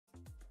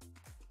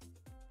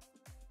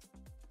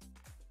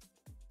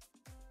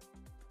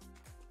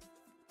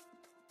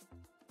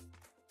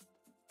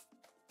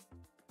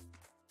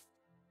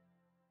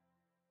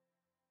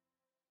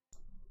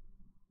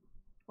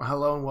Well,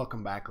 hello and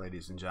welcome back,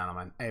 ladies and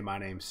gentlemen. Hey, my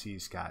name's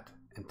cScot,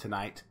 and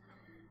tonight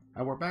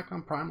we're back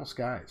on Primal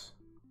Skies.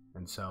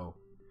 And so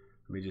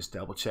let me just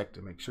double check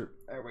to make sure.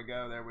 There we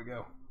go. There we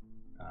go.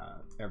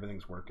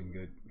 Everything's working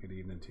good. Good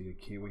evening to you,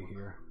 Kiwi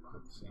here.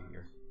 Let's see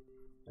here.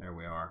 There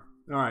we are.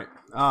 All right.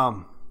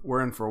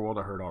 We're in for a world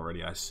of hurt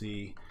already. I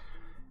see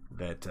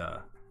that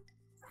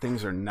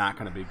things are not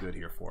going to be good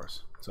here for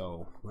us.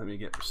 So let me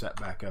get set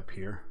back up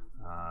here.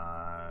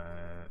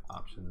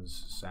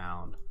 Options,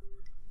 sound.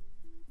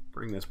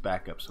 Bring this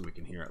back up so we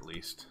can hear at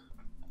least.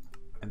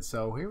 And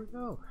so here we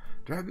go.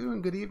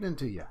 Dragoon, good evening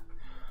to you.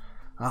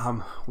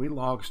 We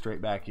log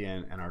straight back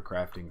in and our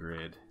crafting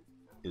grid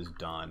is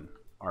done.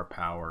 Our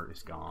power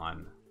is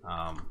gone.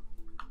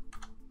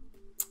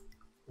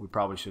 We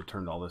probably should have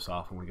turned all this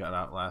off when we got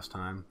out last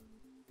time,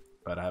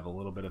 but I have a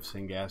little bit of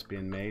syngas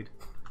being made.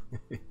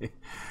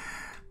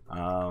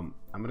 I'm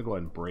going to go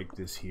ahead and break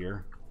this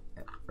here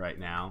right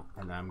now,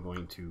 and I'm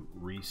going to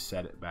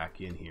reset it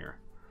back in here.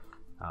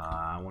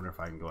 I wonder if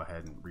I can go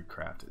ahead and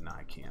recraft it. No,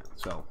 I can't.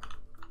 So,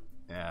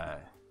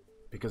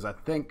 because I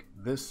think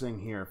this thing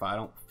here, if I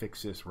don't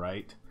fix this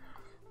right,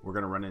 we're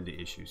going to run into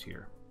issues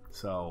here.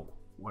 So,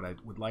 what I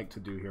would like to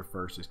do here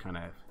first is kind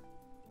of,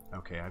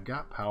 okay, I've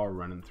got power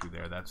running through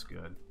there. That's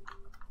good.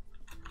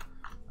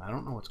 I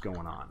don't know what's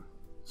going on.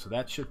 So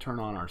that should turn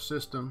on our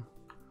system.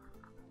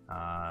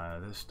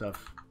 This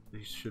stuff,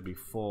 these should be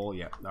full.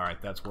 Yeah, all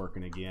right, that's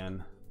working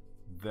again.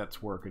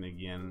 That's working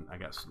again. I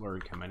got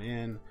slurry coming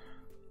in.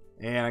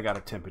 And I got a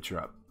temperature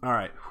up. All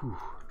right.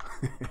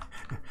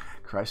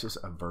 Crisis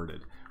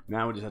averted.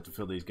 Now we just have to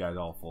fill these guys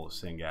all full of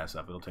syngas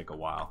up. It'll take a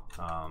while.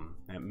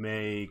 It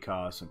may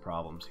cause some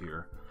problems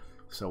here.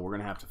 So we're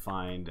going to have to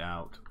find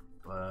out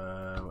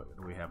what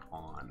do we have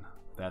on.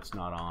 That's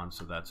not on,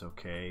 so that's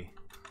okay.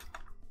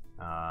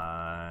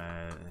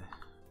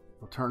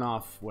 We'll turn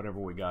off whatever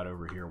we got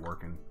over here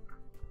working,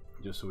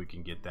 just so we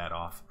can get that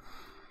off.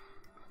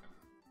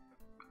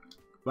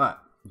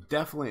 But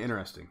definitely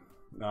interesting.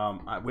 We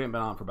haven't been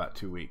on for about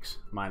 2 weeks,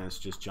 minus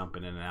just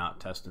jumping in and out,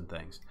 testing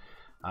things.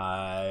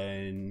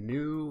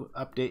 New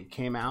update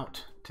came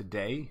out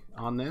today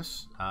on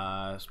this,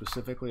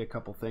 specifically a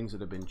couple things that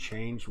have been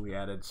changed. We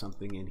added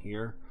something in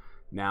here.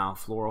 Now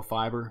floral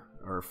fiber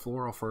or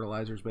floral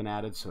fertilizer has been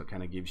added, so it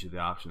kind of gives you the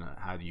option of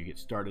how do you get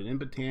started in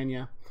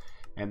Botania.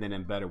 And then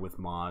embedded with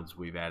mods,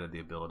 we've added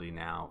the ability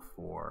now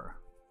for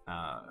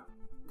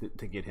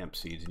to get hemp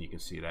seeds, and you can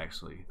see it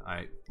actually.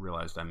 I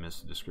realized I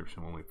missed the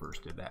description when we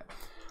first did that.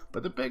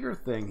 But the bigger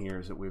thing here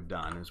is that we've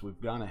done is we've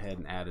gone ahead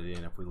and added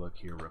in, if we look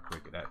here real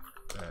quick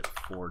at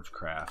Forge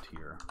Craft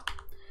here,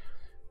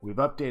 we've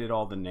updated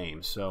all the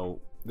names.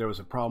 So there was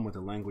a problem with the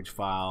language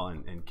file,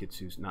 and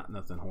Kitsu's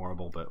nothing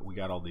horrible, but we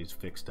got all these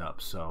fixed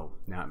up. So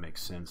now it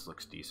makes sense,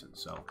 looks decent.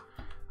 So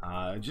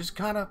just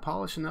kind of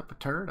polishing up a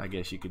turd, I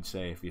guess you could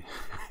say, if you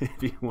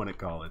if you want to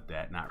call it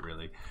that. Not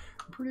really.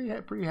 I'm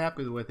pretty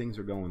happy the way things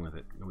are going with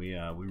it. We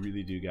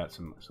really do got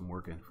some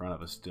work in front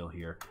of us still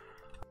here.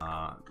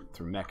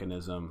 Through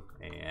mechanism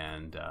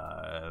and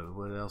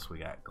what else we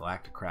got?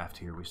 Galacticraft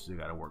here. We still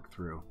got to work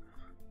through.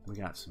 We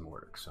got some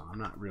work, so I'm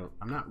not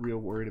real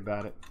worried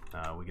about it.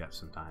 We got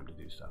some time to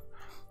do stuff.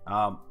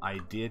 I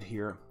did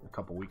here a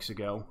couple weeks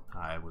ago.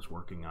 I was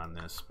working on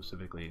this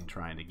specifically and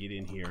trying to get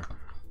in here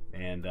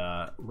and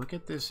look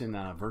at this in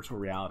virtual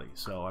reality.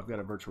 So I've got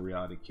a virtual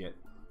reality kit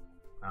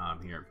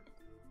here,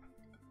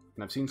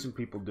 and I've seen some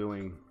people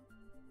doing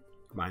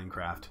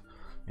Minecraft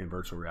in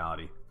virtual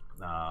reality.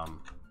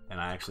 And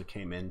I actually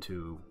came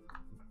into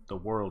the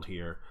world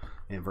here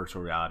in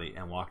virtual reality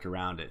and walked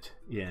around it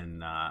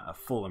in a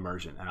full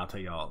immersion. And I'll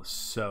tell you all,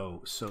 so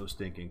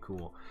stinking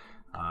cool.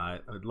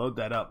 I'd load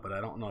that up, but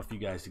I don't know if you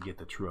guys get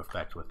the true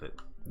effect with it.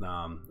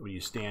 When you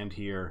stand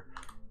here,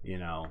 you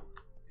know,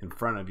 in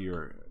front of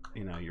your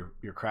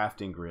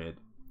crafting grid,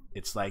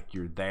 it's like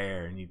you're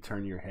there, and you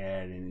turn your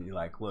head and you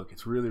like, look,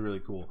 it's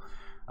really cool.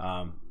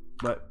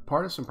 But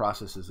part of some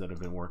processes that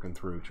I've been working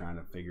through, trying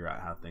to figure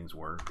out how things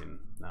work and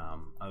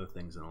other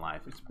things in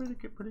life, it's pretty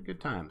good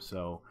time.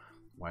 So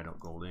white oak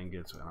gold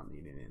ingots, I don't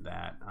need any of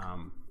that.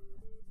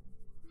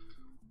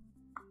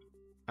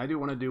 I do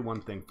want to do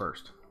one thing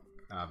first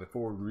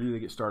before we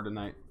really get started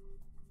tonight.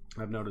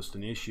 I've noticed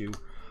an issue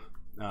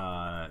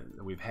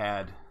that we've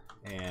had,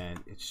 and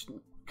it's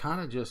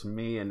kind of just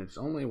me, and it's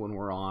only when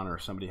we're on or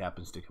somebody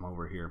happens to come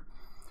over here.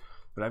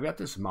 But I've got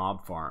this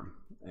mob farm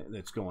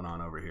that's going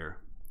on over here.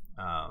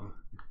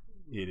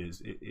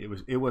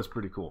 It was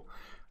pretty cool.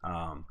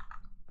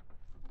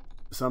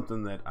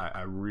 Something that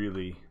I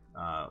really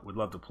would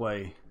love to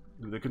play.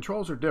 The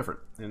controls are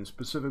different, and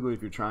specifically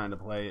if you're trying to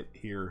play it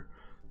here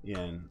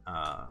in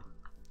a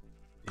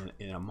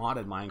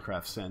modded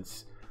Minecraft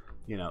sense,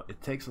 you know, it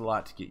takes a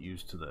lot to get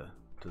used to the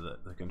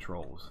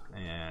controls,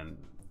 and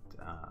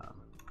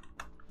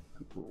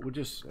we'll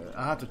just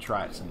I'll have to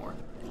try it some more.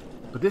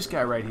 But this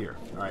guy right here,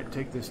 all right,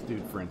 take this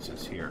dude for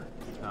instance here.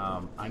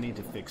 I need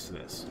to fix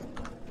this,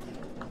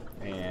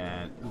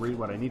 and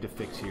what I need to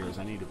fix here is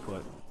I need to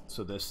put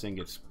so this thing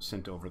gets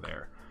sent over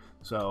there.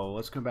 So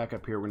let's come back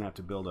up here. We're gonna have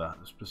to build a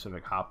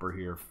specific hopper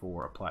here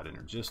for applied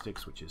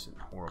energistics, which isn't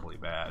horribly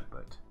bad,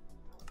 but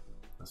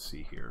let's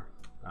see here.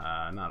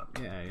 I don't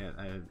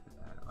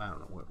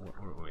know what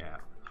do we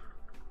have.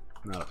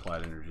 Not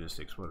applied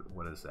energistics.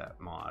 What is that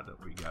mod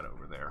that we got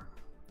over there?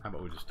 How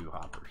about we just do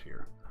hoppers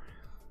here?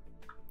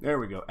 There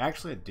we go.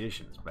 Actually,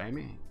 additions,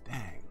 baby.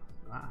 Dang.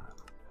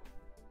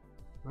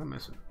 What am I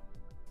missing?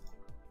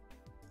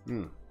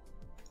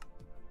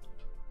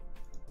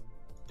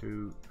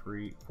 2,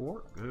 3,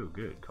 4. Ooh,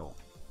 good, cool.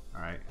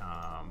 All right.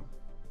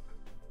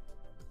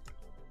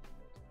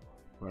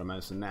 What am I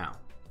missing now?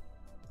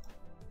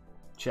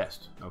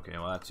 Chest. Okay,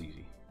 well that's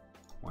easy.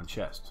 One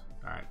chest.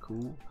 All right,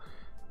 cool.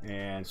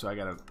 And so I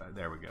gotta.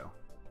 There we go.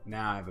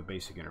 Now I have a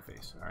basic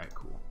interface. All right,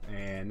 cool.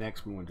 And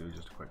next we want to do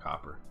just a quick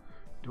hopper.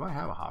 Do I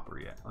have a hopper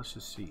yet? Let's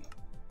just see.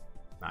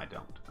 I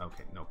don't.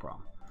 Okay, no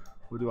problem.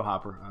 We'll do a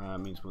hopper.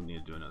 Means we'll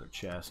need to do another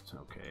chest.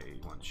 Okay,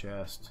 one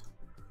chest.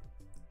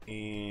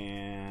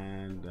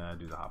 And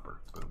do the hopper.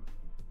 Boom.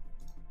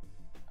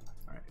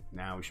 Alright,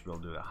 now we should be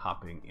able to do a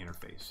hopping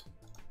interface.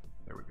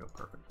 There we go,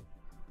 perfect.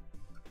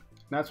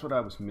 That's what I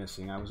was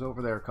missing. I was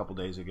over there a couple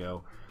days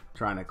ago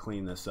trying to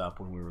clean this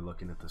up when we were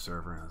looking at the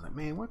server, and I was like,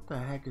 man, what the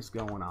heck is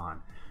going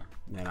on?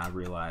 And then I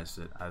realized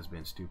that I was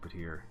being stupid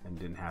here and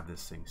didn't have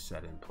this thing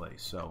set in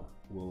place. So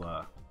we'll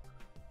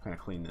kind of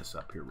clean this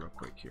up here real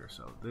quick here.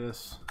 So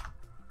this,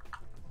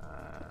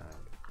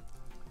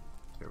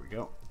 there we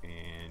go.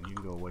 And you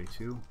can go away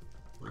too.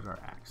 Where's our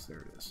axe? There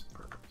it is.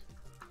 Perfect.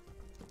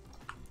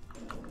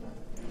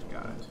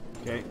 Got it.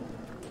 Okay.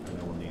 And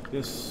then we'll need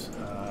this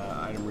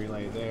item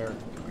relay there.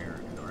 Come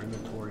here into our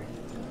inventory.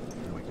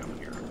 And we come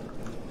here.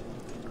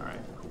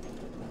 Alright, cool.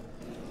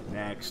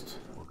 Next,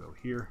 we'll go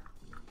here.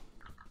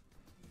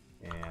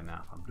 And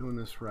now if I'm doing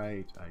this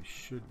right, I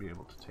should be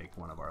able to take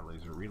one of our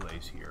laser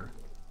relays here.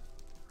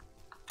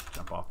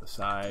 Jump off the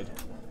side.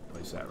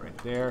 Place that right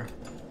there.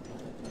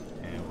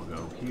 And we'll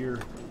go here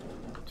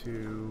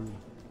to...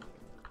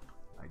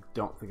 I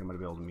don't think I'm going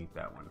to be able to meet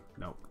that one.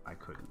 Nope, I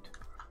couldn't.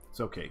 It's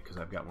okay, because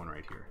I've got one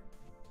right here.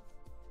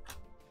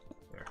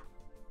 There.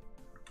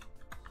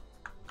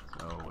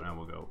 So now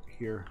we'll go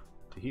here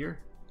to here.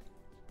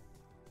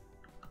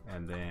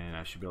 And then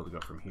I should be able to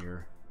go from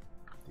here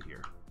to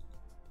here.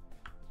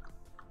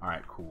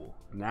 Alright, cool.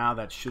 Now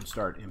that should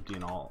start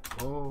emptying all...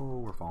 Oh,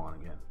 we're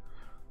falling again.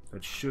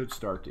 That should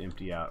start to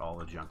empty out all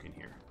the junk in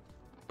here.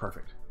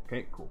 Perfect.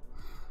 Okay, cool.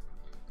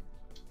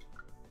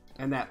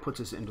 And that puts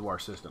us into our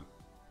system.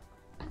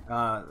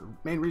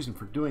 Main reason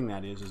for doing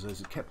that is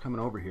as it kept coming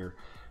over here,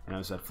 and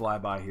as I'd fly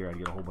by here, I'd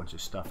get a whole bunch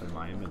of stuff in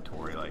my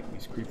inventory, like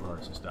these creeper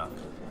hearts and stuff.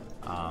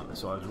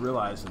 So I was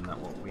realizing that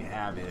what we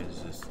have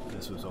is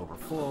this was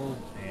overflowed,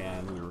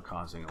 and we were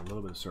causing a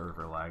little bit of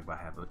server lag by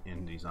having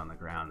indies on the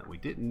ground that we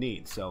didn't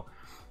need. So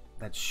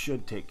that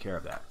should take care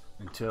of that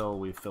until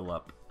we fill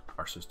up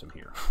our system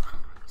here.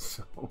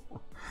 So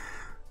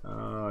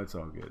it's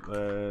all good.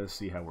 Let's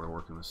see how we're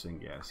working with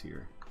syngas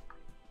here.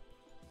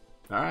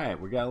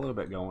 Alright, we got a little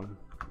bit going.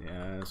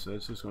 Yeah, so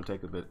it's just going to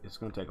take a bit. It's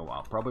going to take a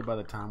while. Probably by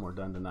the time we're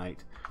done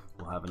tonight,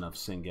 we'll have enough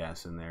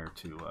syngas in there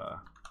to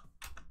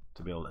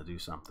be able to do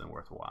something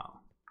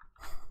worthwhile.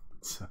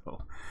 So,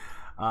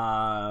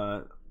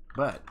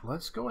 but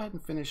let's go ahead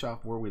and finish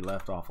off where we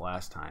left off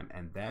last time,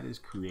 and that is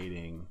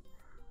creating.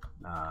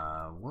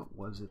 What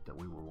was it that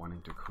we were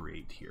wanting to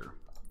create here?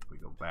 We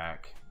go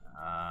back,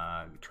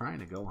 trying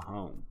to go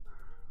home.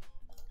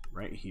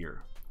 Right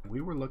here. We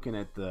were looking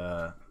at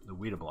the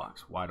Weta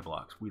blocks,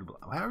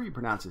 however you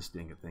pronounce this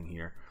stinking thing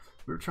here.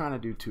 We were trying to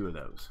do 2 of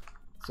those.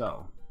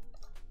 So,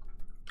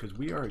 because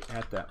we are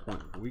at that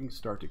point where we can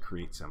start to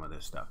create some of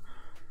this stuff.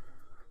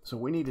 So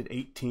we needed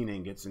 18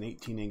 ingots, and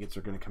 18 ingots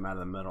are going to come out of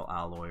the metal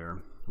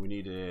alloyer. We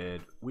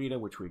needed Weta,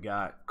 which we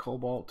got.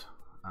 Cobalt.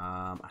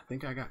 I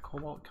think I got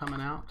cobalt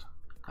coming out.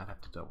 I'd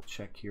have to double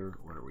check here.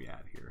 What are we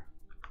at here?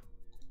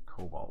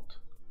 Cobalt.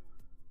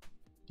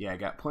 Yeah, I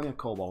got plenty of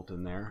cobalt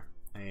in there.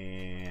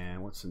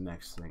 And what's the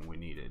next thing we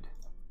needed?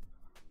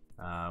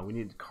 We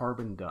needed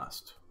carbon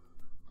dust.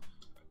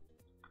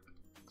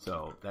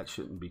 So that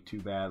shouldn't be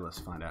too bad. Let's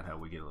find out how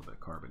we get a little bit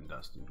of carbon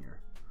dust in here.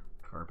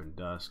 Carbon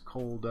dust,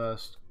 coal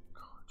dust,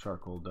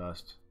 charcoal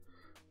dust.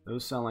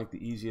 Those sound like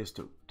the easiest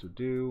to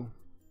do.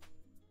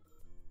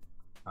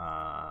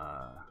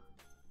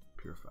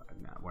 Purified.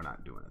 No, we're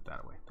not doing it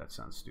that way. That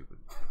sounds stupid.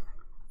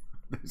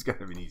 There's got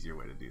to be an easier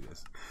way to do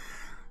this.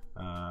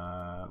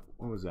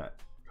 What was that?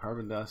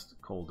 Carbon dust,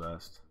 coal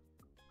dust,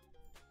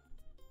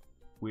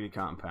 Weta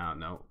compound.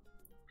 No,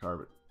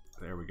 carbon.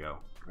 There we go.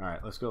 All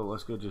right, let's go.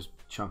 Let's go. Just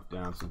chunk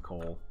down some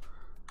coal,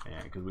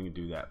 and because we can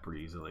do that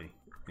pretty easily.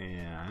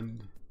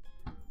 And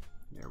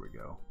there we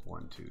go.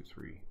 1, 2,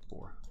 3,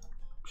 4.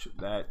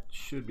 That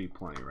should be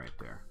plenty right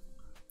there.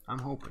 I'm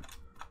hoping.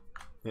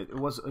 It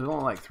was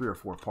only like 3 or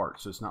 4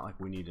 parts, so it's not like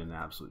we need an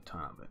absolute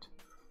ton of it.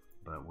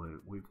 But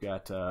we've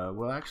got.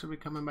 We'll actually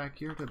be coming back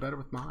here to better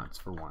with mods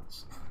for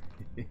once.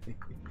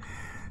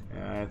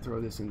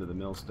 Throw this into the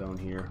millstone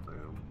here.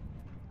 Boom.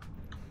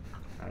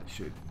 That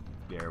should.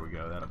 There we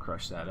go. That'll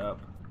crush that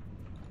up,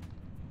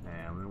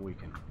 and then we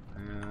can.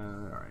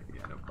 Alright,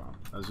 yeah, no problem.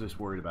 I was just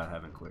worried about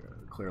having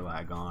clear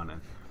lag on,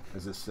 and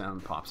as this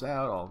sound pops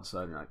out, all of a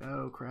sudden you're like,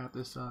 oh crap,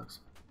 this sucks.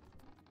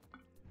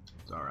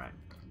 It's alright.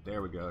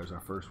 There we go, there's our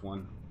first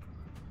one.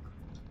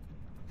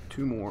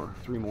 2 more,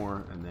 3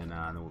 more, and then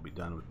we'll be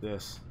done with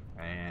this.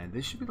 And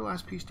this should be the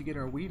last piece to get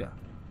our WIDA.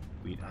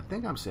 I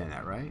think I'm saying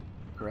that right.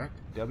 Correct?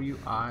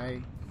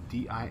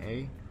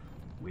 W-I-D-I-A.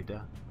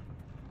 WIDA.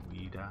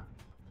 WIDA.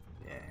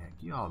 Yeah,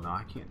 you all know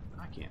I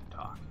can't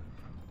talk.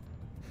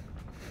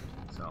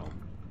 So,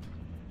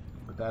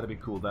 but that'd be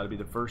cool. That'd be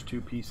the first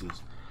 2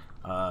 pieces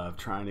of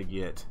trying to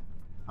get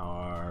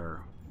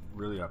our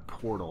a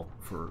portal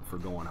for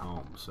going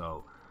home.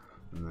 So,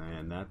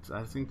 and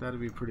I think that'd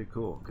be pretty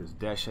cool because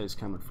Desh is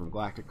coming from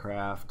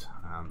Galacticraft.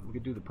 We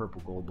could do the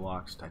purple gold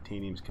blocks.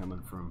 Titanium's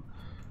coming from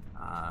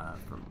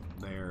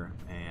there,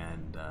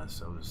 and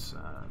so is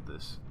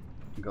this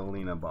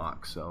Galena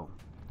box. So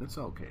it's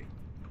okay.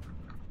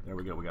 There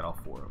we go. We got all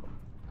 4 of them.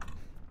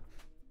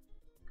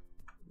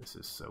 This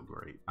is so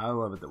great. I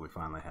love it that we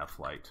finally have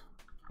flight.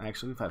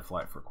 Actually, we've had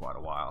flight for quite a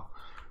while.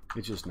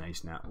 It's just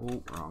nice now.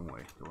 Oh, wrong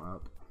way. Go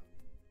up.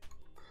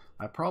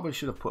 I probably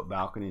should have put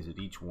balconies at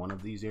each one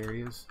of these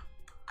areas,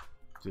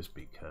 just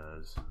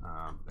because.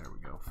 There we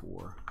go.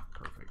 4.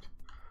 Perfect.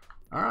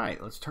 All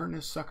right, let's turn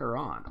this sucker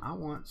on. I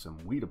want some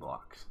WIDA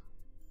blocks.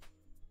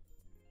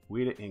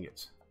 WIDA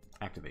ingots.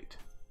 Activate.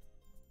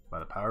 By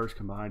the powers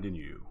combined in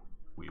you,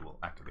 we will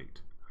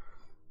activate.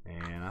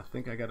 And I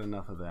think I got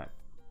enough of that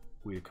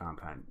WIDA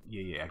compound.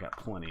 Yeah, I got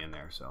plenty in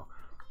there, so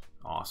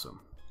awesome.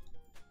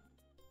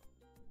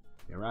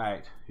 All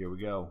right, here we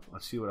go.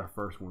 Let's see what our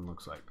first one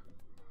looks like.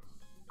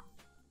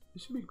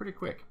 This should be pretty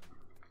quick.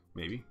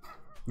 Maybe.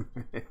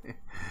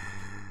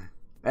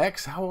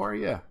 X, how are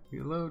you?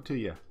 Hello to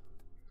you.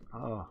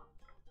 Oh,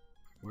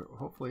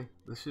 hopefully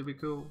this should be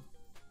cool.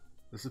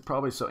 This is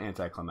probably so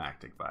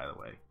anticlimactic, by the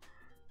way.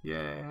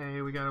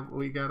 Yay, we got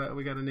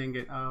an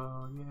ingot.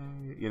 Oh,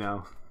 yay! You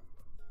know,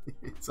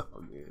 it's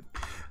all good.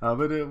 But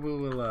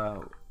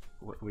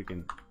we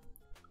can.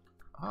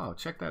 Oh,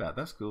 check that out.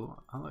 That's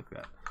cool. I like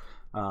that.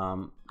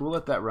 We'll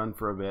let that run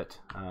for a bit.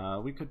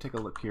 We could take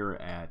a look here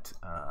at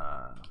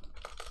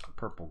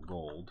purple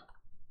gold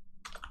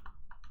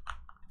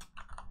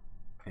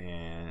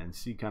and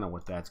see kind of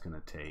what that's going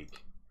to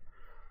take.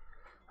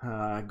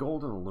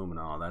 Gold and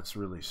alumina, that's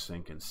really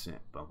sink and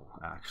bubble,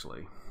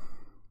 actually.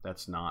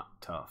 That's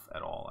not tough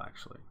at all,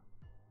 actually.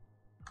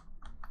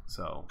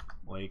 So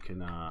we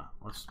can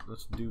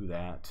let's do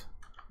that.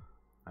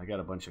 I got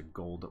a bunch of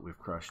gold that we've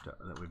crushed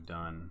that we've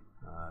done.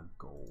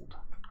 Gold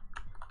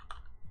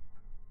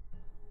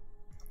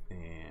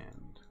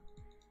and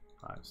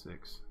 5,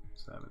 6,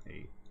 7,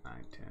 8,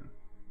 9, 10.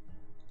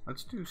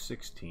 Let's do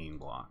 16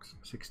 blocks,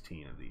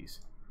 16 of these.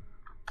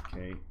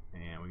 Okay,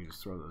 and we can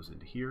just throw those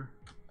into here.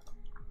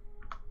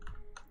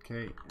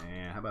 Okay,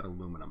 and how about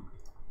aluminum?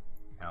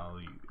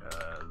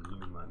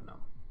 Aluminum.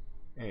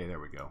 Hey, there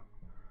we go.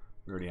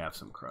 We already have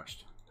some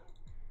crushed.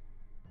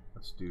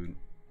 Let's do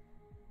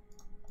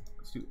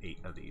 8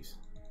 of these.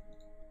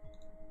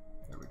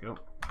 There we go.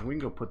 And we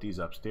can go put these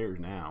upstairs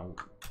now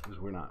because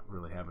we're not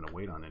really having to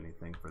wait on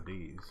anything for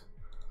these.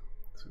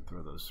 So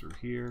throw those through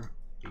here.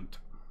 8.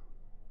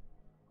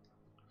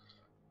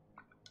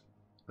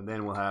 And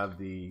then we'll have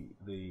the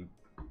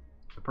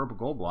purple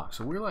gold block.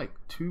 So we're like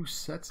 2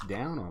 sets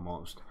down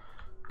almost.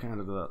 Kind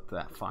of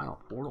that final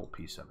portal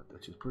piece of it,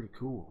 which is pretty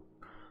cool.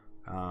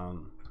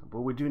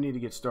 But we do need to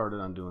get started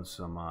on doing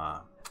some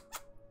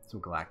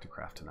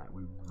Galacticraft tonight.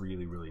 We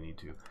really need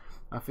to.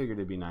 I figured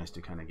it'd be nice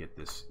to kind of get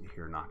this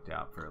here knocked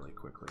out fairly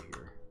quickly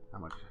here. How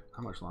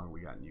much longer we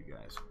got in you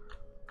guys?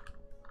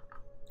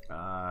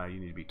 You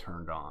need to be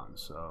turned on.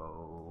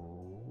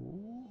 So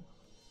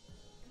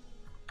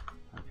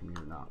how come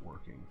you're not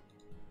working?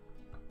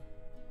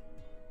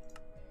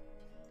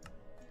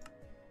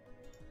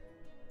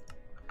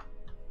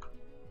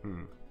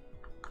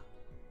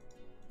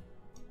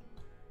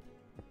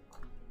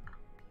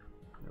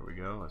 There we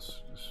go.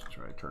 Let's just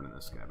try turning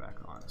this guy back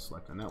on.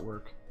 Select a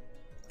network.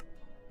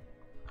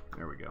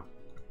 There we go.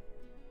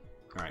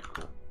 Alright,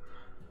 cool.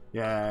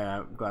 Yeah,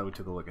 I'm glad we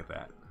took a look at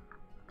that.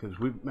 Because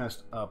we've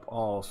messed up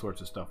all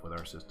sorts of stuff with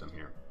our system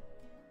here.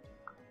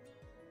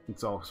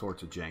 It's all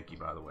sorts of janky,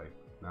 by the way.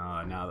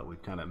 Now that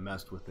we've kind of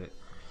messed with it.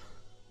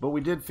 But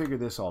we did figure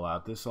this all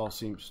out. This all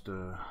seems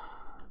to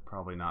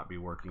probably not be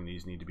working.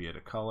 These need to be at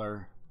a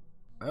color.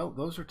 Well,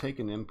 those are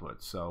taking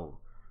inputs, so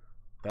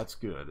that's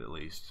good at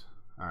least.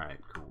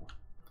 Alright, cool.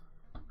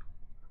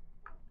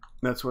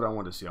 That's what I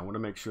want to see. I want to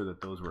make sure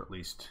that those were at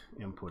least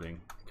inputting,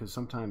 because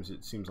sometimes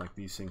it seems like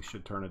these things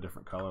should turn a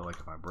different color. Like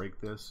if I break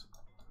this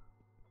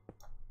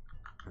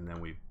and then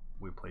we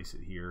place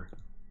it here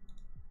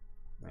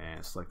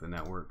and select the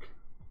network,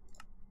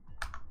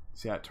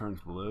 see how it turns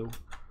blue?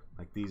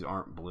 Like these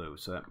aren't blue,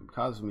 so that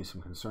causes me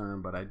some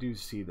concern, but I do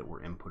see that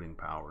we're inputting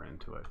power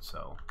into it,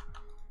 so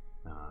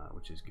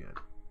which is good.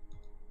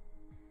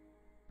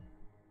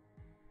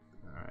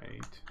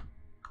 Alright.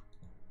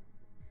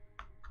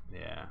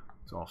 Yeah,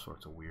 it's all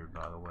sorts of weird,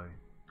 by the way.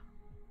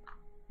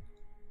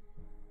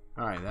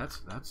 All right,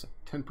 that's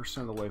 10%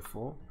 of the way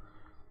full.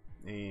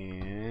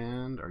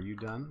 And are you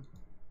done?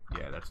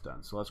 Yeah, that's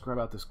done. So let's grab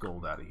out this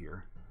gold out of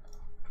here.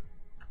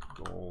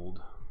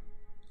 Gold.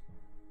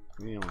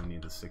 We only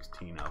need the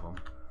 16 of them.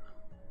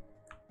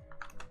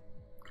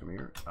 Come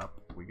here, up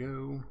we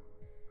go.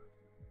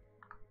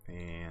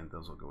 And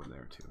those will go in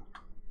there too.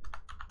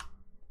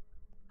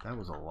 That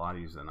was a lot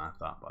easier than I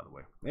thought, by the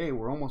way. Hey,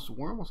 we're almost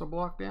a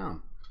block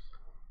down.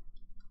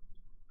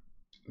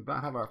 We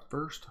about have our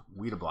first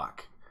Weeda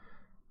block.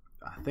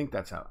 I think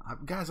that's how.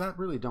 Guys, I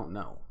really don't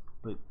know,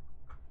 but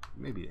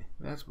maybe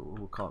that's what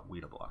we'll call it.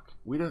 Weeda block.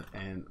 Weeda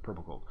and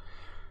purple gold.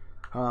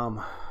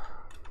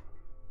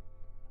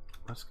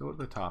 Let's go to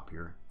the top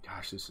here.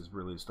 Gosh, this is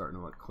really starting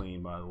to look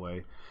clean, by the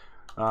way.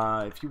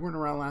 If you weren't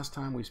around last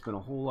time, we spent a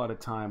whole lot of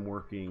time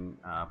working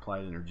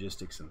applied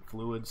energistics and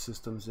fluid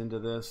systems into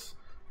this.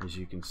 As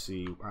you can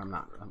see,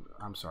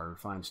 I'm sorry,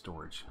 refined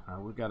storage.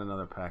 We've got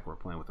another pack we're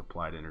playing with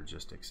applied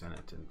energistics in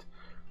it, and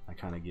I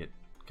kind of get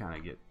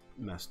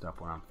messed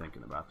up when I'm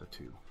thinking about the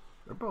two.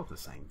 They're both the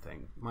same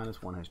thing.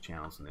 Minus one has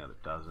channels and the other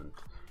doesn't.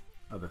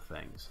 Other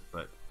things,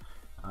 but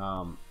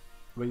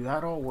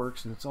that all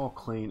works and it's all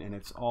clean and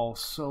it's all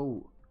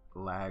so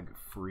lag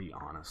free.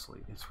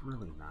 Honestly, it's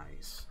really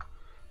nice.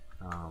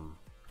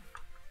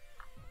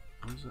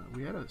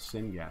 We had a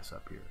syngas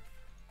up here.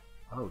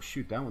 Oh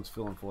shoot, that one's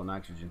filling full of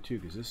nitrogen too,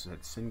 because this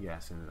had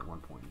syngas in it at one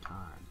point in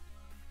time.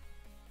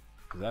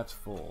 That's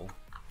full.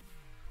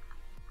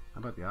 How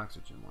about the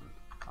oxygen one?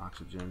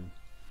 Oxygen,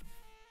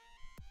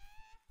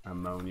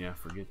 ammonia.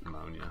 Forget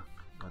ammonia.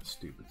 That's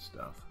stupid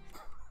stuff.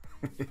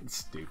 It's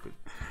stupid.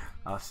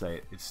 I'll say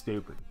it. It's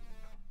stupid.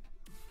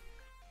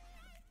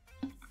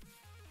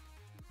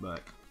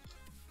 But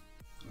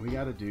we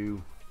got to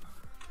get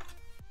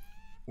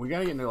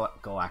into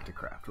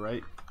Galacticraft,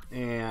 right?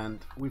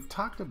 And we've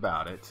talked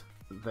about it,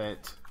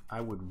 that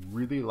I would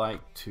really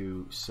like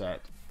to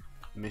set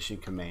mission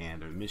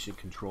command or mission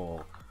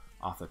control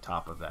off the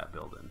top of that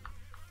building.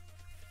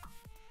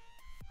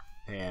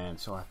 And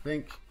so I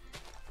think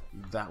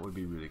that would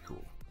be really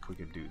cool if we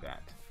could do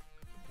that.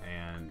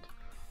 And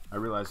I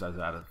realized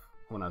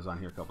when I was on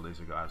here a couple days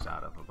ago, I was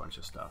out of a bunch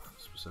of stuff,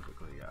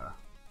 specifically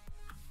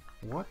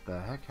what the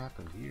heck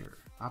happened here?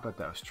 I bet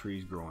that was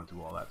trees growing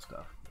through all that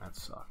stuff. That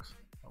sucks.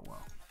 Oh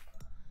well.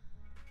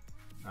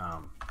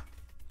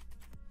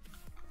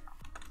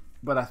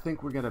 But I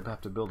think we're gonna have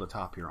to build a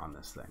top here on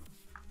this thing.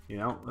 You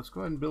know, let's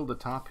go ahead and build a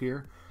top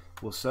here.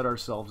 We'll set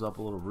ourselves up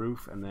a little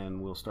roof, and then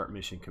we'll start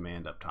mission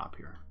command up top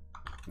here.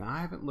 Now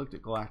I haven't looked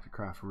at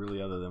Galacticraft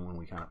really, other than when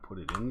we kind of put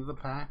it into the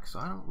pack, so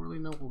I don't really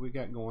know what we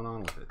got going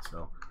on with it.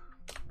 So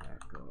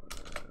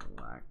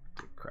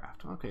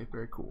Galacticraft. Okay,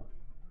 very cool.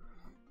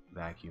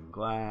 Vacuum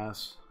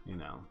glass, you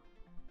know.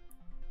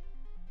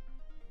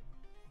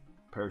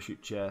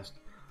 Parachute chest.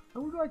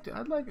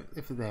 I'd like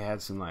if they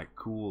had some like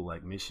cool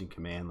like mission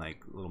command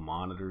like little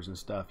monitors and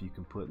stuff you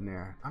can put in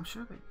there. I'm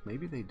sure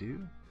maybe they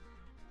do.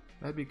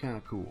 That'd be kind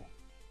of cool.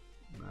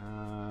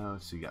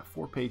 Let's see, got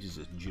 4 pages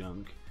of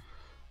junk.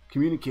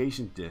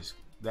 Communication disc.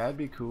 That'd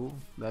be cool.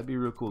 That'd be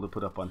real cool to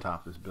put up on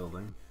top of this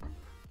building.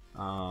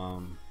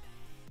 What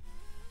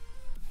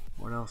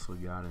else we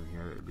got in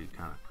here that'd be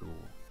kind of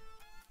cool?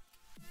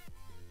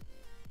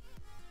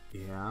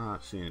 Yeah, I'm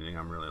not seeing anything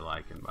I'm really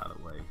liking, by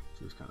the way.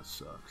 It just kind of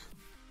sucks.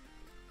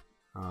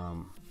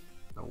 Oh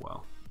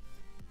well.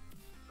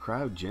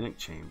 Cryogenic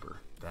chamber.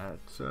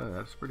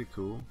 That's pretty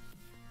cool.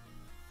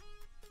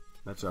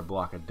 That's our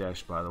block of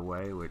Desh, by the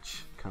way,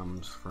 which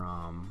comes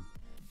from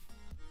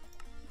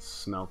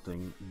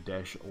smelting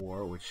Desh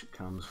ore, which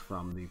comes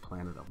from the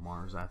planet of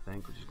Mars, I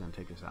think, which is going to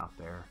take us out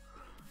there.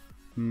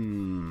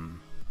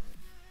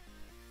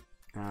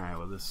 Alright,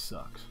 well this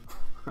sucks.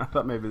 I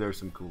thought maybe there's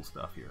some cool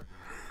stuff here.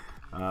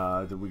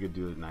 That we could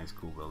do a nice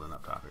cool building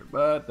up top here,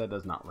 but that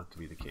does not look to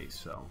be the case.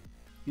 So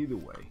either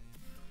way,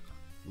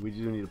 we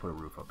do need to put a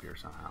roof up here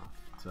somehow,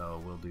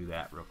 so we'll do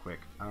that real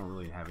quick. I don't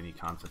really have any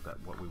concept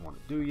of what we want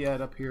to do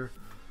yet up here,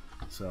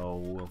 so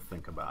we'll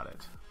think about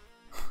it.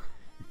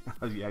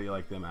 Yeah, you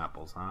like them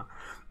apples, huh?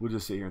 We'll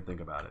just sit here and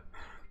think about it.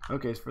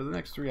 Okay, so for the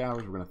next 3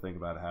 hours we're going to think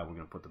about how we're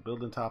going to put the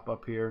building top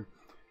up here.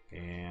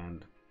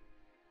 And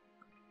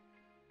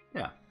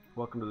yeah,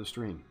 welcome to the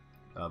stream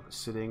of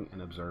sitting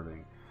and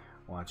observing,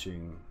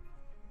 watching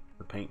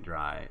the paint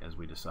dry as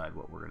we decide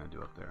what we're going to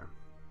do up there.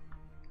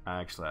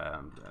 Actually,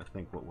 I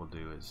think what we'll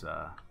do is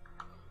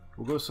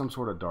we'll go some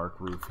sort of dark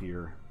roof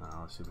here.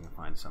 Let's see if we can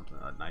find something,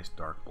 a nice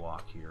dark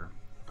block here.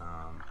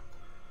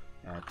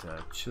 At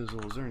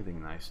chisel, is there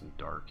anything nice and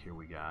dark here?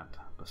 We got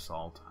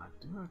basalt.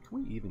 Can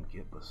we even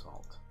get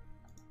basalt?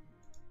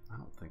 I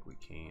don't think we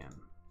can.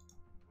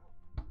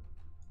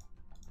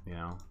 You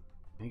know,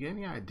 can you get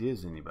any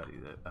ideas, anybody,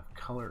 that of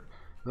color?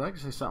 I'd like to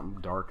say something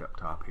dark up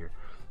top here.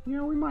 You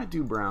know, we might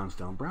do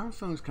brownstone.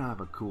 Brownstone's kind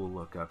of a cool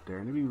look up there,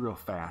 and it'd be real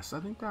fast. I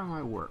think that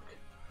might work.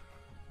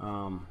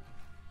 Might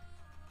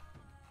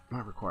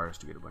require us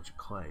to get a bunch of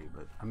clay,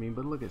 but I mean,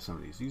 but look at some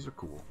of these. These are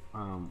cool.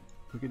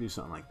 We could do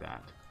something like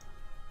that.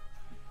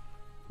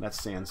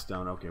 That's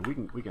sandstone. Okay, we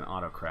can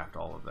auto craft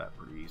all of that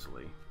pretty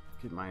easily.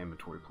 Get my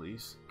inventory,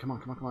 please. Come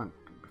on, come on, come on.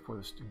 Before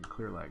this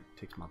clear lag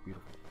takes my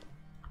beautiful.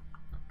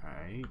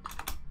 Alright.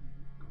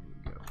 There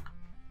we go.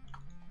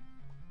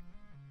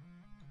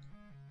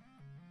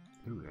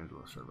 Ooh, there's a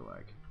little server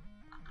lag.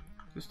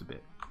 Just a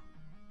bit.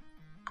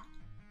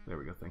 There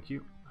we go, thank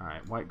you.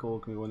 Alright, white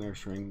gold can go in there,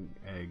 string,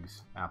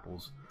 eggs,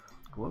 apples.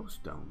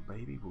 Glowstone,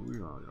 baby, but we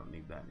really don't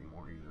need that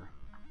anymore either.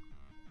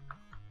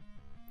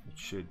 It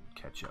should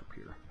catch up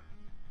here.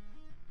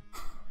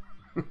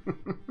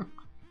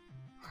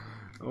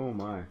 Oh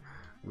my.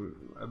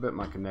 I bet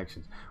my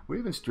connections. We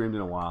haven't streamed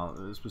in a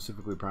while,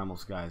 specifically Primal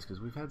Skies, because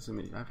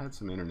I've had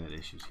some internet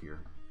issues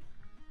here.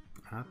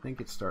 I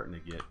think it's starting to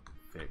get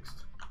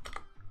fixed.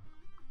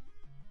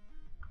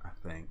 I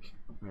think.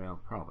 Well,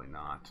 probably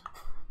not.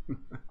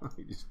 Let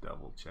me just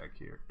double check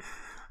here.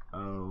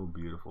 Oh,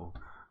 beautiful.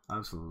 I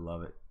absolutely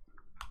love it.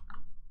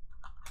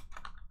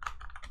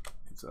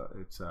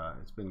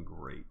 It's been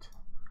great.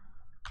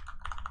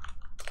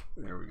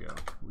 There we go.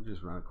 We'll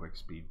just run a quick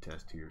speed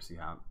test here, see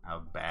how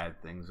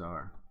bad things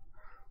are.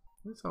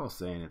 It's all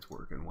saying it's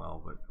working well,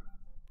 but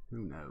who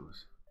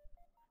knows?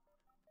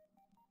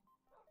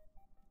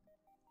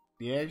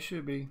 Yeah, it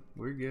should be.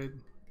 We're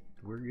good.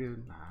 We're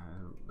good.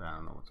 I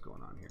don't know what's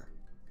going on here.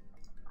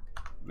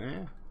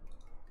 Nah.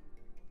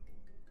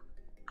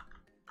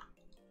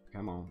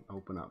 Come on,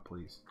 open up,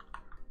 please.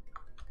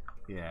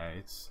 Yeah,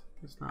 it's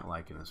not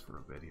liking us for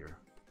a bit here.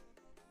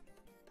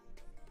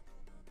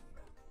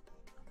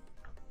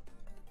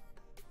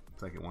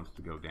 It's like it wants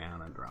to go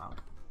down and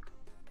drop.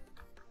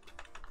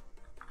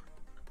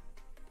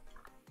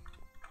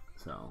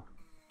 So,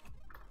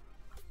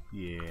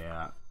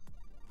 yeah,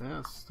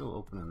 that's still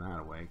opening that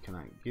away. Can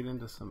I get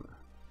into some?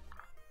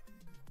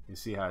 You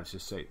see how it's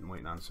just sitting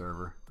waiting on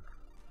server?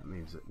 That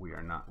means that we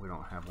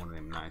don't have one of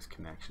them nice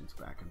connections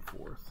back and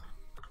forth,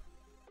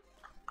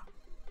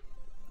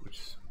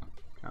 which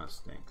kind of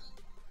stinks.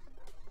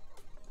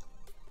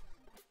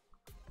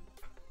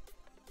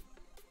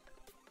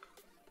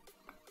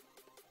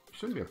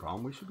 Shouldn't be a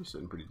problem. We should be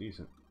sitting pretty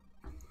decent.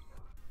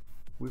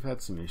 We've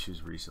had some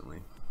issues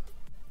recently.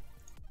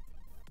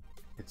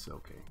 It's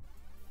okay.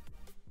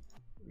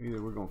 Either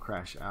we're going to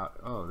crash out.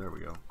 Oh, there we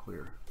go.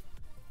 Clear.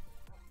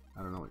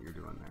 I don't know what you're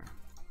doing there.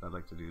 I'd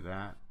like to do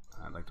that.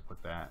 I'd like to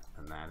put that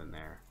and that in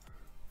there.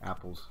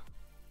 Apples.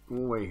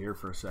 We'll wait here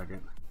for a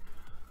second.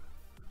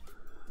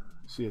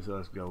 See if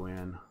those go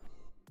in.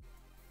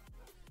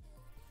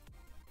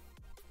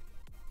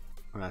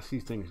 And I see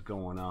things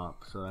going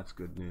up, so that's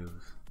good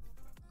news.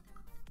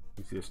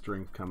 You see a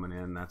string coming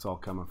in. That's all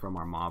coming from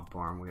our mob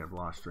farm. We have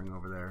lost string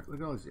over there.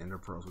 Look at all these ender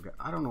pearls we got.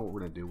 I don't know what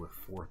we're going to do with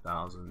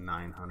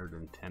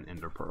 4,910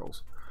 ender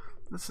pearls.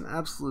 That's an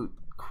absolute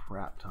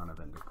crap ton of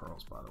ender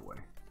pearls, by the way.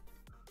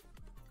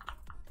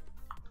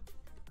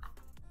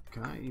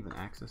 Can I even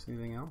access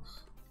anything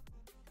else?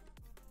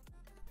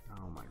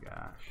 Oh my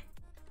gosh.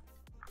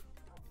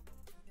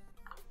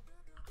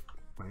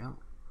 Well,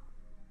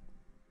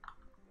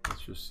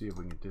 let's just see if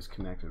we can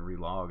disconnect and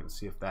relog and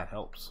see if that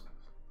helps.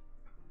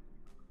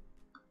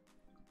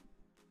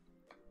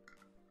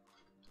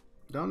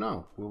 Don't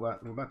know. We're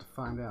about to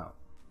find out.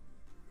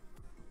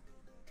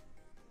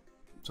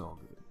 It's all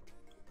good.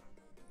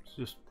 It's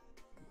just,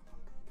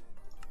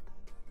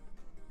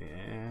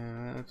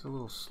 yeah, it's a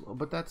little slow,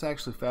 but that's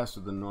actually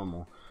faster than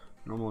normal.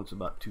 Normal, it's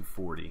about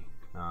 240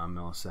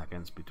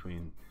 milliseconds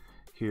between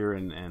here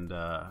and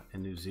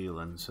New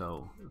Zealand,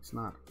 so it's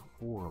not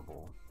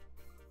horrible.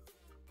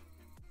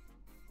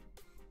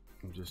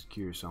 I'm just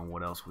curious on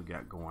what else we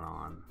got going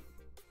on.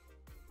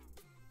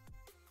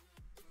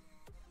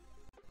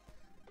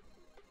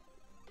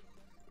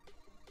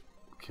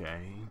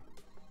 Okay.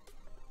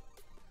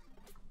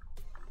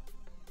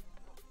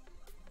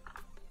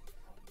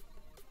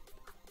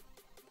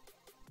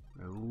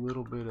 A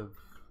little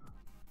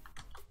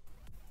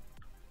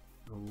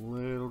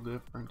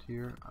different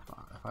here.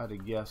 If I had to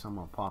guess, I'm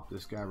gonna pop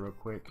this guy real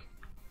quick.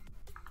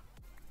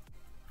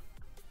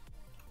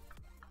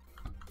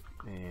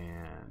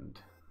 And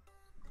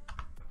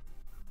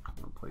I'm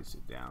gonna place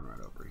it down right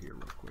over here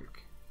real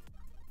quick.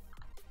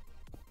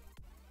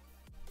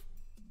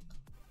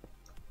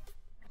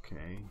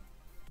 Okay.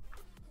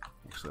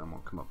 Actually, I'm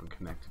gonna come up and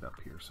connect it up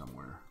here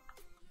somewhere.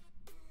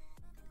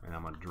 And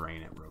I'm gonna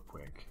drain it real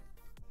quick.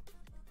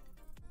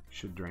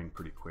 Should drain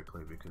pretty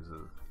quickly because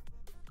of...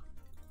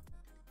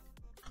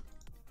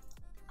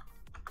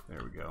 There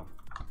we go.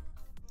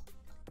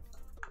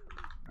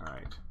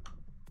 Alright.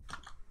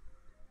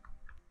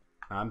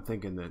 I'm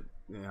thinking that,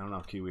 I don't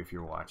know, Kiwi, if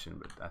you're watching,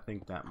 but I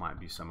think that might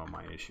be some of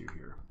my issue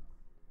here.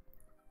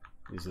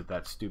 Is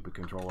that stupid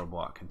controller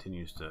block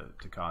continues to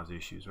cause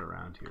issues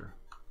around here.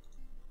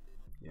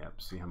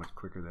 Yep, see how much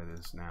quicker that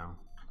is now.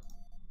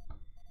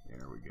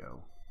 There we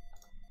go.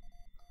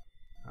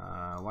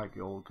 White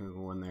gold can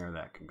go in there,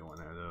 that can go in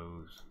there,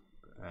 those,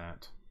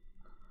 that.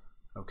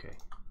 Okay.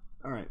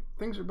 Alright,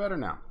 things are better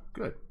now.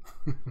 Good.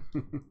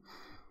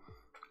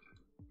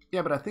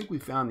 Yeah, but I think we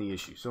found the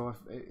issue. So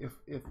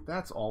if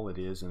that's all it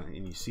is,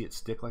 and you see it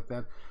stick like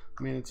that,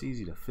 man, it's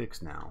easy to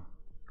fix now.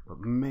 But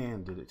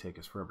man, did it take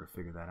us forever to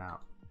figure that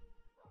out.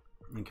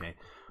 Okay.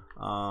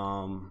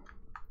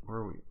 Where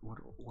are we?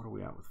 What are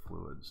we at with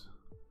fluids?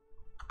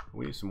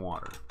 We need some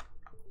water.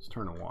 Let's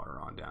turn the water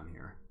on down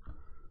here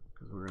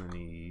because we're gonna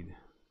need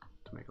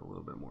to make it a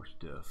little bit more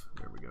stiff.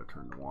 There we go.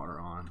 Turn the water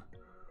on.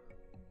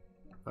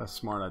 If that's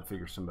smart, I'd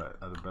figure some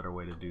other better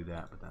way to do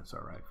that, but that's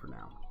all right for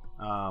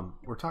now.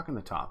 We're talking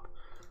the top,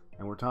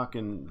 and we're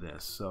talking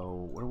this.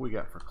 So what do we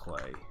got for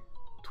clay?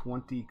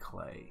 20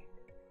 clay,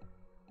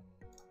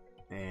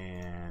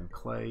 and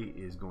clay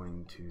is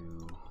going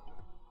to.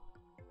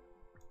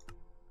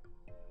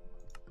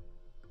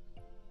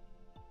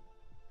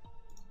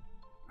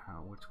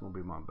 What's going to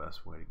be my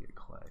best way to get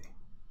clay?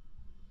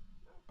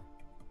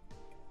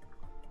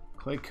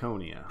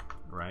 Clayconia,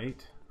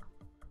 right?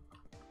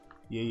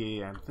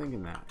 Yeah. I'm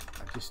thinking that.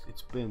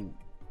 It's been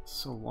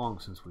so long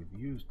since we've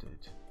used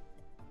it.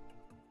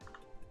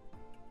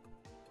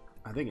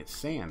 I think it's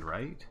sand,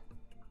 right?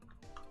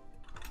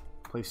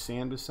 Place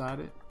sand beside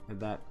it, and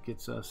that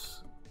gets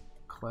us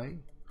clay.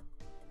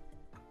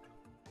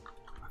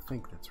 I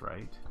think that's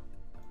right.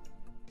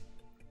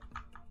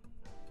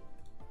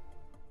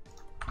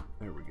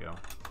 There we go.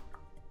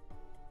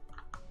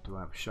 Do I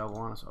have a shovel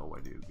on us? Oh,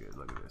 I do. Good.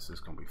 Look at this. This is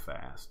going to be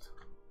fast.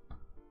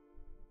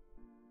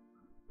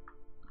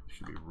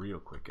 Should be real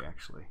quick,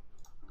 actually.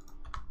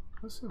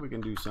 Let's see if we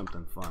can do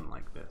something fun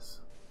like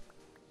this.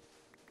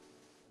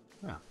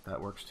 Yeah,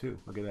 that works too.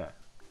 Look at that.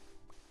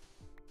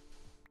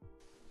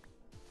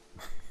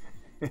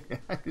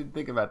 I didn't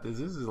think about this.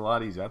 This is a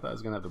lot easier. I thought I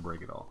was going to have to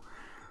break it all.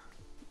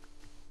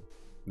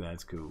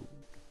 That's cool.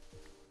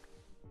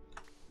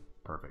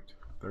 Perfect.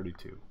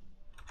 32.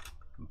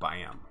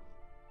 Bam.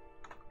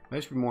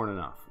 That should be more than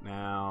enough.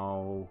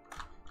 Now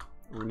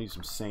we're gonna need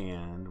some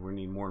sand. We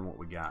need more than what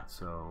we got.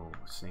 So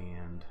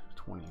sand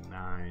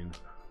 29.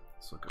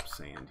 Let's look up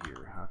sand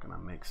here. How can I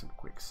make some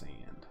quick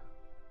sand?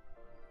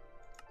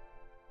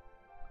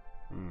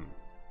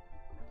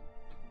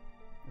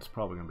 It's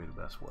probably gonna be the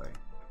best way.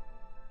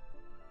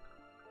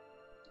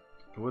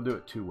 We'll do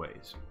it two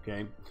ways.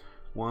 Okay.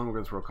 One, we're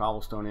gonna throw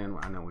cobblestone in.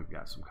 I know we've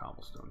got some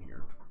cobblestone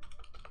here.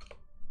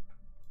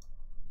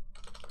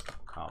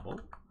 Cobble.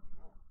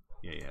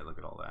 Yeah, look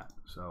at all that.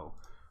 So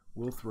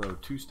we'll throw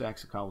 2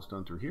 stacks of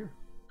cobblestone through here.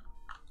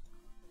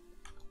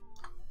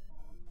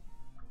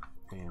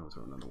 And we'll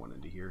throw another one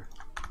into here.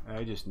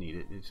 I just need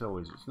it. It's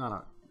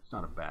not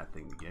a bad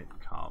thing to get.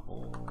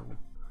 Cobble.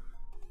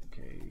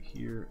 Okay,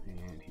 here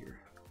and here.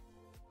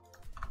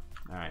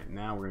 Alright,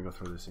 now we're gonna go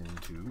throw this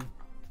into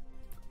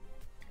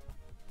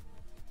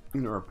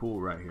our pool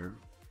right here.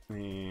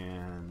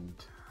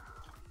 And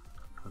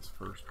let's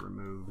first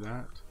remove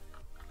that.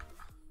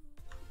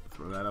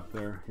 Throw that up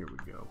there. Here we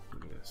go.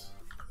 Look at this.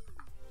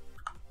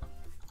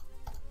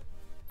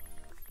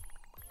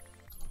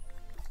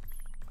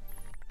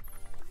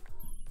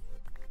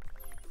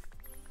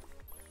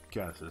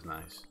 God, this is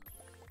nice.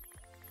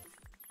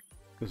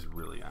 This is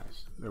really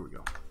nice. There we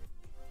go.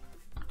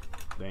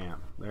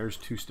 Damn. There's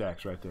 2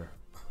 stacks right there.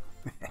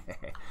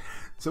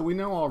 So we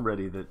know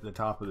already that the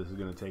top of this is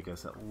going to take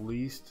us at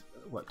least,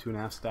 what,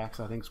 2.5 stacks,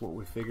 I think is what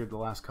we figured the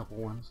last couple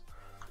ones.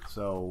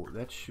 So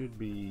that should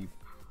be,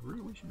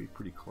 we should be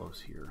pretty close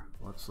here.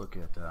 Let's look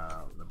at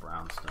the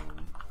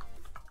brownstone.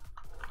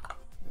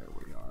 There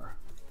we are.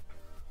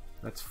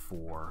 That's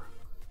 4.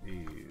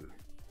 Ew.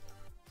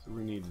 So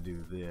we need to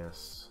do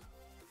this.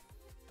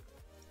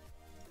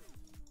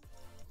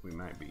 We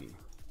might need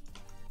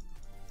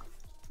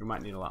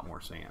a lot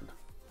more sand.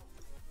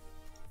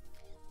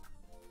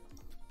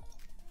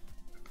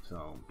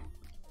 So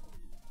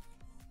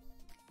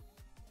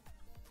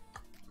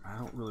I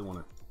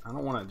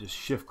don't want to just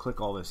shift click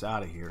all this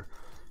out of here,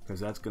 because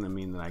that's going to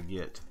mean that I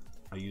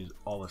use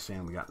all the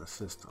sand we got in the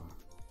system.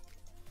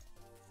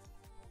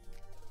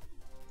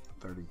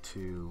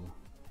 32.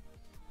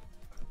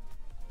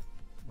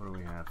 What do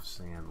we have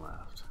sand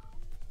left?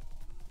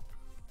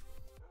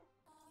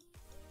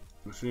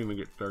 Let's see if we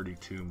get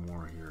 32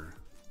 more here.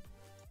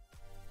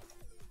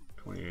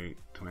 28,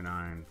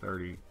 29,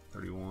 30,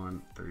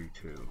 31,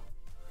 32.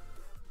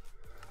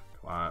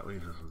 Wow, that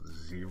leaves us with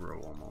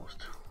 0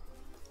 almost.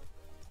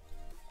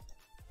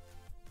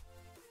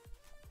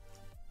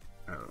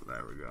 Oh,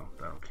 there we go.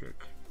 That'll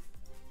kick.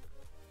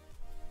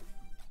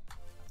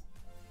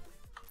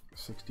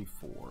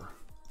 64.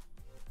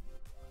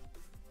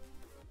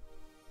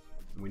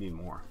 We need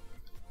more.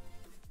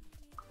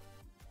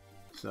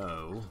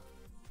 So,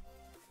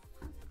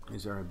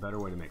 is there a better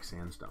way to make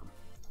sandstone?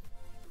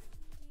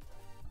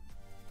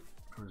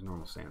 Where's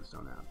normal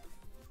sandstone at?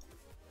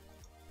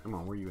 Come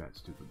on, where you at,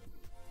 stupid?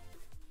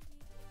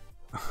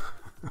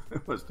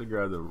 What's to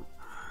grab the...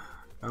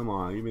 Come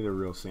on, give me the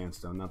real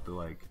sandstone, not the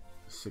like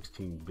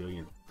 16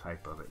 billion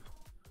type of it.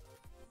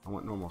 I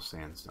want normal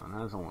sandstone.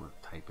 I just don't want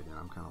to type it in.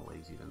 I'm kind of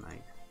lazy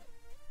tonight.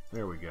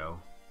 There we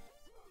go.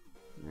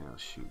 Now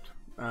shoot.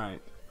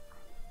 Alright.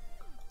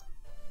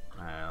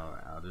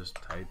 I'll just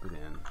type it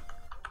in.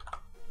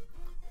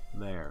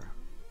 There.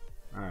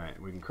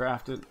 Alright, we can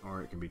craft it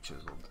or it can be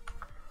chiseled.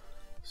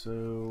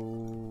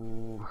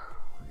 So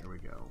here we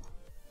go.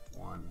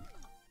 1,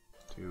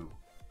 2,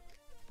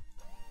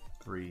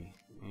 3.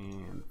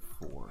 and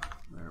 4.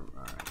 There.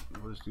 All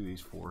right. Let's do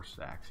these 4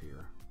 stacks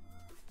here.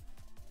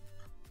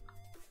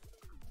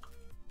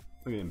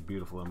 Look at them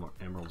beautiful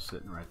emeralds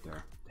sitting right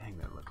there. Dang,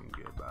 they're looking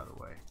good, by the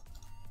way.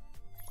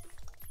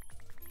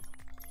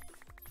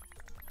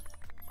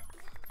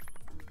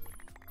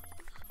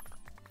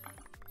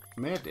 I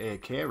may have to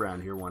AFK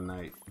around here one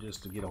night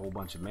just to get a whole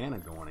bunch of mana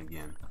going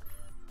again.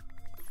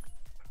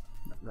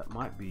 That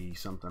might be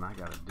something I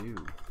gotta do.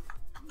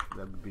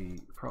 That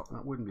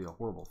wouldn't be a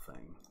horrible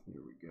thing.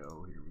 Here we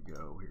go, here we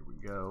go, here we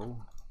go.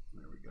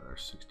 There we go,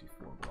 there's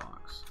 64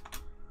 blocks.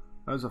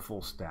 That was a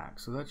full stack,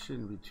 so that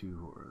shouldn't be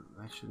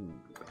that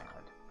shouldn't be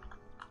bad.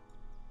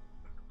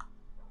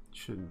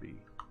 Shouldn't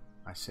be.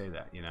 I say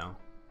that, you know.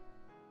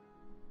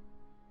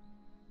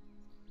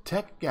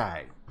 Tech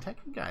guy,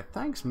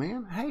 thanks,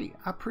 man. Hey,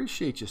 I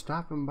appreciate you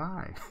stopping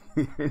by.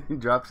 He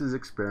drops his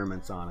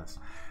experiments on us.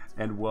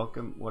 And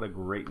welcome. What a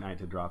great night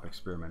to drop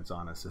experiments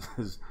on us.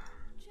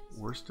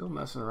 We're still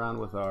messing around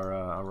with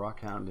our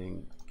rock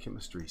hounding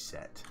chemistry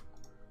set.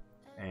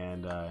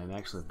 And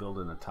actually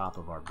building the top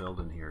of our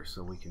building here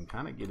so we can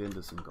kind of get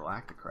into some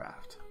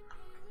Galacticraft.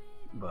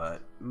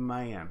 But,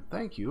 man,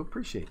 thank you.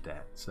 Appreciate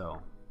that.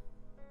 So,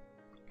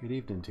 good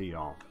evening to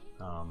y'all.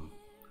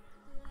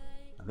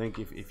 I think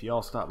if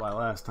y'all stopped by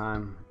last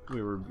time,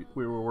 we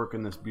were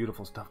working this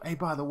beautiful stuff. Hey,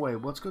 by the way,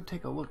 let's go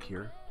take a look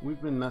here.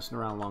 We've been messing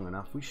around long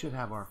enough. We should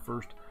have our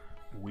first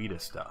Weta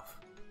stuff.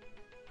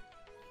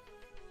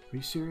 Are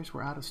you serious?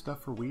 We're out of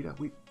stuff for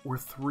Weta? We're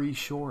 3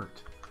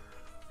 short.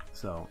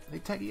 So, hey,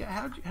 Tech,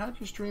 yeah, how'd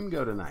your stream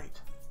go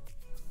tonight?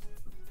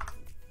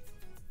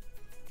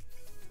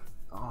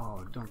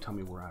 Oh, don't tell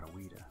me we're out of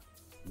Weta.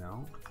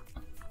 No?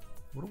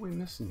 What are we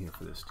missing here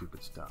for this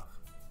stupid stuff?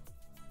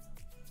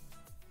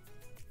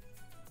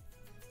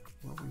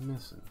 What are we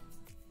missing?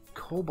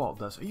 Cobalt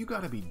dust. Oh, you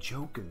gotta be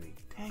joking me.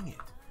 Dang it.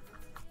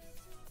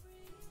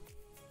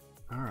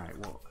 Alright,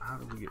 well, how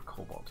do we get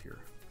cobalt here?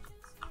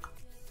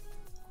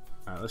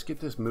 Alright, let's get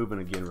this moving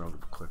again real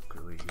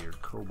quickly here.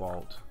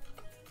 Cobalt.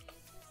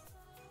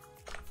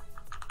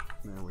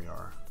 There we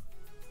are.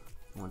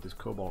 I want this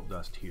cobalt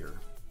dust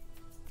here.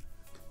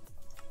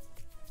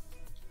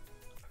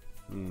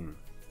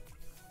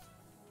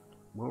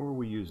 What were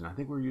we using? I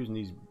think we were using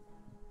these.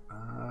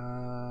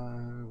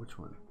 Which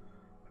one?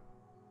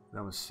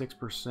 That was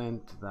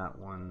 6%. That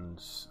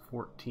one's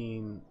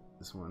 14.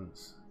 This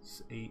one's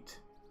 8.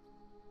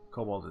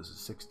 Cobalt is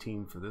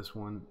 16 for this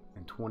one,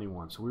 and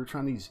 21. So we were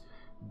trying these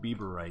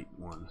Beaverite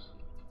ones.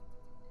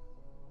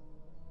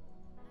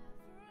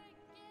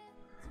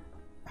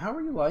 How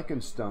are you liking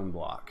Stone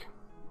Block?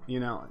 You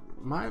know,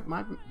 my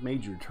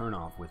major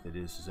turnoff with it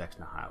is Ex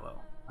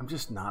Nihilo. I'm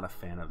just not a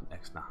fan of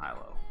Ex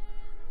Nihilo.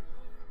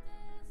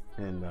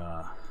 And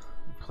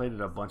played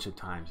it a bunch of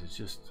times. It's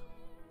just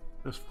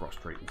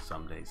frustrating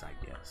some days,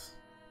 I guess,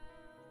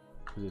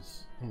 because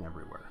it's in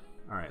everywhere.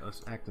 All right,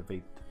 let's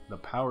activate the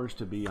powers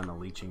to be on the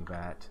leaching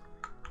vat,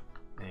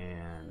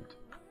 and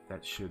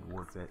that should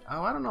work. That,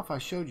 oh, I don't know if I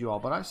showed you all,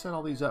 but I set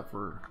all these up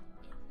for,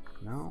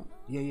 no,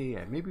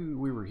 yeah, maybe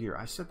we were here.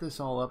 I set this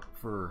all up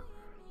for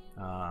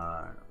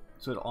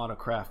so it'll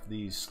auto-craft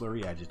these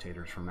slurry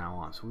agitators from now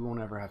on, so we won't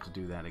ever have to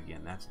do that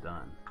again. That's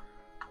done.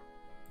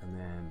 And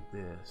then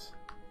this.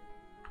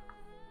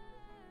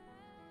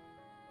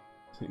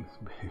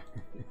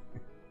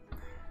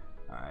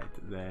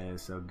 Alright, that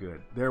is so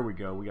good. There we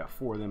go. We got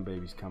 4 of them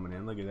babies coming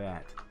in. Look at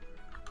that.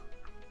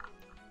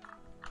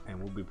 And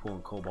we'll be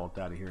pulling cobalt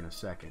out of here in a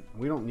second.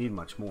 We don't need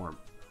much more.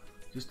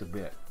 Just a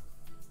bit.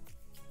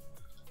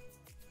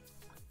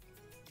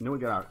 You know,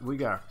 we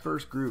got our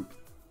first group.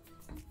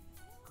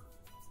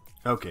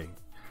 Okay.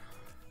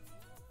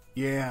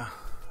 Yeah.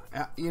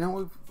 You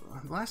know,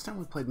 last time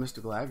we played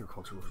Mystical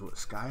Agriculture was with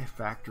Sky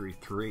Factory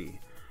 3.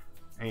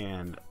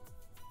 And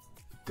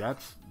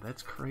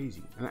that's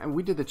crazy. And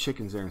we did the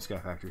chickens there in Sky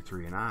Factory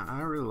 3, and I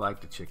really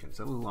liked the chickens.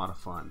 That was a lot of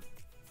fun.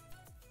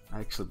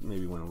 I actually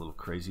maybe went a little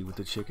crazy with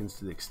the chickens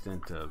to the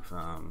extent of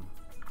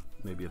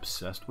maybe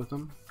obsessed with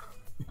them.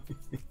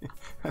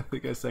 I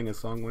think I sang a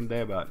song one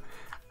day about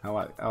how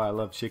I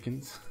love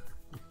chickens.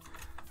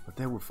 But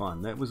they were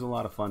fun. That was a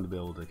lot of fun to be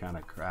able to kind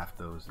of craft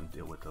those and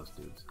deal with those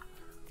dudes.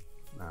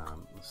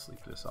 Let's sleep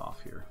this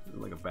off here.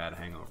 Like a bad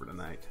hangover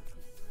tonight.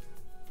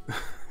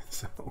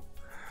 So,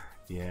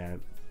 yeah.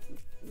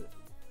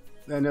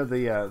 I know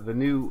the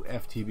new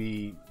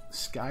FTB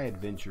Sky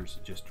Adventures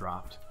just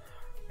dropped,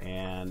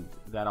 and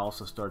that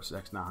also starts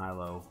Ex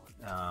Nihilo.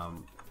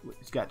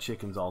 It's got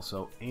chickens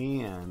also,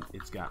 and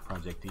it's got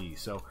Project E.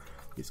 So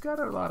it's got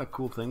a lot of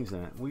cool things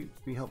in it.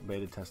 We helped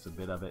beta test a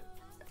bit of it.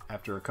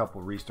 After a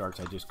couple restarts,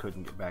 I just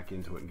couldn't get back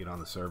into it and get on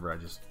the server. I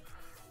just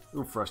a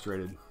little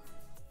frustrated.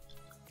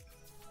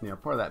 You know,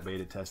 part of that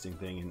beta testing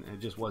thing, and it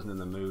just wasn't in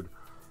the mood.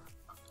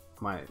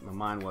 My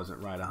mind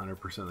wasn't right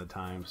 100% of the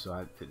time, so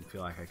I didn't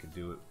feel like I could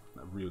do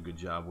a real good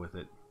job with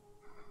it.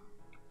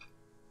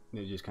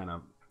 It just kind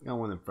of, you know,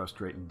 one of them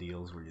frustrating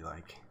deals where you're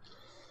like,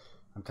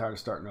 I'm tired of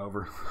starting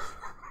over.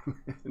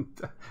 And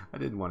I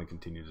didn't want to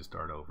continue to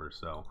start over,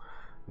 so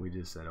we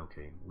just said,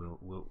 okay,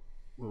 we'll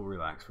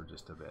relax for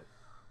just a bit.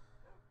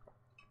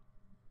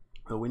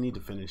 But we need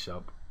to finish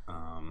up.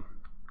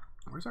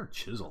 Where's our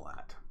chisel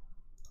at?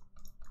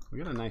 We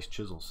got a nice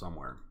chisel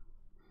somewhere.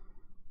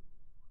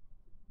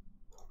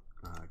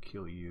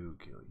 Kill you,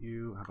 kill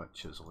you. How about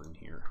chisel in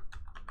here?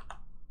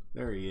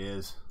 There he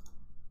is.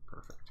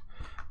 Perfect.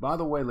 By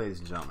the way, ladies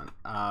and gentlemen,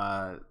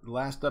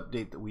 last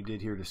update that we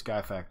did here to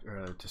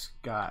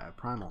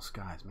Primal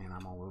Skies, man,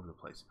 I'm all over the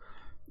place,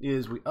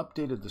 is we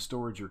updated the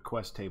storage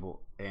request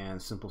table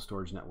and Simple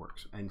Storage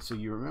Networks. And so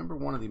you remember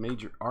one of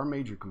the our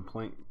major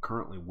complaint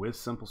currently with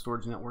Simple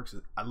Storage Networks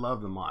is I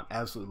love the mod,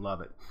 absolutely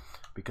love it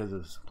because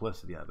of the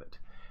simplicity of it.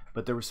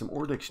 But there were some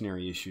OR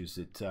dictionary issues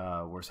that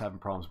was having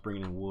problems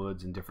bringing in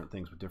woods and different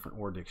things with different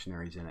OR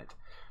dictionaries in it.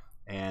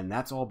 And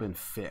that's all been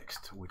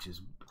fixed, which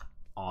is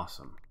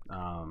awesome.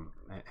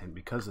 And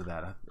because of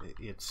that,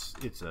 it's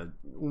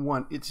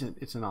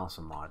an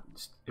awesome mod.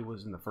 It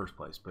was in the first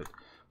place, but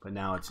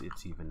now it's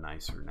even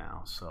nicer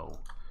now. So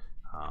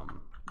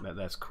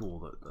that's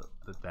cool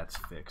that's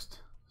fixed.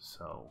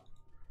 So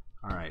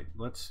all right,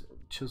 let's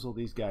chisel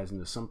these guys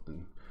into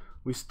something.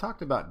 We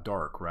talked about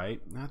dark,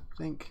 right? I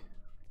think.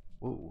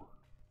 Whoa.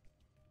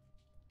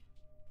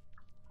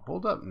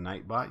 Hold up,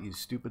 Nightbot, you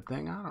stupid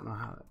thing. I don't know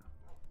how that.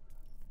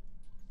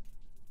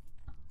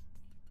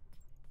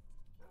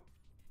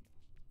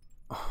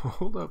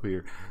 Hold up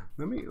here.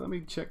 Let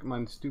me check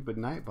my stupid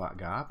Nightbot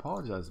guy. I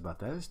apologize about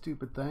that.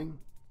 Stupid thing.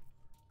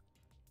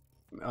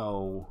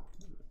 Oh,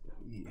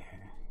 yeah.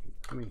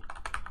 I mean,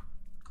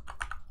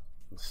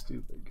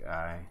 stupid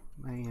guy,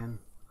 man.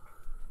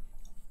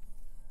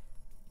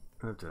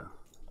 I have to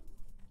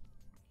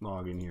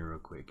log in here real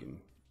quick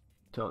and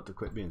tell it to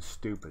quit being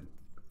stupid.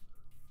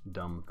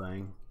 Dumb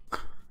thing.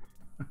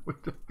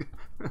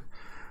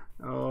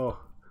 Oh,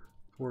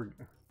 poor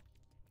guy.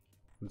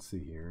 Let's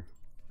see here.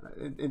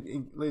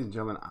 Ladies and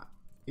gentlemen,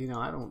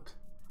 I don't.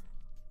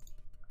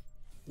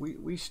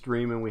 We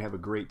stream and we have a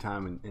great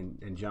time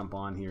and jump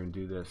on here and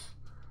do this,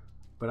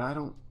 but I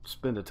don't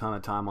spend a ton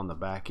of time on the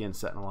back end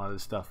setting a lot of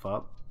this stuff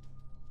up.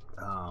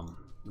 Let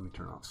me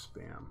turn off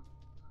spam,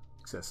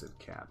 excessive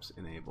caps,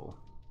 enable,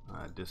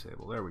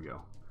 disable. There we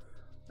go.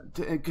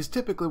 Because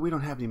typically we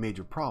don't have any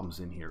major problems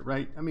in here,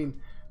 right? I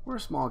mean, we're a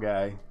small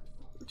guy,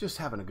 just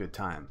having a good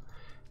time,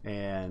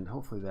 and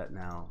hopefully that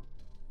now,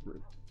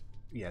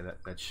 yeah,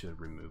 that should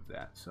remove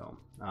that. So,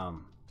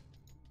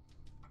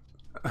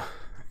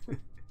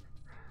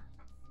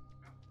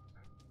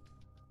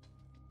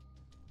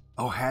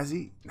 oh, has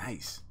he?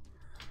 Nice.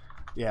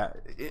 Yeah,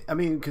 I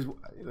mean, because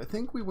I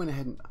think we went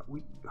ahead and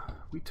we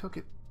took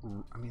it.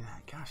 I mean,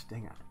 gosh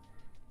dang it,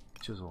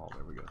 chisel all.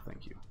 There we go.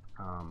 Thank you.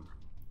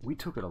 We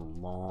took it a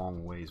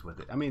long ways with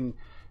it. I mean,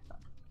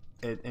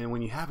 and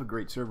when you have a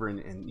great server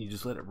and you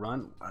just let it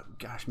run,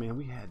 gosh, man,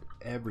 we had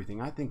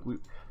everything. I think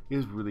it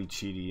was really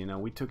cheaty. You know,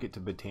 we took it to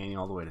Botania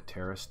all the way to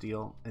Terra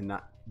Steel and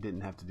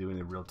didn't have to do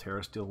any real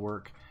Terra Steel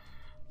work.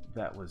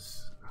 That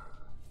was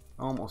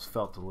almost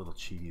felt a little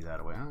cheaty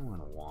that way. I don't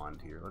want a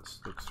wand here. Let's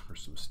look for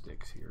some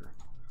sticks here.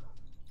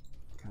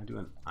 Can I do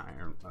an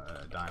iron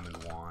diamond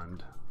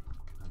wand?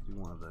 Can I do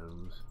one of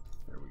those?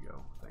 There we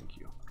go. Thank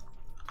you.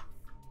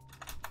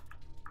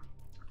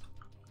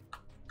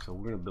 So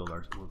we're going to build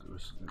we'll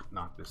just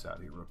knock this out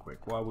here real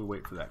quick while we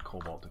wait for that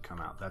cobalt to come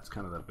out. That's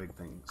kind of the big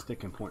thing,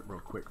 sticking point real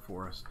quick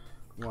for us.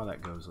 While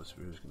that goes,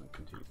 we're just going to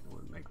continue.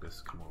 We'll make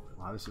this come over.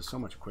 Wow, this is so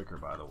much quicker,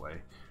 by the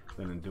way,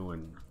 than in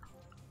doing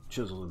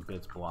chisels and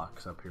bits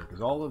blocks up here,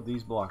 because all of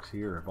these blocks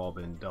here have all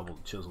been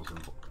doubled chisels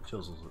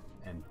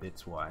and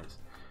bits wise,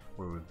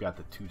 where we've got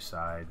the two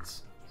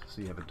sides.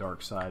 So you have a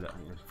dark side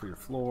for your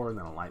floor and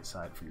then a light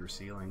side for your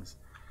ceilings.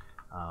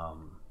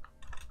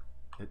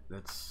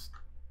 That's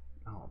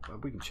oh,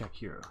 but we can check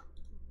here.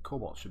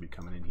 Cobalt should be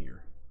coming in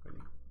here.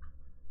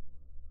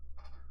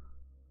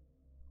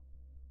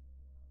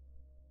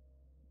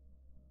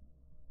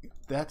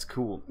 That's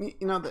cool.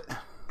 You know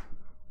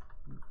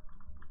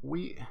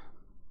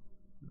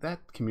that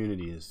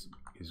community is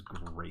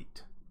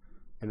great,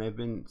 and they've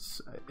been,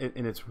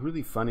 and it's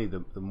really funny.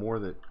 The more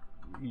that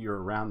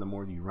you're around, the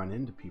more you run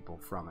into people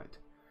from it,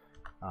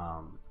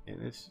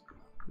 and it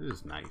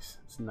is nice.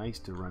 It's nice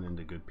to run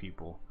into good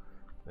people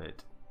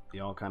that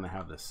you all kind of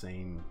have the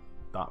same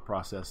thought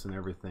process and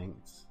everything.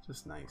 It's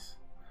just nice.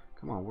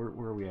 Come on, where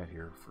are we at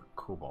here for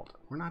cobalt?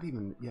 We're not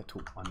even yet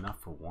to enough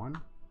for one.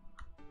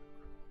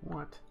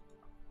 What?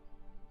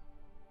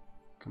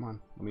 Come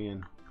on, let me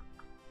in.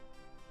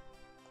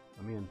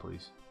 Let me in,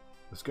 please.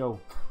 Let's go.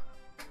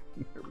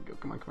 There we go.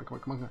 Come on, come on, come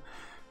on, come on.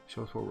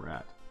 Show us where we're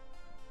at.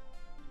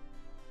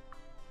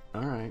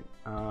 All right.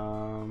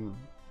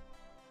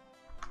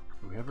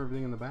 We have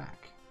everything in the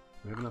back.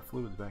 We have enough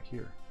fluids back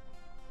here.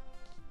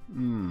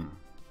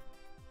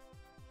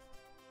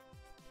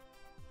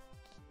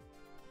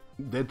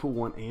 Deadpool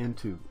 1 and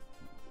 2.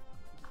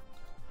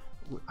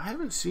 I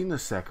haven't seen the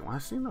second one.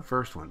 I've seen the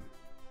first one.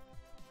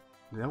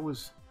 That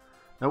was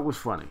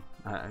funny.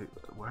 I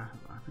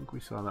think we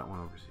saw that one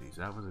overseas.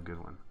 That was a good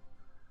one.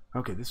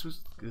 Okay, this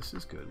is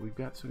good. We've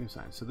got sodium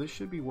cyanide, so this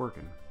should be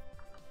working.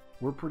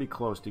 We're pretty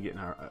close to getting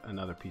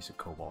another piece of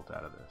cobalt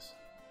out of this.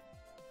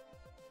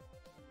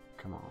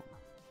 Come on.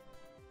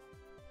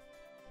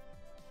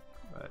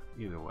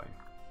 either way.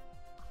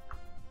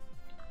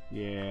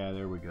 Yeah,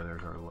 there we go.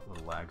 There's our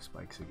little lag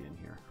spikes again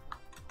here.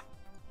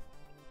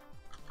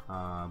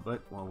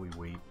 But while we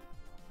wait,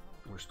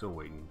 we're still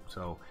waiting.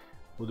 So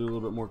we'll do a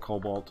little bit more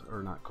cobalt,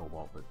 or not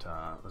cobalt, but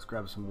let's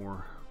grab some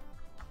more.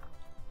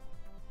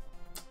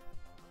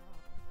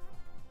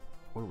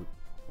 What do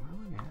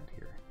we have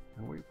here?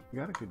 We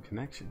got a good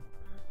connection.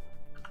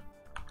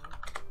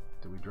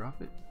 Did we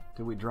drop it?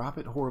 Did we drop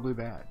it horribly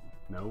bad?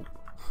 Nope.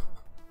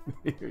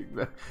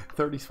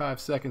 35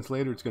 seconds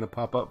later, it's going to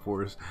pop up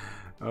for us.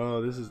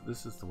 Oh, this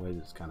is the way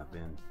it's kind of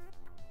been.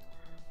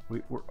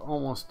 We're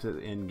almost to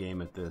the end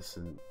game at this,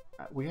 and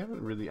we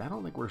haven't really. I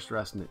don't think we're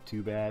stressing it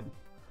too bad.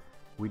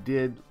 We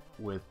did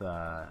with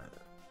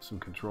some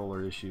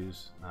controller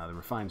issues, the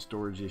refined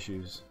storage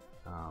issues.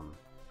 I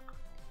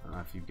don't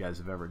know if you guys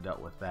have ever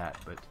dealt with that,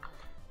 but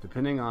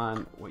depending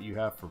on what you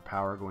have for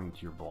power going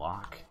to your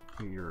block,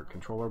 your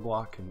controller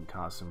block can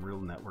cause some real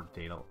network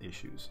data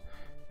issues,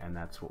 and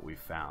that's what we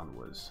found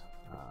was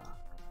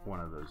one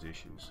of those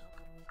issues.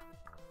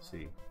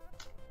 See,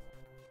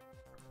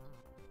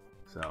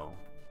 so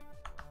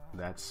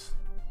that's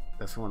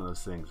one of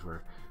those things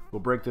where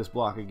we'll break this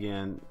block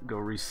again, go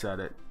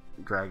reset it,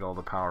 drag all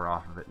the power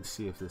off of it, and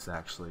see if this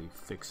actually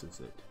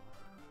fixes it.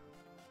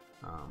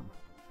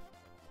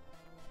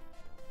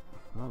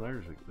 Well,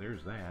 there's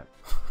that.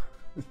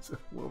 So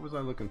what was I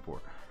looking for?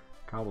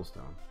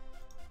 Cobblestone.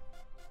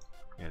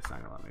 Yeah, it's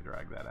not gonna let me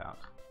drag that out.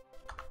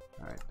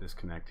 All right,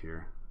 disconnect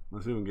here.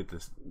 Let's see if we can get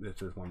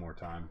this one more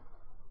time.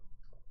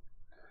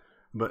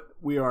 But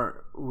we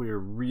are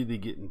really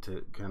getting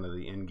to kind of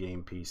the end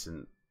game piece,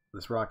 and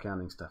this rock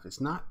counting stuff. It's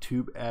not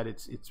too bad.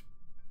 It's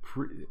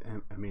pretty.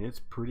 I mean,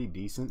 it's pretty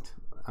decent.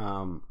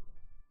 Not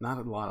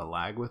a lot of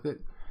lag with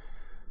it.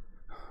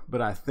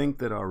 But I think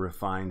that our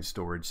refined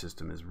storage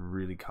system is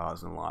really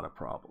causing a lot of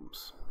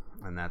problems,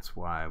 and that's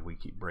why we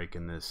keep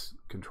breaking this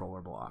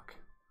controller block.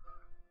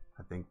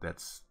 I think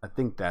that's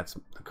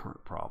the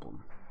current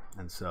problem.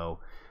 And so,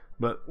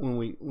 but when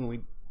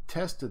we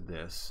tested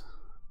this,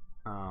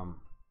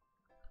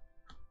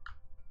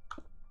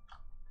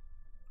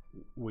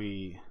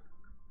 we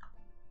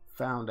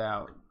found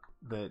out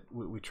that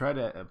we tried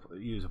to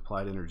use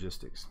applied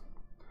energistics,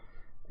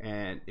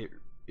 and it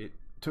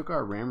took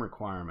our RAM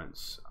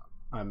requirements.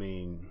 I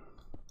mean,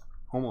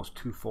 almost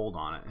twofold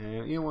on it.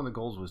 And you know, one of the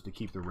goals was to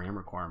keep the RAM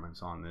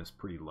requirements on this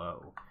pretty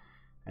low.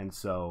 And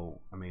so,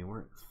 I mean, we're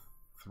at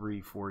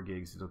 3-4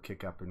 gigs. It'll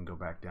kick up and go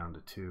back down to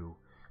 2.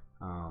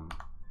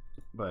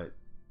 But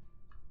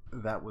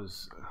that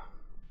was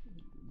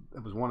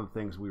one of the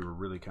things we were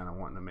really kind of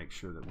wanting to make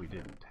sure that we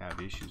didn't have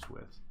issues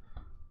with.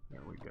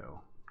 There we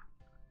go.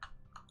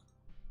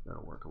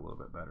 That'll work a little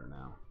bit better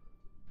now.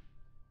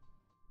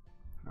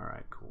 All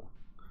right, cool.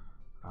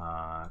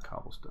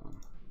 Cobblestone.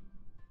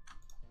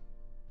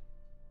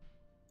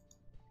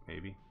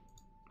 Maybe.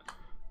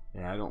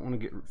 Yeah, I don't want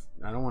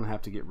to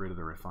have to get rid of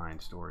the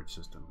refined storage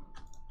system,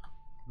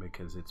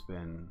 because it's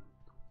been,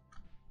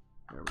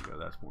 there we go,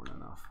 that's more than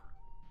enough.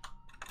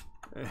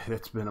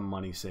 It's been a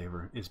money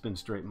saver. It's been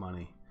straight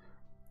money.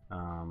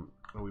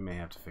 But we may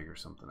have to figure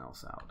something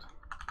else out.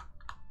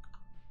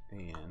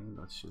 And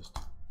let's just,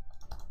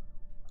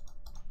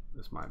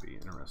 this might be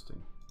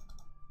interesting.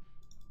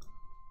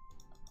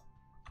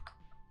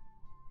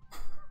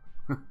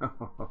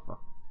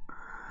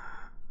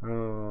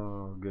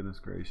 Oh, goodness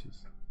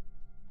gracious.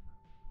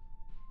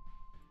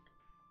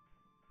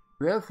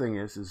 The other thing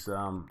is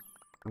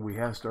we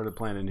have started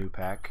playing a new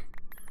pack.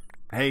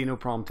 Hey, no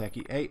problem,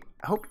 Techie. Hey,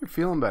 I hope you're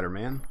feeling better,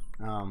 man.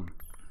 I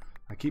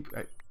keep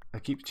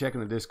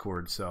checking the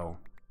Discord, so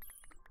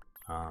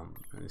I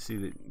see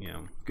that, you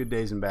know, good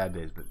days and bad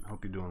days, but I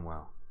hope you're doing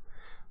well.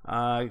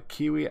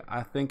 Kiwi,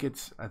 I think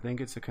it's a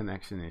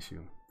connection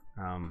issue.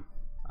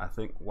 I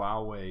think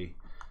Huawei.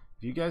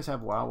 If you guys have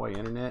Huawei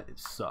internet, it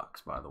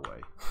sucks, by the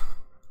way.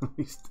 At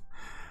least,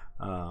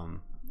 but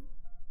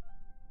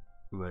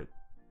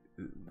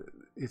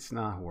it's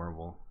not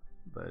horrible.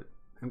 But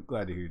I'm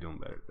glad to hear you're doing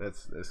better.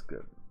 That's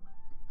good.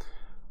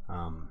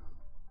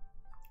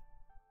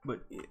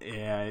 But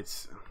yeah,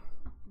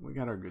 we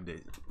got our good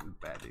days,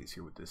 bad days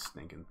here with this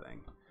stinking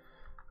thing.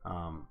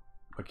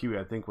 But Kiwi,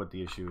 I think what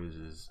the issue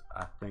is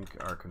I think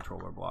our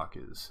controller block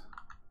is.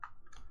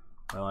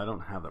 Well, I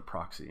don't have the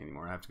proxy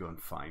anymore. I have to go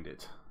and find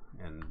it.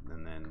 And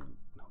then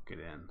hook it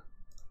in.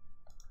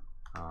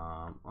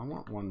 I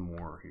want one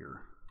more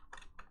here.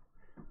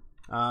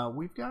 I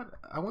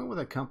went with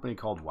a company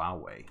called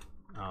Huawei.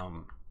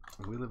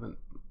 We live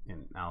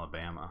in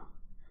Alabama,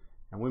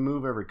 and we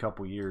move every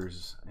couple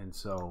years, and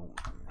so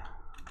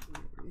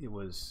I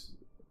was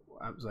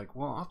like,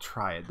 well, I'll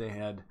try it. They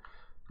had,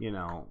 you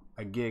know,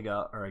 a gig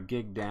up or a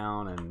gig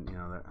down, and you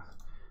know,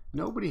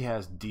 nobody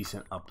has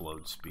decent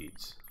upload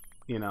speeds.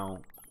 You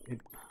know,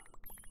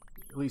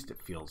 at least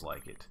it feels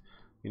like it.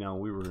 You know,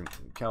 we were in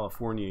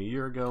California a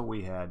year ago.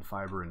 We had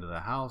fiber into the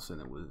house, and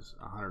it was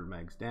 100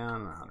 megs down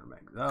and 100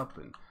 megs up,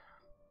 and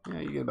you know,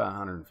 you get about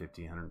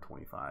 150,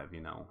 125. You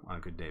know, on a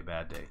good day,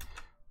 bad day.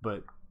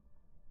 But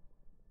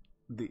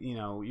you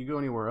know, you go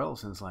anywhere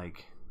else, and it's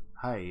like,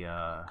 hey,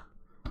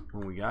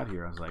 when we got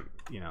here, I was like,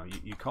 you know,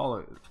 you call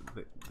it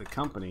the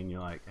company and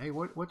you're like, hey,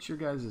 what's your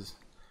guys'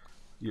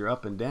 your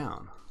up and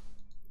down?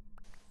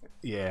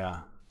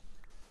 Yeah.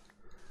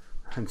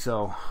 And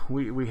so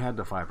we had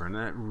the fiber, and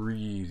that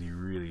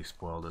really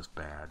spoiled us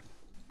bad.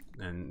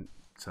 And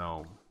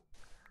so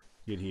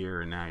get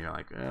here, and now you're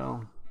like,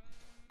 well,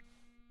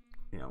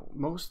 you know,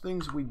 most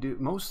things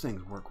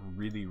work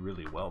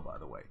really well, by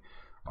the way.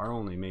 Our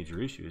only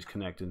major issue is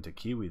connecting to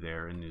Kiwi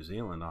there in New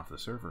Zealand off the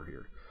server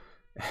here.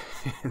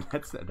 And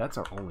that's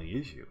our only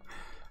issue.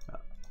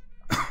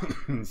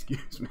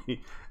 Excuse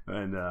me.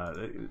 And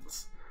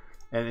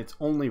it's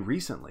only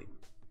recently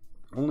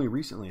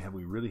have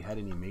we really had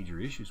any major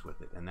issues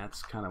with it, and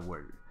that's kind of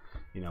where,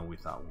 you know, we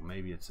thought, well,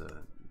 maybe it's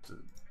a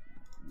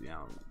you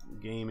know,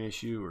 game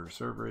issue or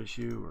server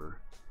issue or,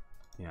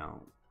 you know,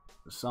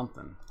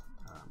 something.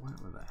 What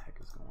the heck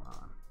is going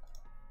on?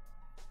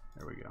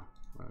 There we go.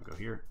 We're gonna go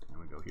here, and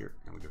we go here,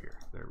 and we go here.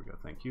 There we go.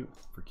 Thank you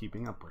for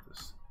keeping up with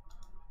us.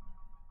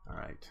 All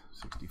right,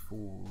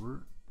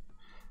 64.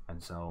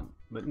 And so,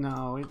 but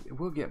no,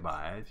 we'll get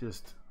by. It's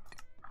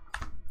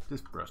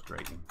just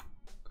frustrating.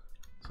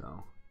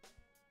 So,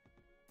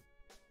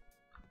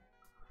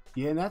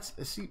 yeah, and that's,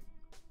 see,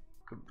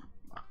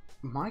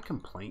 my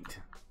complaint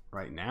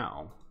right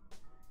now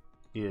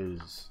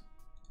is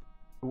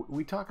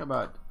we talk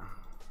about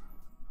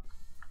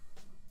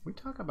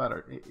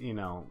our, you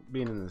know,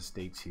 being in the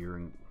States here,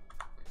 and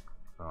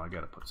oh, I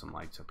gotta put some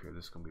lights up here.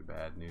 This is gonna be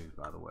bad news,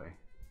 by the way.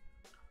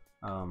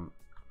 I don't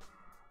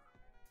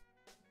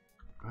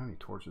have any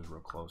torches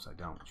real close. I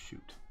don't.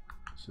 Shoot.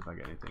 Let's see if I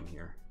got anything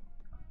here.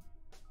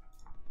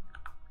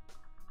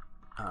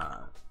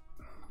 How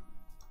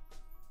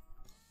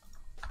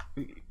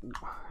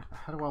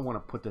do I want to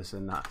put this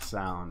and not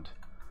sound?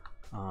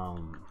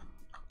 Well,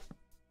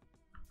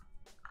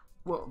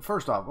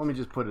 first off, let me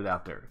just put it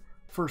out there.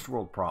 First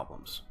world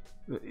problems.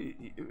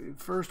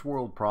 First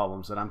world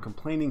problems that I'm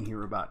complaining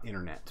here about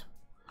internet.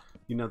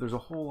 You know, there's a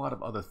whole lot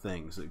of other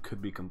things that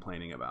could be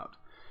complaining about.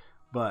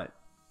 But,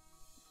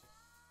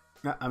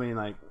 I mean,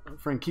 like,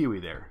 friend Kiwi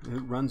there,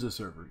 who runs a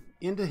server,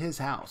 into his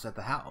house, at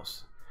the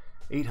house,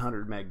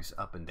 800 megs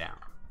up and down.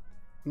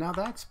 Now,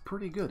 that's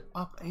pretty good.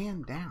 Up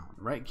and down,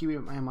 right, Kiwi?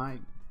 Am I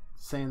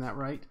saying that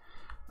right?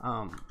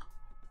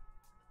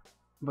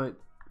 But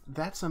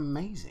that's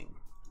amazing.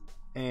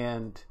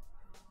 And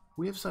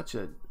we have such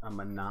a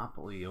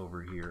monopoly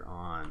over here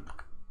on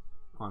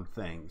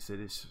things.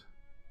 It is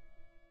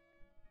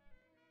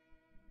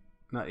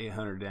not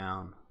 800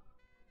 down.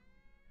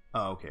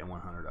 Oh, okay,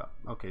 100 up.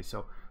 Okay,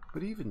 so,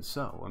 but even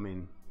so, I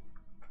mean,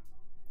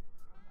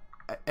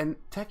 and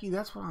Techie,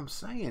 that's what I'm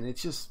saying.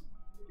 It's just,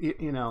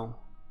 you know,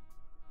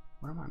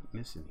 what am I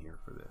missing here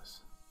for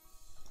this?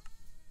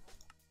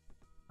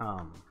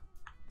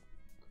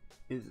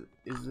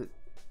 Is it?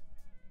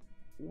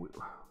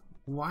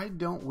 Why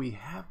don't we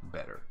have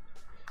better?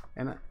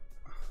 And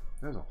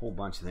there's a whole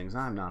bunch of things.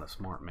 I'm not a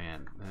smart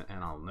man,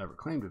 and I'll never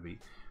claim to be,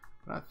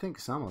 but I think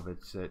some of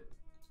it's that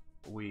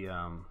we,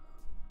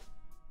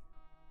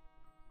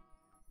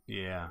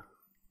 yeah.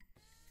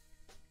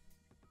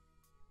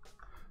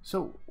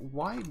 So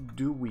why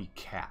do we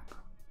cap?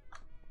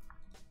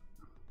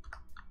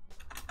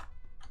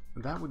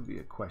 That would be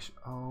a question.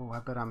 Oh, I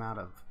bet I'm out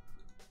of.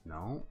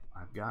 No,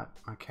 I've got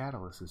my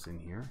catalysts in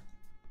here.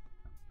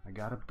 I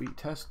got a beat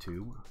test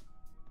tube.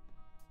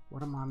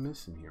 What am I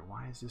missing here?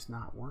 Why is this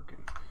not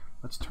working?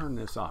 Let's turn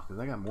this off, because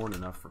I got more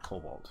than enough for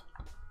cobalt.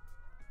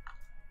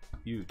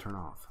 You turn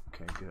off.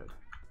 Okay, good.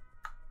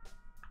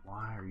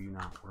 Why are you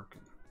not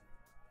working?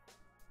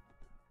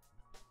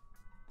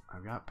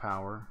 I've got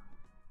power,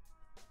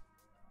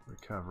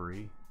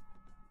 recovery,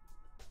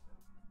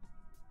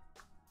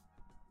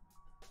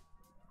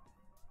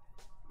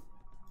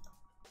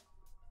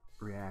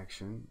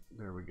 reaction.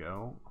 There we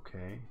go.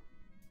 Okay.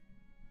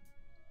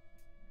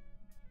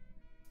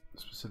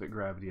 Specific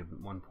gravity of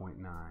 1.9.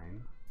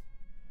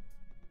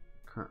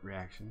 Current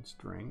reaction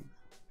strength.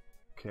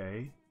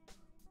 Okay.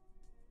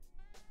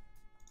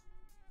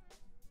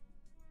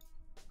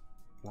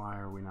 Why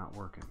are we not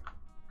working?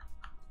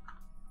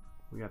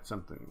 We got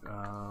something.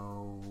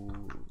 Oh,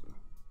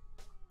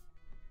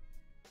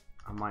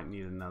 I might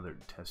need another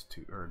test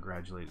tube or a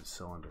graduated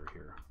cylinder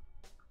here.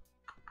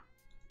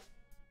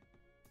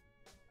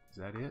 Is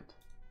that it?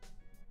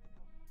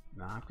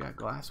 No, I've got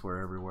glassware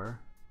everywhere.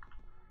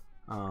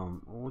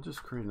 We'll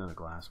just create another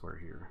glassware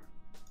here.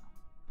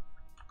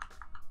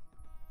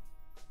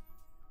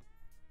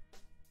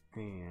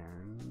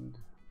 And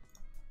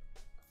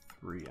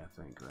 3,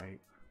 I think, right?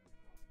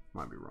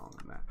 Might be wrong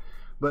on that.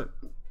 But,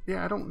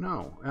 yeah, I don't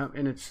know.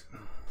 And it's...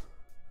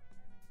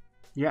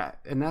 Yeah,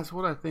 and that's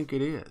what I think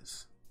it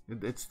is.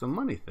 It's the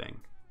money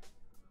thing.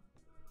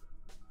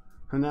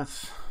 And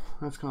that's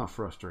kind of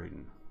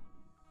frustrating.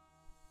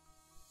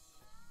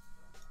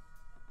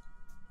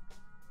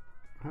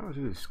 How do I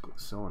do these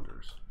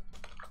cylinders?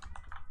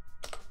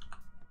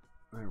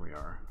 There we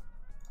are.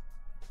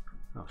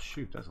 Oh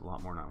shoot, that's a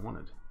lot more than I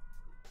wanted.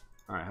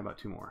 Alright, how about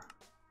 2 more?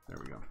 There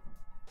we go.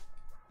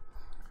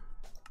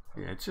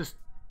 Yeah, it's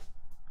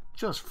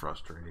just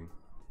frustrating.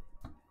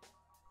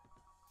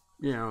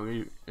 you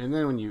know, and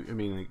then when you, I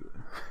mean,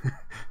 like,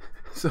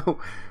 so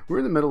we're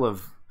in the middle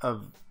of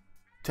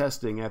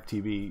testing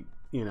FTB,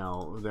 you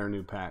know, their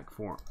new pack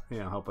for, you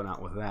know, helping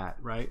out with that,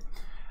 right?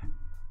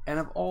 And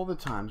of all the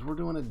times, we're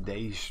doing a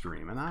day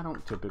stream, and I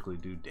don't typically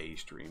do day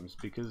streams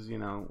because, you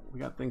know, we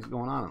got things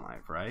going on in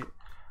life, right?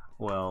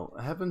 Well,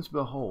 heavens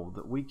behold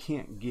that we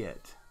can't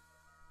get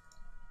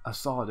a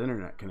solid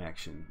internet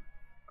connection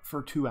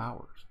for 2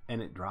 hours,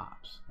 and it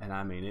drops. And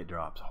I mean, it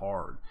drops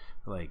hard,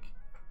 like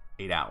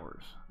 8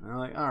 hours. And I'm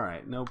like, all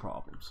right, no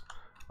problems.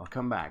 I'll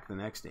come back the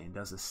next day and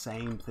does the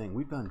same thing.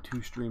 We've done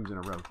 2 streams in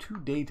a row,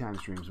 2 daytime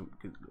streams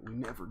we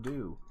never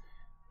do,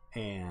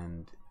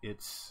 and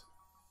it's,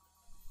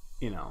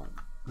 you know,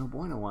 no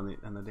bueno on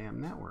the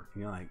damn network.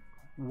 And you're like,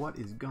 what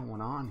is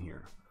going on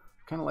here?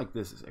 Kind of like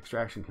this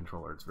extraction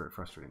controller. It's very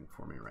frustrating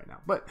for me right now.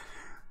 But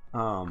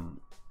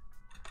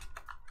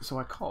so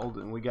I called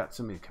and we got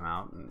somebody to come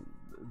out, and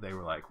they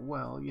were like,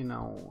 well, you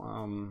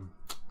know,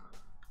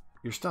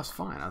 your stuff's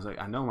fine. I was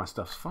like, I know my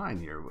stuff's fine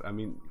here. I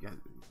mean,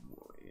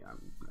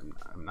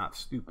 I'm not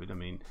stupid. I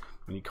mean,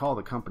 when you call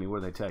the company, what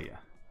do they tell you?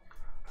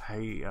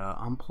 Hey,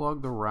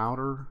 unplug the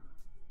router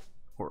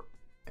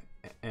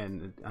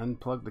and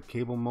unplug the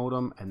cable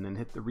modem, and then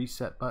hit the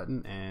reset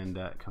button, and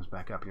it comes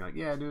back up. And you're like,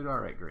 yeah, dude, all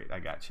right, great, I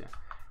got you.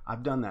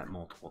 I've done that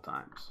multiple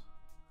times,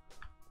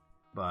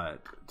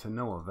 but to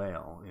no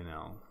avail. You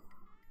know,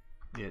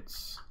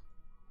 it's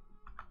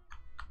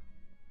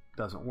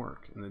doesn't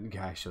work. And then the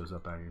guy shows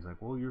up out here. He's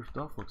like, well, your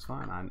stuff looks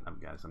fine.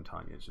 Guys, I'm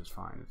telling you, it's just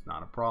fine. It's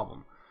not a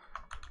problem.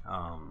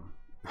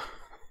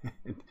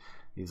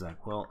 He's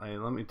like, well, hey,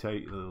 let me tell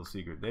you a little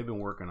secret. They've been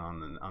working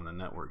on the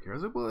network here. I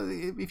was like, well,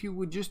 if you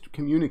would just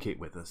communicate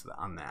with us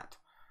on that,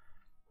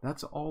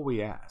 that's all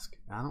we ask.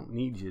 I don't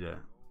need you to.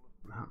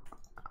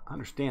 I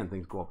understand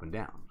things go up and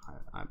down.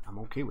 I'm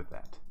okay with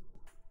that.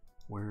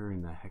 Where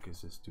in the heck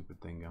is this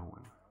stupid thing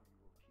going?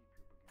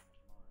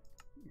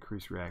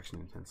 Increase reaction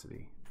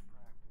intensity.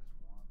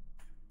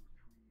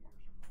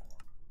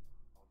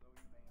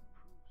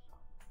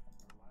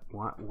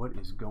 What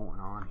is going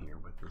on here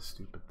with this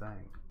stupid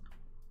thing?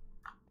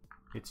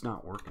 It's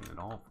not working at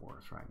all for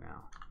us right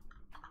now.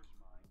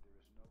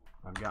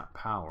 I've got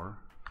power.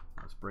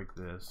 Let's break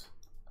this.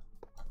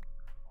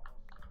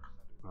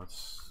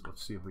 Let's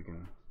see if we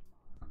can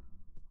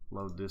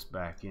load this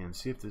back in.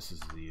 See if this is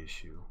the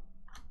issue.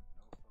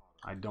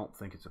 I don't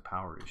think it's a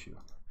power issue.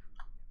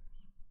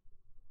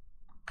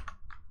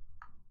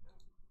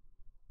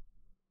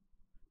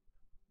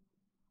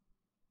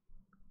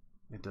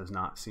 It does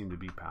not seem to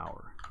be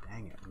power.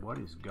 Dang it, what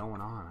is going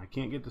on? I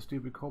can't get the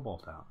stupid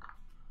cobalt out.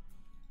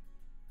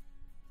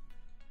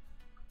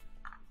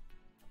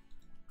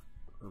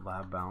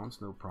 Lab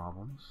balance, no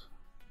problems.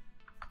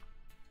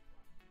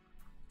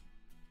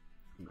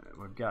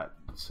 We've got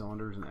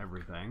cylinders and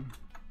everything.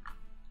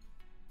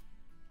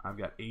 I've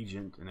got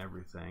agent and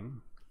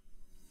everything.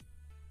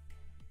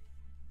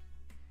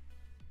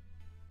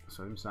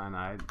 Sodium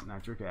cyanide,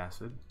 nitric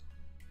acid.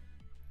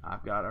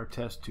 I've got our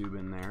test tube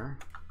in there.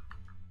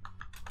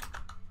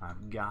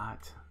 I've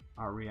got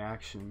our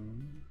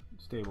reaction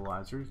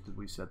stabilizers. Did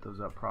we set those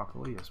up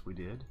properly? Yes, we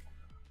did.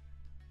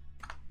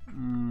 I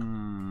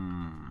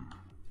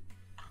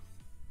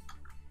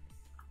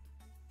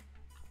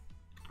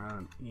don't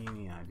have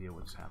any idea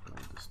what's happening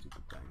with this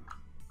stupid thing.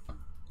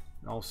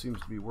 It all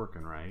seems to be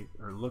working right,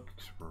 or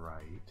looks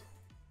right.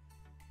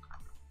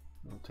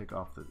 We'll take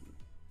off this.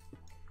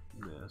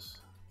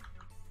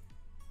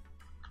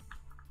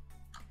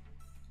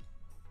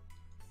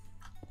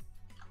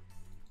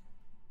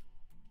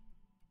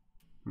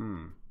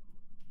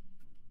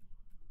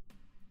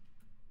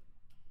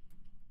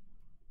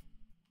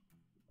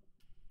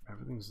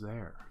 Everything's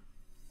there.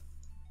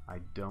 I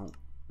don't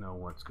know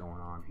what's going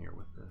on here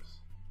with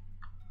this.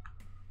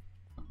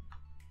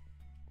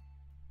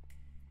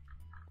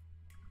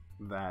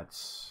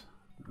 That's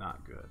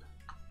not good.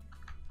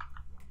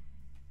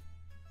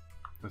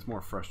 It's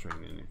more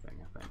frustrating than anything,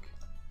 I think.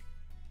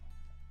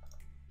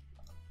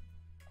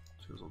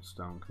 Chiseled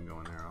stone can go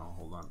in there. I'll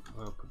hold on.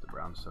 I'll put the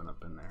brown stone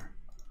up in there.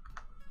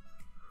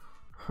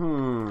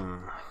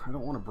 I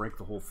don't want to break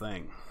the whole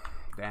thing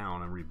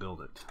down and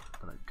rebuild it,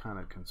 but it kind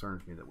of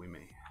concerns me that we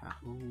may have.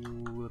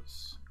 Ooh,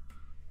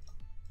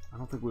 I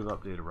don't think we've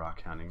updated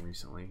rock hounding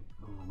recently.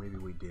 Oh, maybe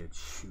we did.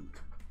 Shoot.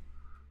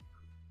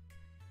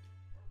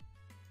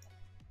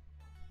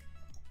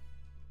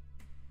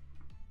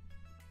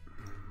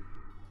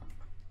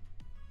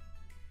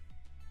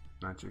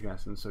 Nitric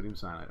acid and sodium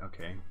cyanide.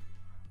 Okay.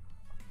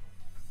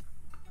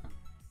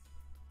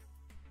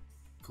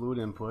 Fluid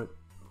input,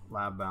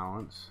 lab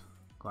balance,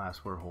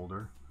 glassware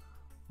holder,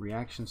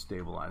 reaction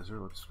stabilizer.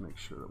 Let's make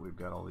sure that we've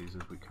got all these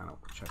as we kind of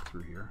check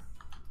through here.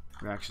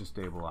 Reaction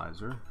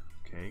stabilizer.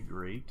 Okay,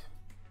 great.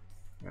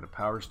 Got a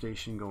power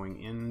station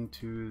going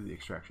into the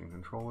extraction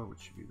controller, which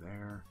should be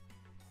there.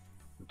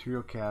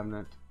 Material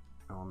cabinet,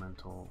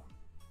 elemental.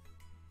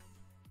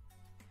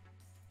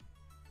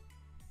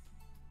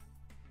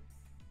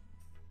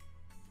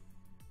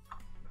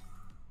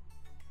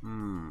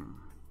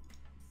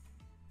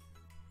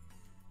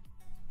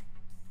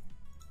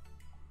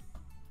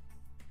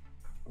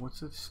 what's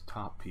this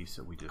top piece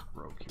that we just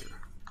broke here?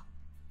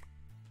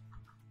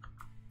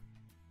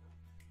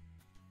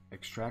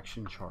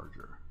 Extraction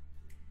charger.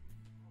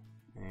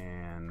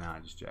 And now I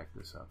just jacked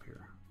this up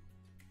here.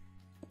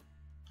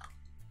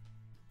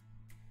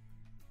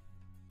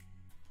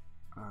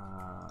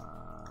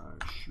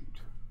 Shoot.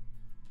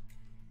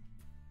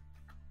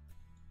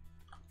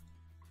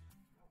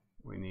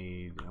 We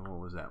need, what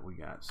was that? We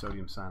got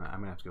sodium cyanide. I'm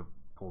gonna have to go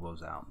pull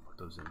those out and put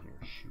those in here.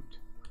 Shoot.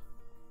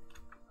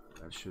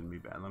 That shouldn't be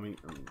bad. Let me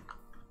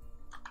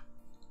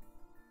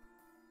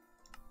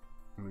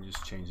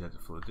just change that to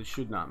fluid. This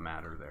should not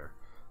matter there.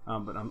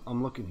 But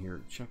I'm looking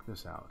here. Check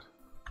this out.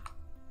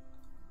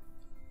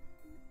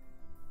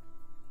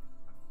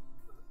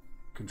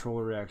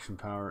 Controller reaction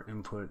power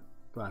input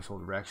glass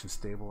holder reaction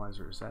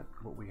stabilizer. Is that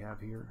what we have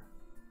here?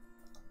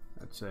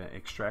 That's an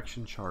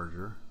extraction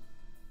charger.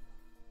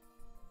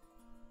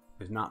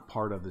 Is not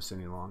part of this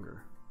any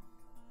longer.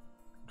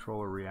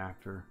 Controller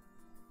reactor.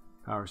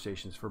 Power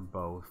stations for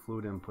both.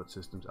 Fluid input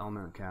systems.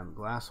 Element cabinet.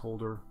 Glass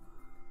holder.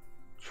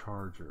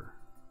 Charger.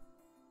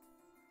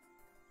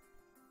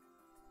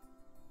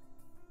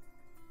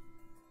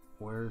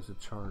 Where's the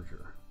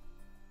charger?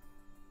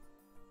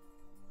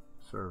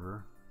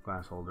 Server.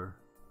 Glass holder.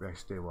 Reaction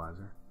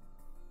stabilizer.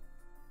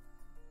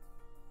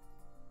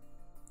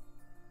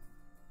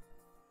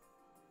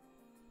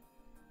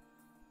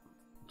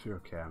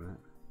 Material cabinet.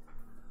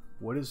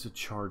 What is the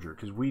charger?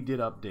 Because we did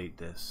update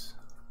this.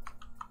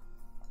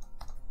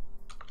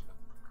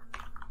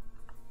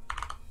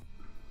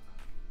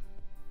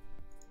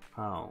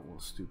 Oh, well,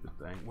 stupid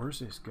thing. Where's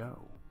this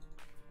go?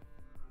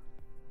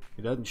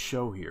 It doesn't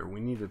show here. We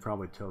need to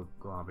probably tell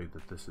Globby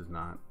that this is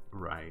not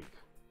right.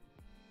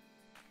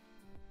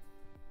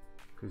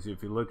 Because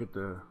if you look at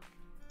the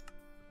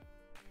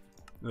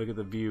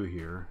view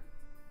here,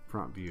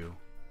 front view,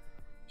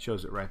 it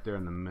shows it right there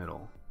in the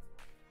middle,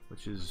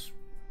 which is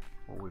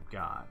what we've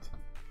got.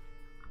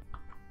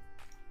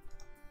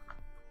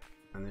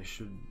 And this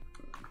should,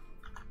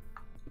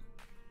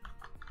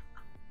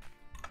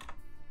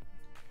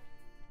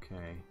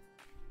 okay,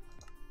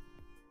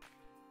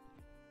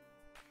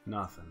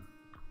 nothing.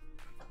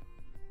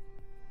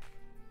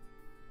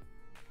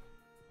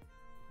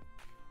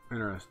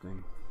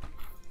 Interesting.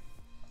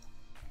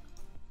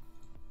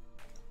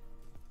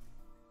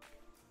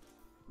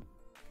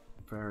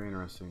 Very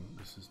interesting.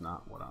 This is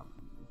not what I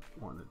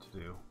wanted to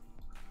do.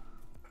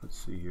 Let's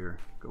see here.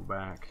 Go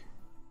back.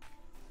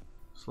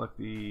 Select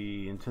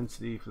the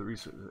intensity for the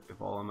research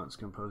if all elements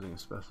composing a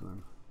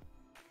specimen.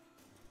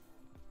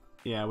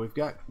 Yeah, we've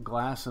got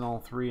glass in all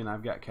three, and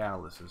I've got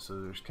catalysts.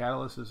 So there's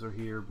catalysts are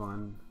here.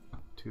 1,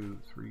 2,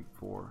 3,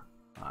 4,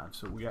 5.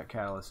 So we got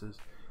catalysts.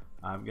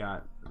 I've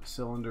got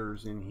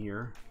cylinders in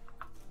here.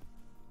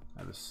 I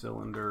have a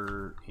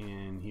cylinder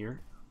in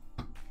here.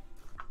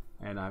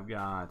 And I've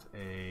got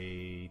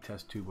a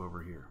test tube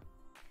over here.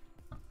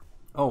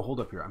 Oh, hold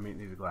up here. I may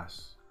need a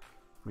glass.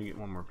 Let me get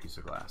one more piece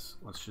of glass.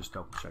 Let's just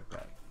double check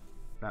that.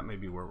 That may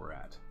be where we're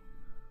at.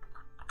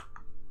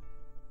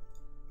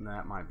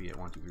 That might be at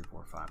 1, 2, 3,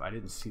 4, 5. I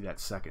didn't see that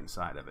second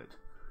side of it.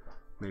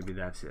 Maybe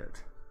that's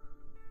it.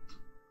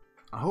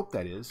 I hope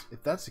that is.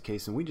 If that's the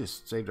case, then we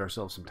just saved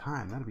ourselves some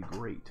time. That'd be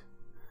great.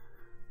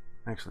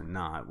 Actually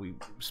not. We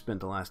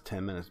spent the last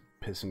 10 minutes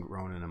pissing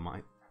Ronan and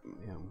my,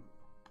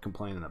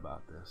 complaining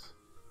about this.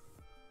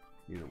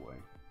 Either way.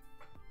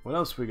 What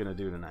else are we gonna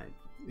do tonight?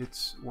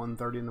 It's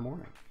 1:30 in the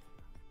morning.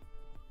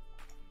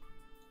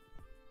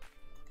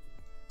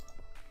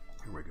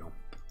 Here we go.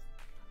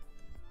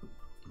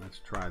 Let's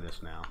try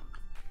this now.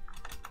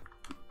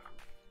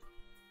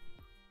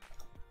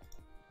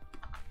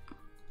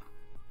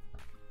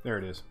 There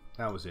it is.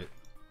 That was it.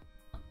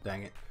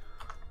 Dang it.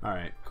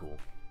 Alright, cool.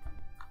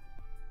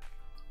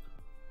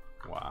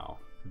 Wow.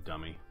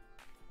 Dummy.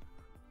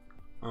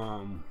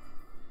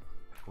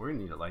 We're gonna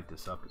need to light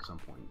this up at some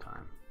point in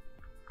time.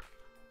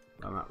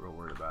 I'm not real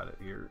worried about it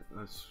here.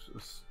 Let's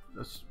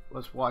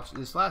watch.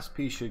 This last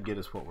piece should get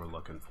us what we're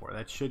looking for.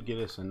 That should get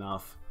us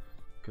enough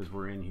because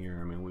we're in here.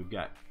 I mean, we've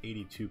got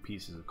 82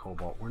 pieces of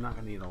cobalt. We're not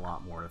gonna need a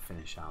lot more to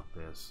finish out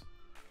this.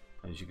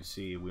 As you can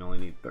see, we only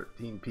need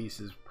 13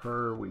 pieces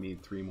per. We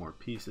need 3 more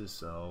pieces,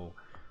 so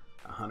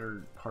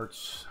 100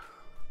 parts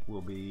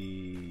will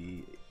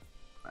be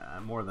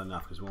more than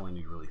enough because we only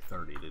need really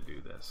 30 to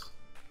do this.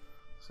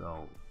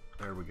 So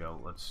there we go.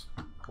 Let's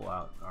pull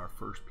out our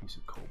first piece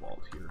of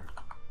cobalt here.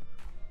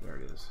 There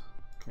it is.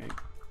 Okay,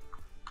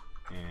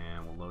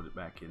 and we'll load it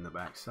back in the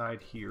back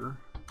side here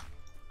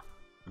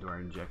into our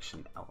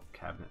injection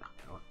cabinet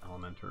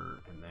elementer,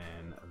 and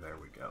then there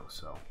we go.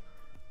 So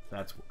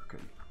that's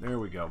working. There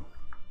we go.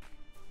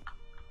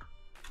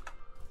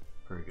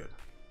 Very good.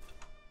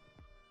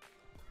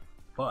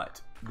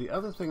 But the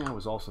other thing I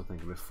was also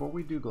thinking before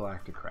we do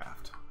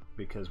Galacticraft,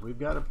 because we've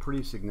got a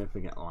pretty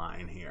significant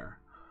line here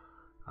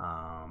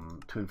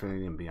to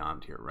infinity and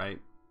beyond here, right?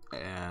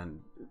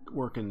 And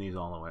working these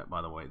all the way up.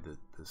 By the way,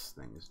 this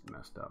thing is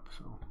messed up,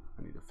 so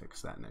I need to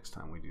fix that next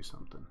time we do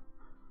something.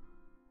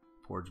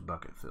 Forge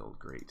bucket filled,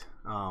 great.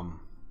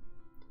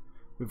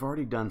 We've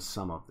already done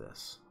some of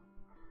this.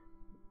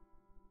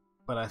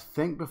 But I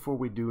think before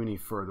we do any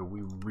further,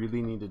 we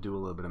really need to do a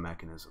little bit of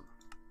mechanism.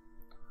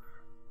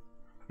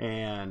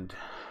 And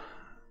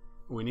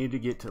we need to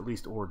get to at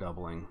least ore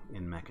doubling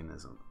in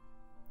mechanism.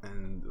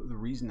 And the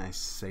reason I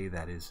say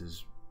that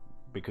is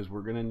because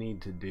we're going to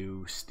need to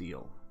do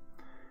steel.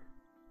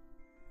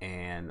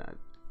 And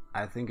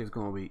I think it's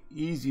going to be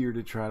easier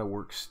to try to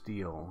work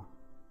steel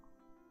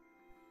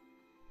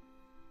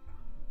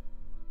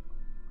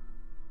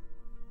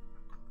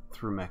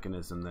through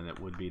mechanism than it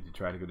would be to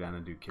try to go down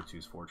and do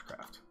Kitsu's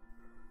Forgecraft.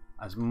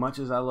 As much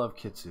as I love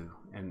Kitsu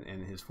and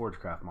his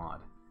Forgecraft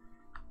mod,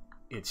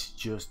 it's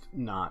just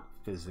not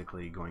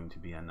physically going to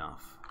be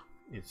enough.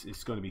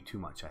 It's going to be too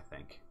much, I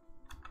think,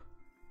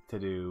 to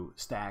do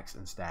stacks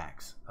and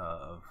stacks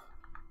of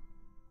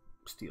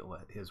steel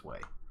his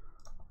way.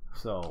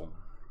 So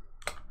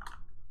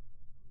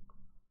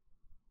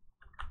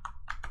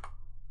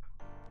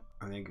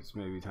I think it's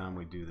maybe time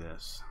we do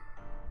this.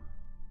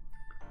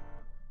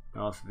 I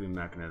also do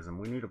mechanism.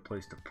 We need a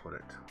place to put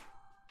it.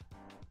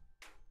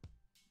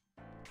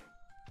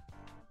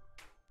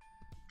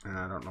 And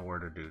I don't know where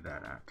to do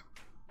that at.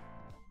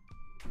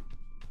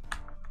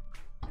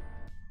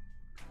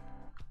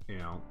 You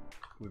know,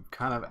 we've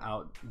kind of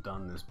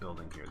outdone this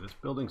building here. This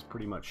building's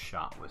pretty much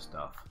shot with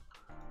stuff.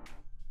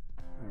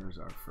 There's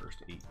our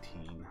first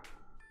 18.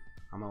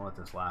 I'm gonna let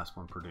this last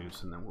one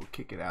produce and then we'll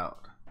kick it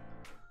out.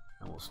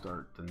 And we'll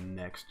start the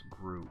next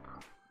group,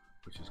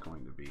 which is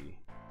going to be,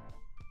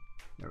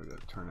 there we go,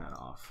 turn that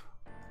off.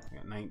 I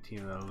got 19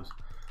 of those.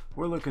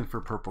 We're looking for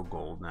purple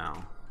gold now.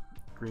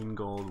 Green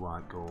gold,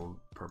 white gold,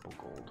 purple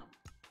gold.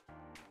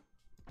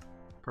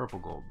 Purple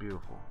gold,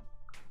 beautiful.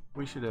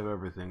 We should have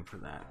everything for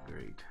that,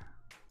 great.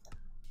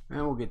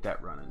 And we'll get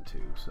that running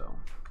too, so.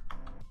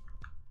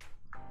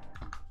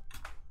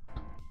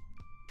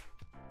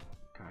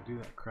 Can I do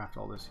that, craft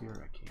all this here?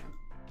 I can.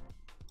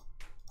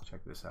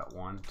 Check this out,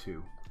 1,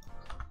 2.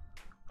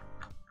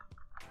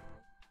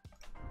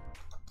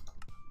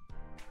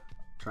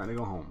 Trying to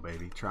go home,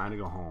 baby. Trying to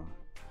go home.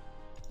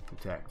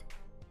 Detect.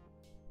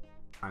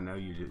 I know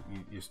you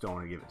just don't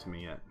want to give it to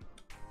me yet.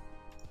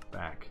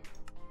 Back.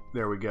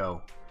 There we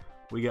go.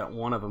 We got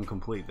one of them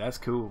complete. That's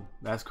cool.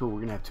 That's cool. We're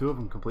going to have 2 of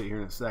them complete here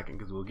in a second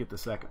because we'll get the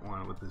second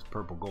one with this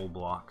purple gold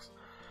blocks.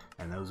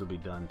 And those will be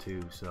done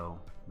too. So,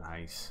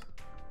 nice.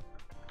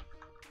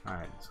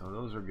 Alright, so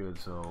those are good.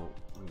 So,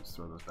 we can just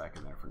throw those back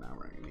in there for now.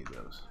 We're going to need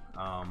those.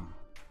 I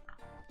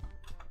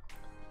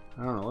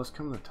don't know. Let's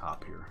come to the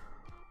top here.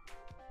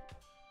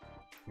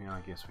 Yeah,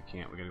 I guess we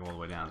can't. We gotta go all the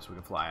way down so we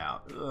can fly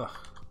out. Ugh,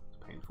 it's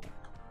painful.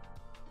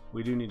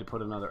 We do need to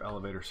put another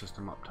elevator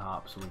system up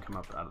top so we can come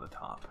up out of the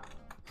top.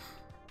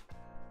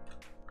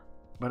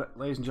 But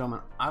ladies and gentlemen,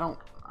 I don't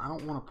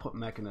want to put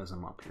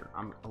mechanism up here.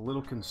 I'm a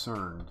little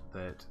concerned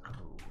that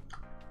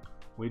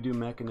we do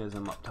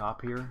mechanism up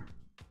top here,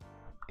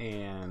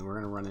 and we're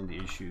gonna run into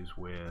issues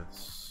with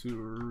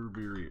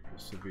severe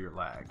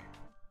lag.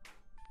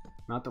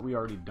 Not that we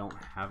already don't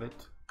have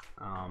it.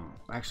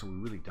 Actually, we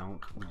really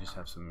don't. We just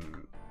have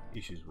some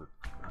issues with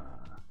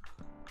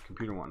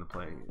computer wanting to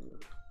play,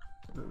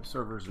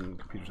 servers and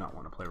computers not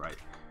wanting to play right.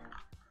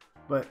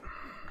 But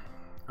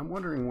I'm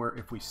wondering where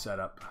if we set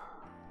up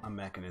a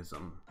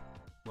mechanism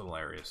little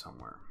area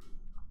somewhere.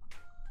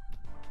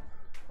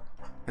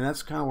 And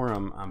that's kind of where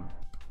I'm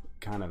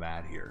kind of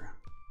at here.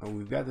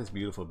 We've got this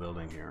beautiful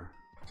building here,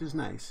 which is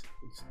nice.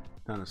 It's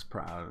done us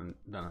proud and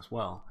done us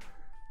well.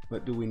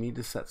 But do we need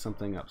to set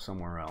something up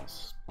somewhere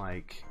else,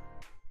 like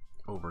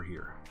over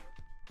here?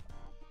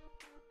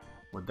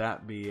 Would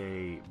that be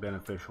a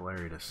beneficial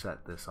area to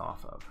set this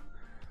off of?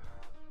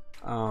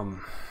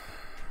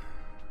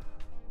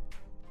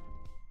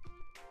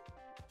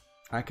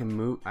 I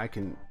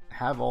can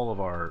have all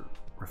of our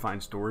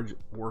refined storage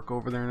work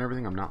over there and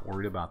everything. I'm not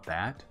worried about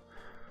that.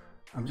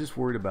 I'm just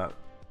worried about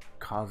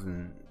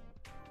causing,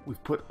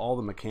 we've put all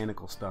the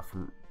mechanical stuff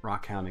from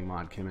rock hounding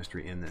mod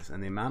chemistry in this,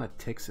 and the amount of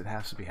ticks that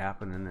has to be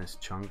happening in this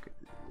chunk,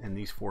 and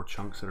these 4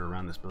 chunks that are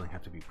around this building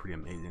have to be pretty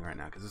amazing right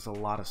now because there's a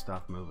lot of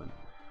stuff moving.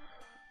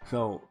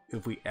 So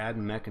if we add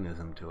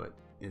mechanism to it,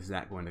 is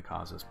that going to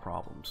cause us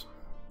problems?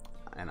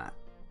 And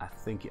I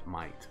think it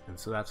might. And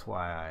so that's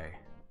why I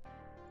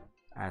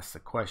asked the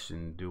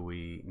question, do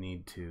we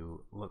need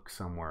to look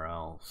somewhere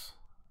else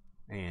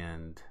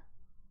and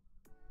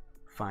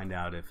find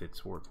out if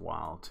it's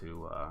worthwhile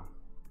to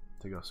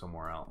go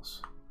somewhere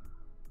else?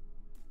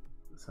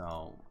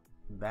 So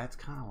that's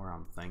kind of where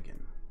I'm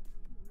thinking.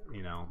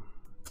 You know,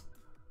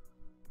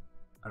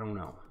 I don't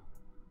know.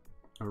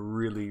 I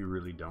really,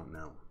 really don't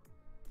know.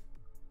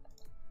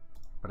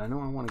 But I know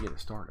I want to get it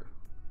started.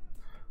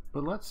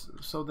 But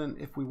so then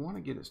if we want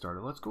to get it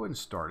started, let's go ahead and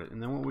start it.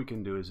 And then what we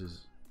can do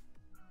is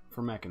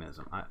for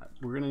mechanism,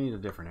 we're going to need a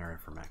different area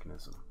for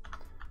mechanism.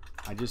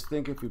 I just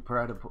think if we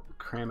try to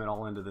cram it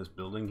all into this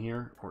building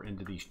here, or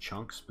into these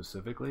chunks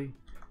specifically,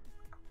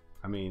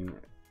 I mean,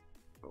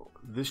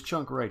 this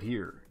chunk right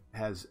here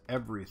has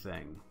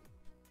everything.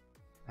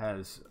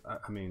 Has,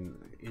 I mean,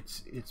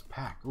 it's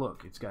packed.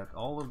 Look, it's got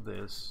all of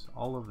this,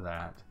 all of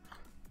that.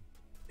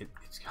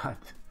 It's got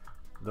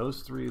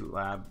those 3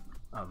 lab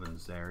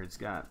ovens there. It's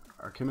got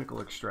our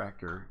chemical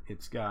extractor.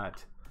 It's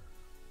got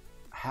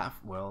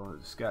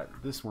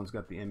this one's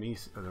got the ME,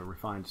 or the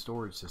refined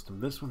storage system.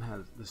 This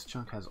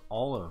chunk has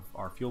all of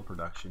our fuel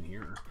production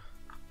here.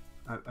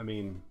 I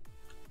mean,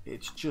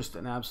 it's just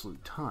an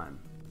absolute ton.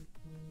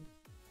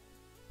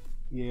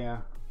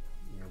 Yeah,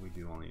 we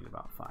do only need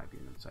about 5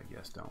 units, I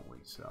guess, don't we?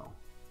 So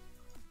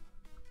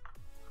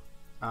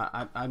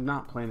I'm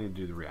not planning to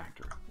do the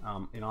reactor.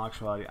 In all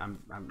actuality, I'm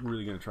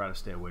really going to try to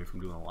stay away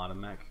from doing a lot of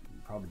mech,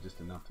 probably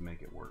just enough to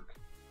make it work.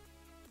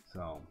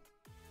 So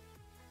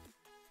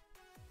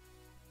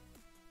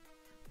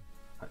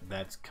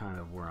that's kind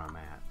of where I'm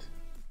at.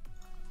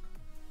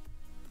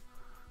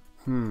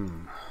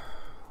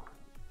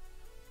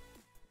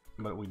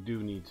 But we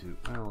do need to,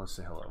 well, let's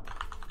say hello.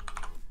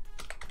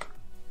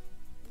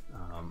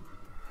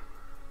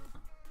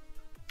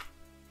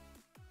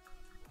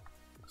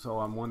 So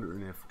I'm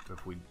wondering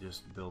if we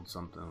just build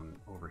something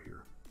over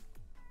here.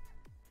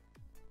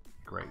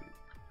 Great,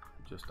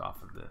 just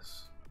off of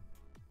this.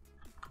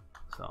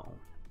 So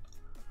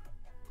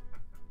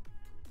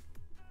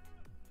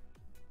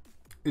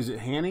is it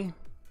Hanny?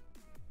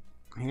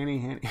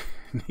 Hanny,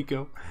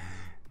 Nico?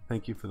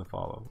 Thank you for the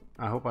follow.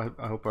 I hope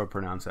I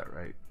pronounced that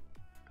right.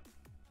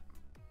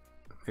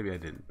 Maybe I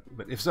didn't,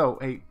 but if so,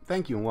 hey,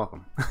 thank you and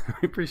welcome.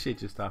 We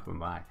appreciate you stopping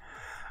by.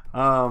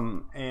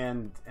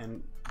 And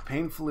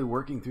painfully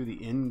working through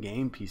the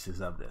in-game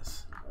pieces of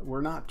this.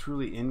 We're not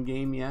truly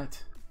in-game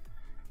yet,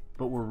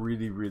 but we're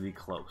really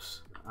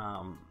close.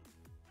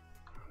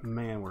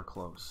 Man, we're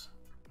close.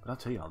 But I'll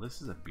tell y'all,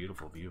 this is a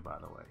beautiful view, by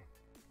the way.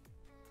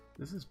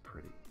 This is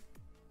pretty.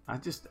 I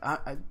just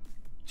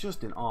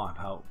in awe of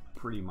how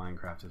pretty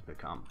Minecraft has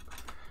become.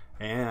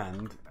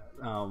 And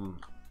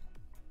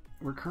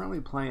we're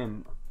currently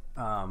playing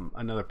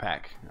another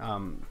pack,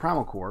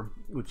 PrimalCore,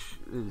 which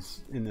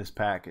is in this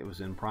pack. It was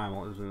in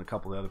Primal. It was in a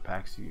couple of other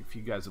packs. If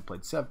you guys have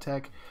played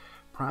SevTech,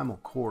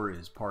 PrimalCore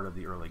is part of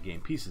the early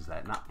game pieces of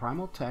that. Not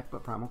Primal Tech,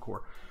 but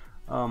PrimalCore.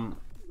 Well,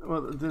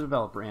 the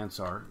developer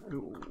Ansar.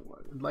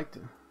 I'd like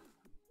to.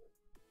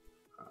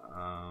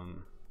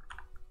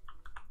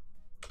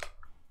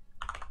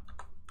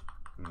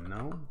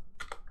 No.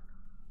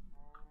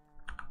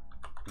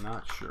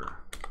 Not sure.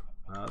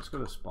 Let's go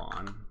to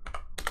spawn.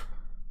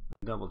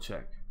 Double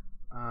check.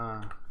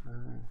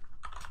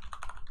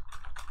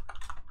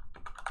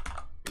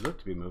 He looked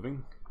to be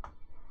moving.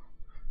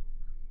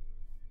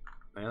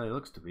 Well, he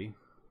looks to be.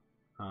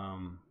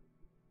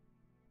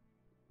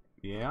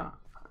 Yeah,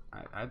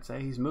 I'd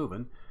say he's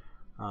moving.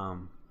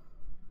 On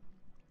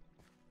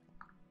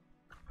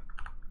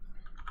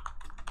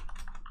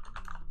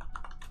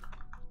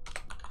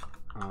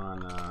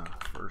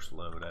first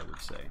load, I would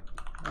say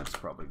that's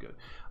probably good.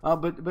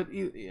 But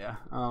yeah.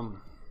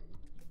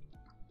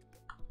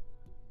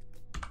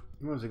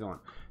 Where was it going?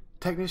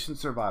 Technician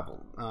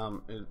Survival,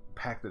 a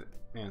pack that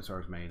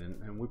Ansar's made,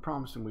 and we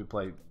promised him we'd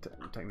play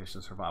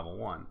Technician Survival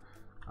 1.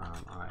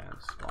 I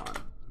have spawn.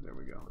 There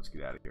we go. Let's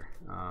get out of here.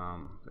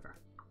 There.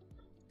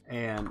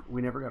 And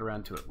we never got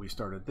around to it. We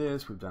started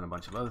this. We've done a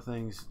bunch of other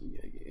things.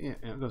 And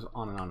it goes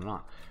on and on and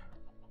on.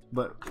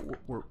 But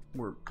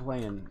we're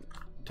playing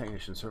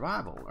Technician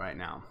Survival right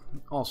now,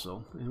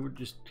 also, and we're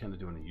just kind of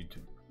doing a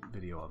YouTube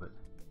video of it.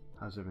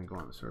 How's everything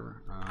going on the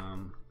server?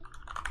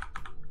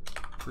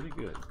 Pretty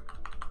good.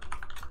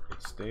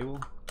 It's stable,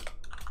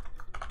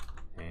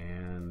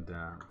 and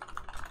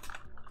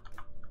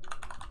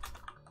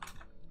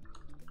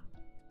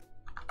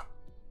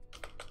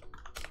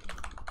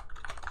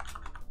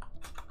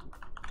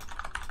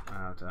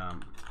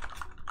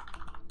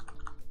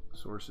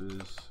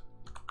sources.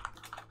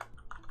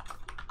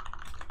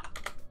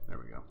 There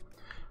we go.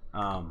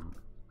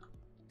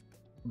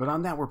 But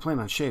on that, we're playing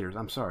on shaders.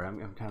 I'm sorry.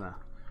 I'm kind of.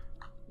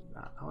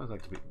 I always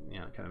like to be,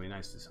 kind of be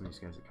nice to some of these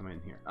guys that come in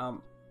here.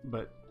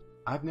 But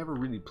I've never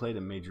really played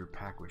a major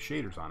pack with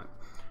shaders on it,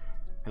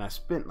 and I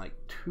spent like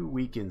 2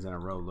 weekends in a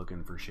row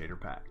looking for shader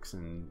packs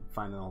and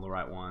finding all the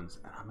right ones.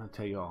 And I'm gonna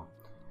tell you all,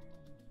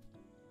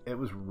 it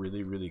was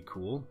really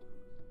cool.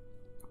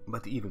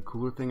 But the even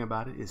cooler thing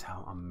about it is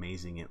how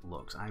amazing it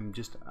looks. I'm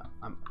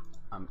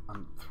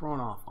thrown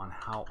off on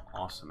how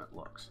awesome it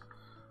looks.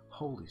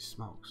 Holy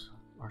smokes!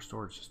 Our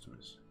storage system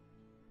is.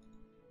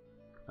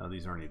 Oh,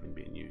 these aren't even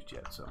being used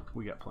yet, so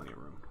we got plenty of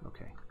room.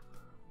 Okay,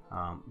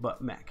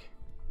 but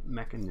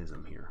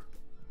mechanism here.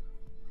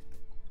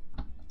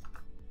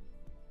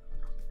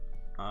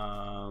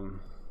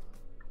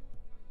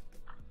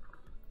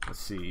 Let's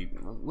see,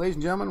 ladies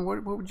and gentlemen,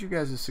 what would you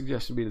guys'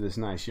 suggestion be to this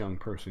nice young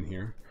person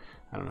here?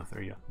 I don't know if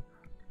they're young,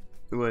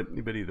 but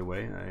either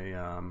way,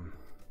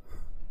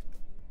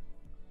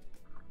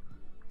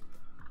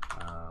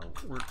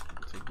 work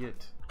to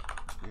get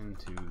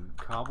into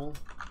cobble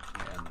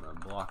and the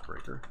block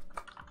breaker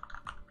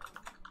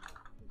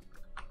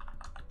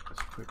as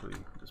quickly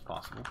as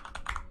possible.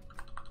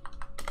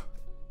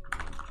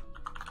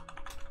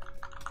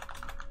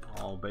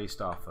 All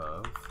based off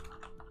of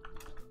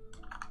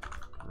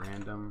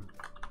random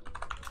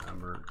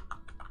number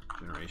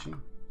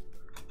generation.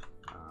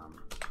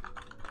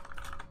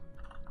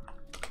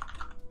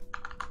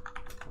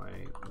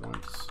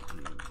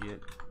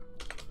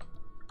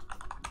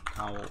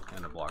 cowl,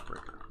 and a block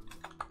breaker.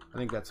 I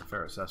think that's a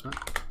fair assessment.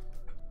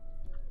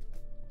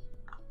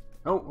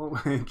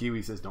 Oh,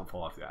 Kiwi says don't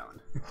fall off the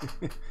island.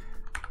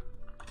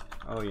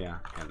 Oh yeah,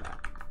 and that.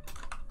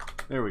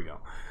 There we go.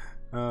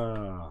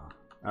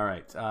 All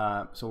right,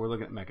 so we're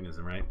looking at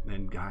mechanism, right?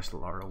 And gosh, the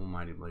Lord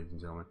Almighty, ladies and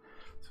gentlemen,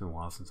 it's been a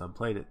while since I've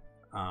played it.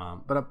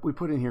 But we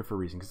put it in here for a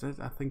reason, because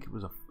I think it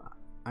was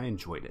I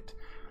enjoyed it.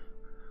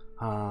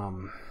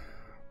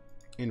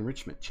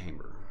 Enrichment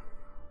chamber.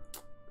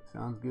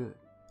 Sounds good.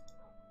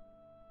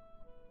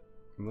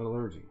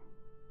 Metallurgy.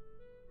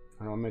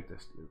 How do I make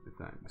this stupid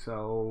thing?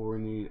 So we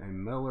need a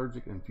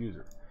metallurgic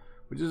infuser,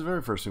 which is the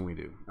very first thing we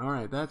do. All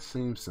right, that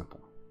seems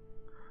simple.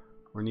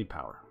 We need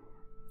power.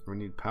 We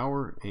need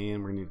power,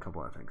 and we need a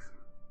couple other things.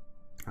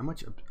 How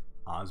much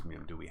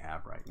osmium do we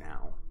have right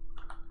now?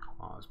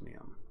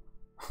 Osmium.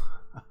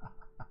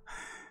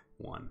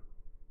 1.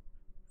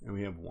 And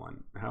we have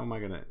 1. How am I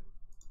gonna...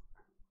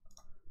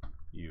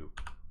 You.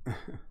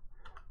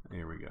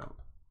 Here we go.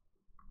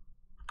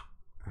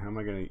 How am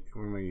I gonna...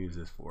 What am I gonna use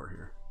this for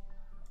here?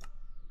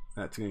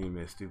 That's gonna give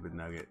me a stupid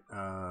nugget.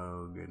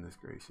 Oh, goodness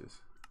gracious.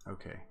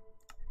 Okay.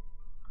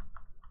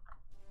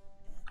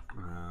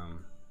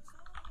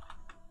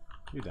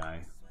 You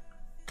die.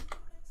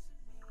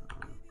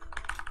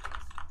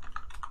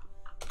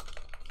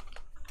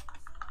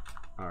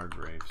 Our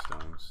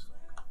gravestones.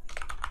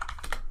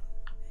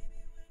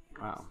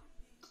 Wow.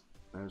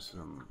 There's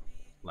some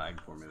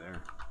lag for me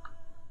there.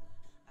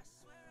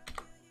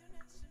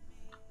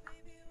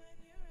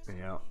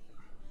 Yeah.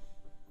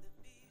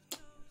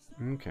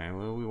 Okay,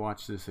 well, we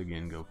watch this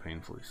again go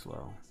painfully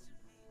slow.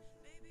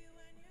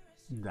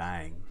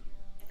 Dying.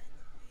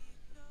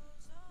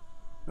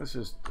 Let's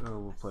just,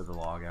 we'll play the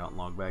log out and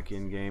log back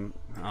in game.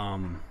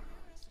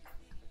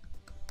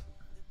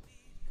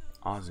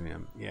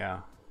 Osmium,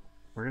 yeah.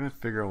 We're gonna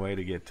figure a way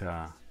to get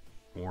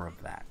more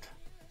of that.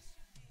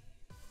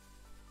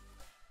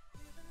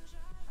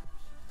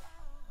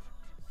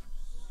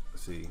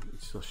 Let's see,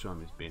 it's still showing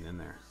me it's being in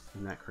there.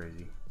 Isn't that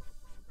crazy?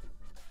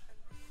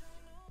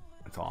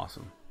 That's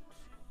awesome.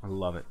 I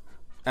love it.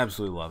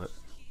 Absolutely love it.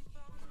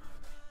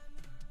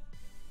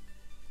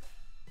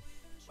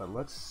 But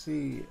let's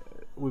see.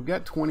 We've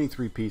got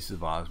 23 pieces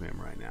of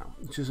osmium right now,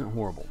 which isn't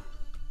horrible.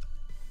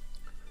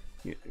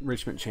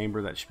 Enrichment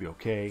chamber, that should be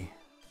okay.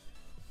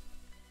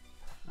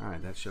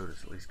 Alright, that showed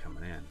us at least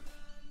coming in.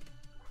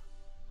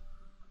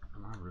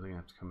 Am I really going to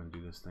have to come and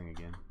do this thing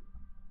again?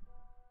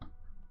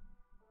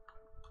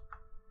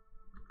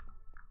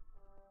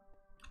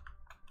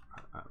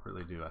 I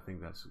really do. I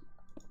think it's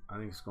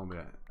going to be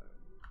a...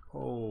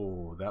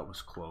 Oh, that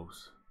was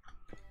close.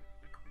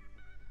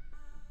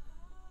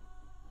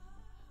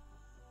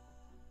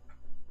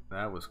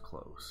 That was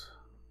close.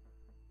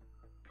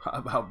 I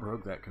about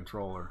broke that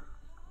controller.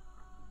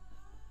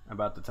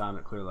 About the time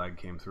that clear lag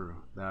came through.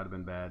 That would have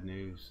been bad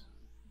news.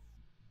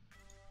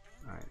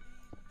 Alright.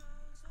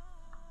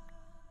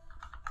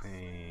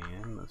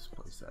 And let's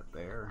place that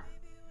there.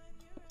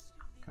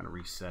 Kind of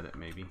reset it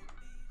maybe.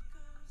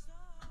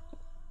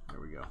 There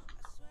we go.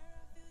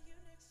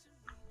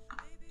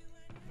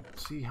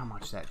 See how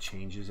much that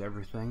changes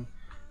everything?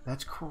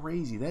 That's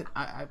crazy. That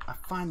I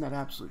find that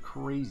absolutely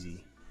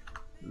crazy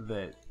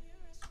that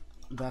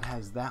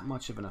has that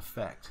much of an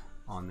effect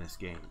on this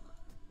game.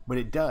 But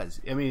it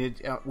does. I mean,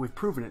 we've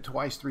proven it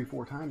twice, 3,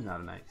 4 times now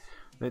tonight.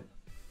 That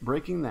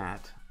breaking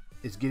that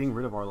is getting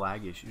rid of our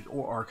lag issues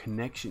or our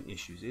connection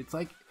issues. It's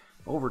like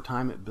over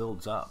time it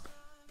builds up.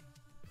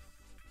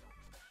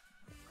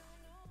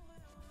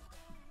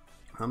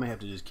 I may have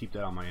to just keep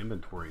that on my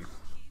inventory,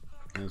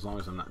 and as long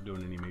as I'm not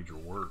doing any major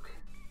work.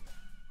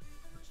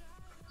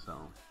 So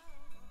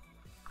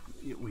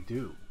we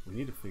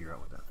need to figure out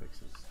what that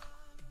fixes.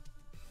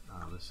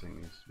 This thing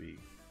needs to be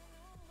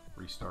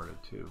restarted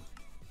too.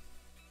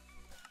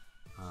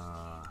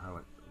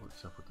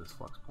 What's up with this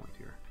flux point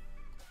here?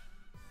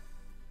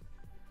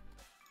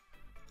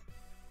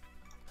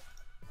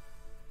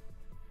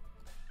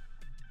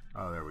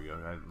 Oh, there we go.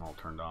 I had them all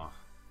turned off.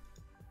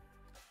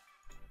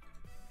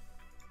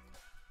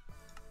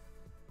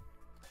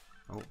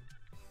 Oh.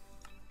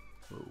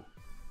 Whoa.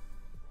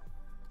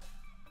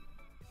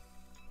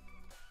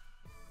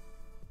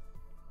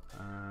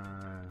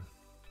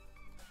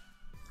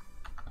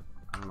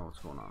 I don't know what's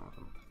going on with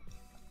them.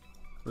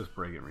 Let's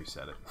break it and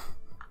reset it.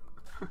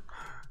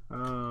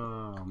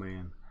 Oh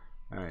man.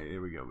 Alright,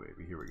 here we go,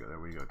 baby. Here we go. There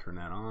we go. Turn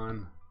that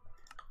on.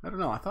 I don't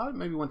know. I thought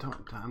maybe one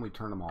time we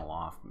turned them all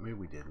off. Maybe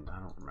we didn't. I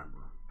don't remember.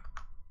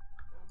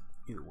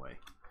 Either way.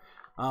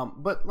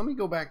 But let me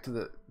go back to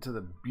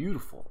the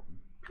beautiful,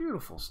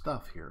 beautiful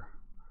stuff here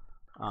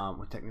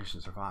with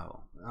Technician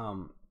Survival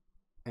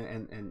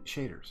and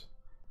shaders.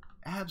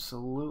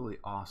 Absolutely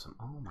awesome.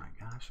 Oh my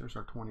gosh, there's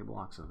our 20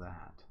 blocks of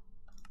that.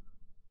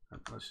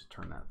 Let's just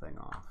turn that thing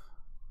off.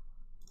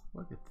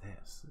 Look at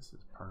this. This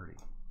is pretty.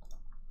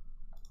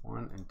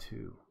 1 and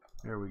 2.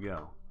 There we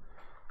go.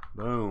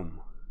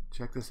 Boom.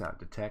 Check this out.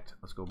 Detect.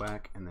 Let's go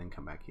back and then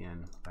come back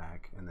in.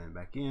 Back and then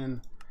back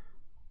in.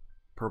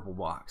 purple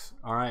blocks.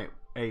 All right.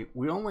 Hey,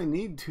 we only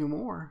need 2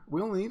 more.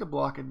 We only need a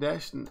block of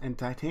dash and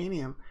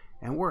titanium,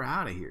 and we're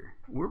out of here.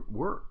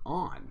 We're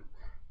on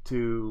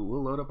to.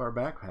 We'll load up our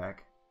backpack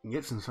and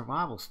get some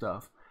survival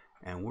stuff,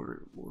 and we're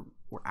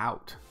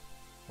out.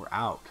 We're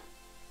out.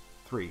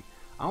 3.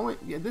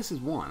 Yeah, this is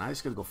 1. I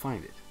just gotta go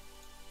find it.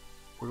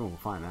 We're gonna go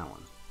find that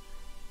one.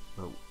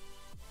 But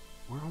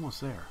we're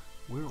almost there.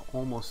 We're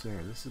almost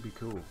there. This would be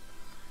cool.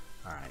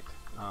 All right.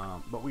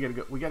 But we gotta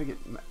go. We gotta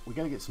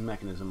get some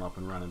mechanism up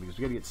and running because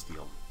we gotta get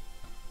steel.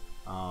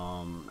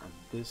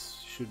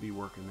 This should be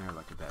working there.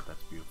 Look at that.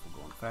 That's beautiful.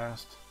 Going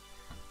fast.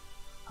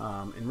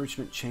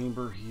 Enrichment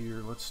chamber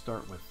here. Let's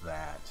start with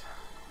that.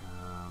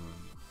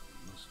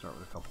 Let's start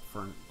with a couple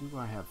furnaces. Do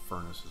I have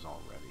furnaces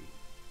already?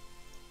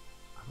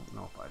 I don't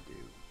know if I do.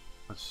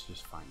 Let's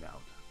just find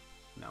out.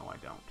 No, I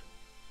don't.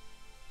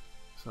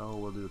 So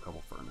we'll do a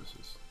couple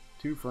furnaces.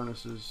 2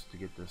 furnaces to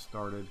get this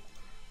started.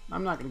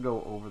 I'm not going to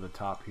go over the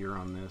top here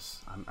on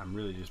this. I'm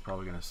really just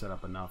probably going to set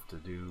up enough to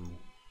do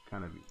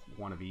kind of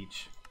one of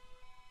each.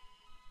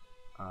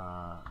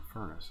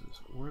 Furnaces.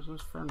 Where's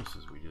those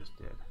furnaces we just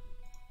did?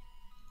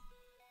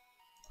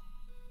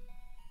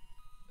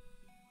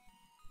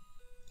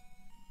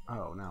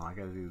 Oh, no, I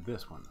got to do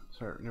this one.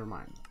 Sorry, never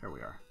mind. There we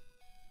are.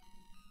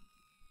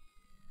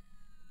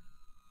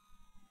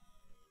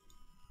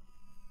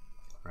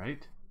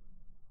 Right?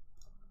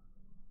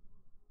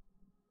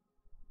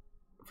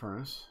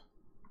 Furnace.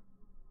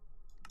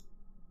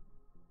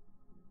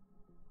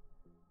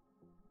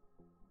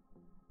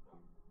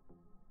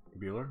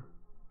 Bueller.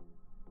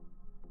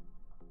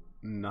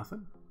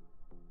 Nothing.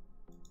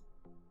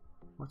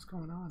 What's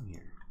going on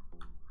here?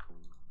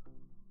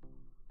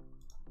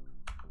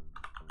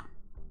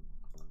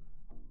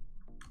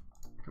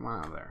 Come on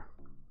out of there.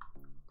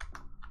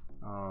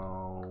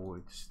 Oh,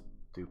 it's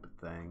stupid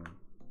thing.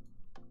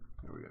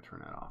 There we go. Turn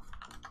that off.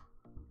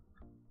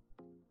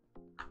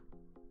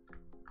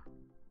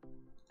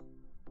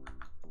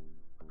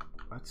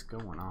 What's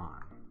going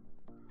on?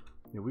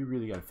 Yeah, we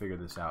really got to figure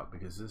this out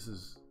because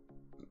that's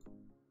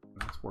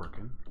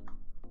working.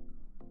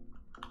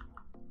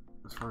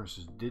 This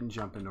furnaces didn't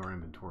jump into our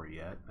inventory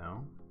yet.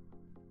 No.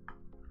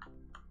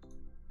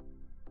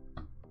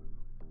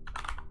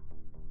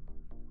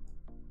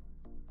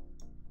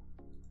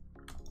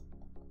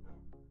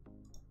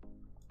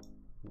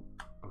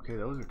 Okay,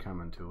 those are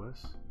coming to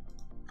us.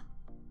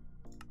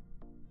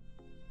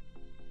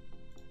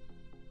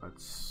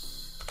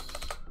 Let's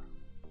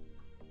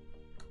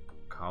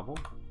cobble.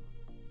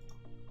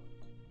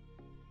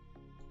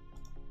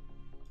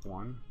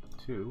 1,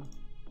 2.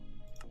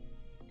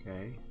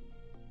 Okay.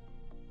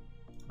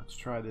 Let's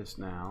try this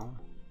now.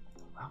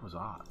 That was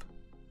odd.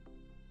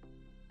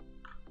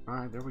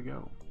 Alright, there we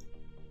go.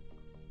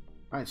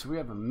 Alright, so we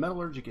have a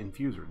metallurgic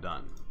infuser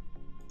done.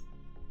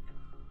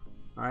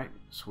 Alright,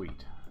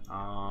 sweet.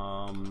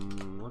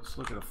 Let's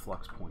look at a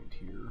flux point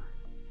here.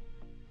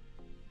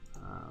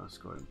 Let's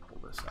go ahead and pull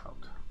this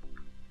out.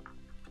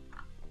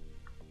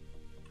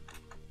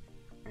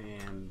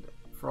 And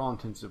for all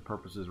intents and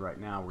purposes right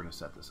now, we're going to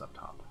set this up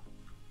top.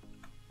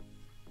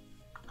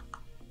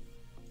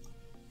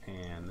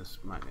 And this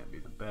might not be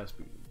the best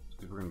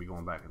because we're going to be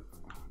going back and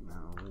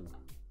no.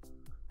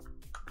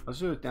 Let's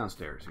do it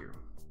downstairs here.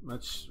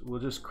 We'll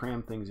just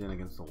cram things in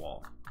against the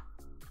wall.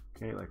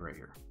 Okay, like right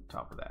here,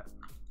 top of that.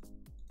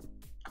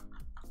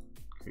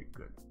 Okay,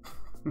 good.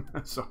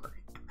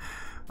 Sorry.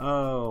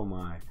 Oh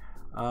my.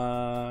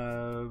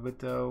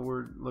 But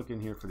we're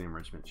looking here for the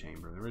enrichment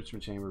chamber. The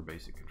enrichment chamber,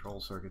 basic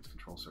control circuits.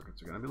 Control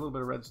circuits are going to be a little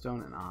bit of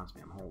redstone and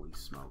osmium. Holy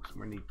smokes.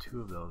 We're going to need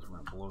 2 of those. We're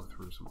going to blow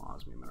through some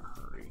osmium in a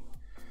hurry.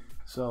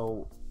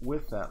 So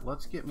with that,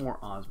 let's get more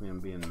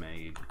osmium being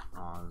made.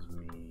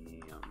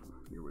 Osmium.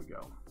 Here we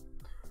go.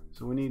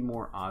 So we need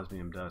more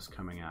osmium dust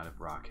coming out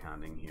of rock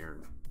hounding here.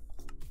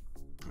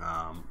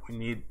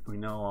 We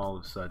know all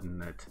of a sudden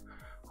that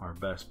our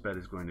best bet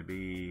is going to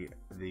be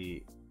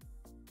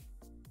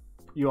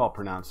you all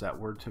pronounce that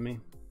word to me.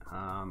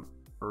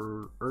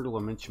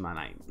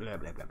 Erdelementsmanite, blah,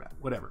 blah, blah, blah,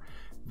 whatever.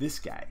 This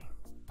guy,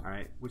 all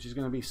right, which is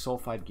going to be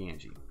sulfide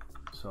Ganji.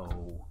 So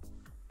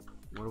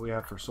what do we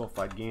have for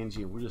sulfide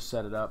Ganji? We'll just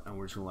set it up and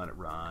we're just going to let it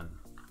run.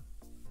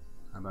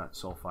 How about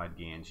sulfide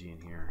Ganji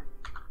in here?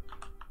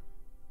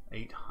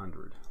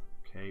 800.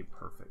 Okay,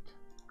 perfect.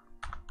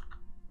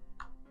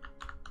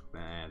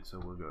 And so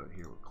we'll go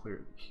here, we'll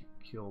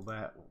kill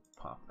that, we'll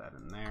pop that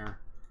in there.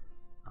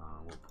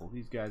 We'll pull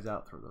these guys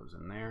out, throw those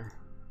in there.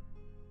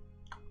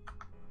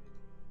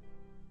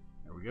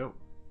 There we go.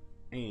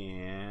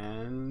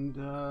 And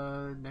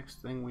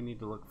next thing we need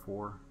to look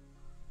for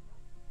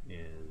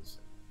is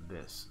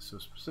this. So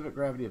specific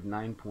gravity of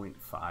 9.59.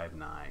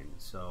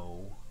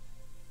 So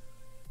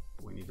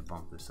we need to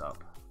bump this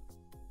up.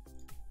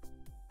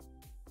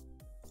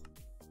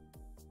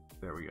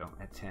 There we go,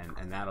 at 10,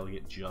 and that'll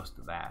get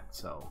just that.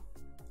 So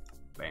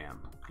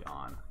bam,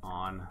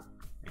 on,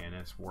 and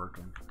it's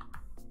working.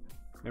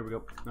 There we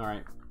go. All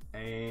right,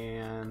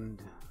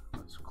 and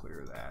let's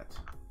clear that.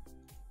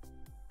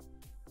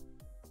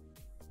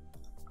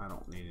 I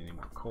don't need any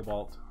more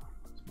cobalt.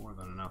 It's more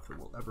than enough that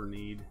we'll ever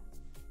need.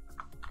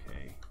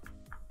 Okay.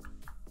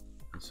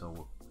 And so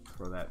we'll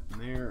throw that in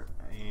there,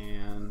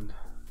 and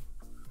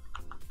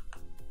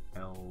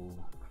L-A-E-R.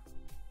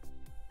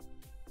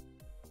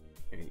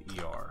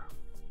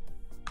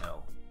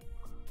 L.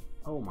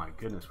 Oh my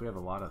goodness, we have a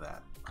lot of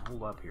that.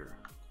 Hold up here.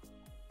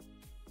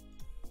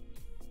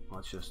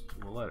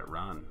 We'll let it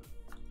run.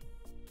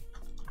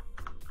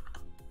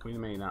 We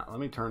may not. Let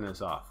me turn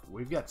this off.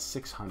 We've got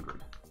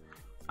 600.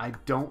 I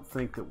don't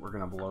think that we're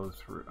going to blow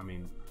through. I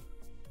mean,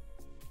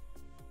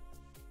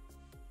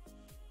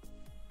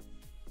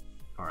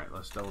 all right,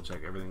 let's double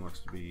check. Everything looks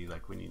to be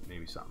like we need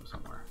maybe something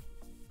somewhere.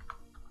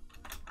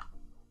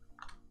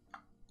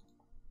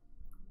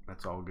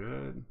 That's all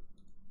good.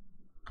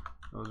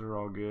 Those are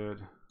all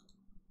good.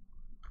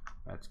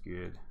 That's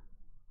good.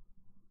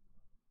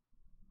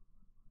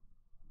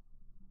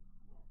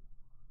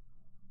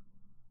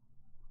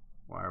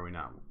 Why are we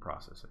not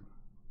processing?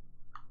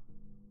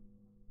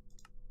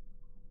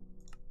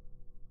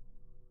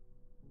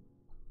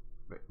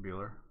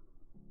 Bueller.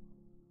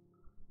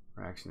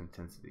 Reaction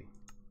intensity.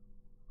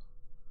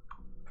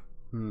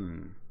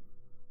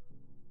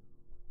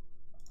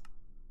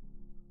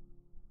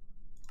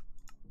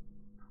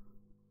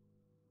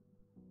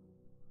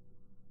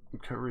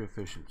 Recovery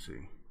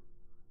efficiency.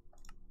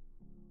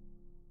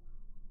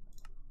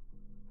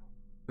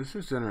 This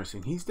is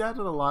interesting. He's added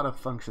a lot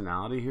of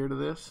functionality here to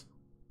this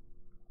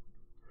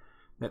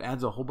that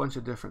adds a whole bunch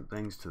of different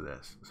things to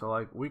this. So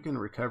like we can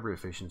recovery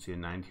efficiency at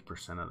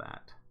 90% of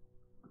that,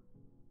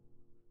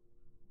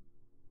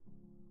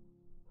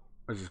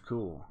 which is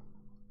cool.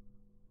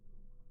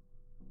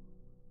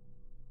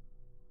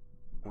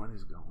 What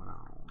is going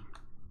on?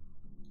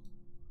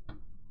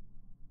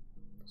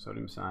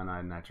 Sodium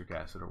cyanide and nitric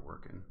acid are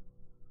working.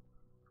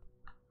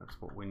 That's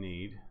what we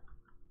need.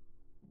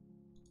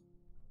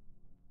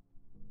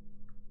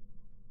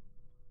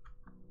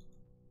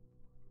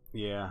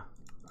 Yeah,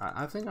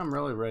 I think I'm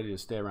really ready to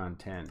stay around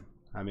 10.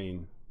 I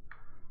mean,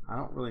 I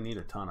don't really need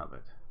a ton of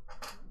it.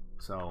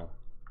 So,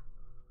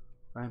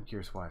 I'm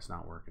curious why it's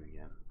not working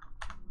again.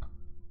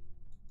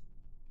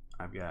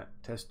 I've got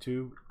test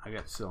tube, I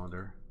got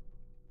cylinder,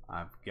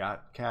 I've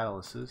got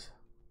catalysis.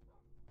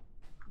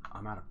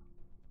 I'm out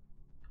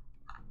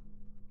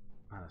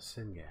of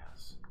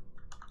syngas.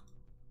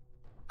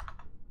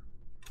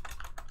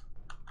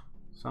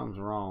 Something's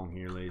wrong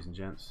here, ladies and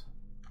gents.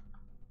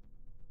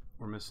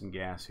 We're missing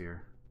gas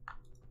here.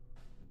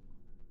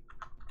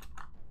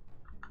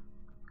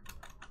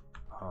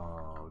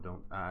 Oh,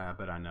 don't. I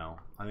bet I know.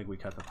 I think we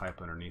cut the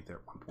pipe underneath there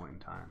at one point in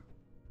time.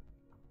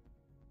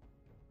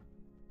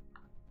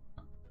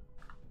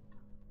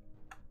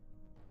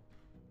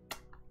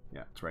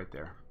 Yeah, it's right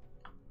there.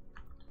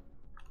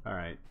 All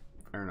right,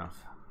 fair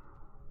enough.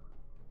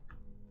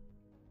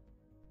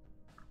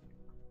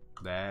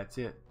 That's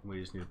it. We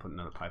just need to put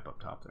another pipe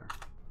up top there.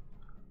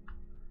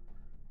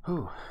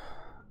 Whew.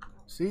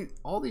 See,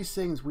 all these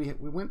things we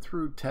went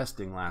through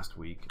testing last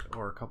week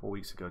or a couple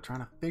weeks ago, trying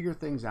to figure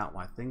things out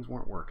why things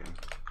weren't working,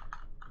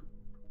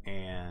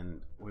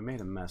 and we made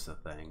a mess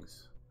of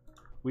things.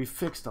 We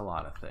fixed a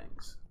lot of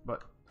things,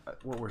 but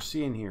what we're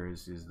seeing here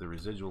is the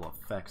residual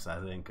effects, I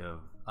think,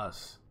 of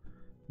us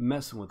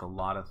messing with a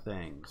lot of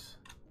things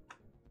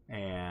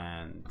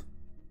and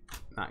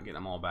not getting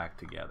them all back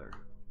together.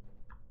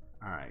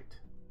 All right,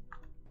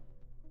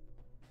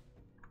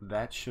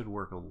 that should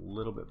work a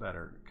little bit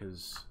better,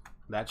 because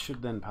that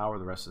should then power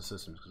the rest of the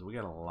systems, because we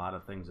got a lot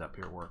of things up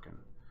here working.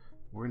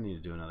 We're gonna need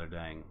to do another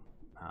dang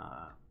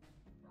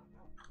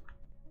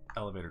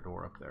elevator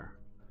door up there.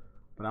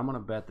 But I'm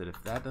gonna bet that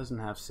if that doesn't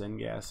have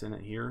syngas in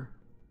it here,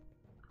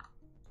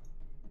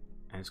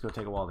 and it's gonna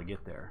take a while to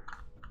get there,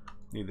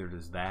 neither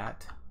does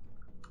that,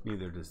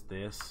 neither does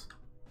this.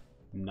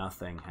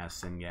 Nothing has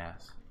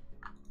syngas.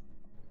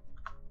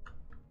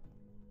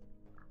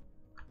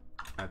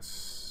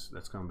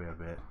 That's gonna be a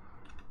bit.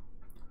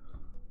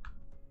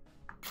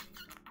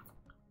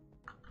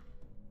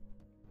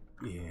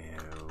 Yeah,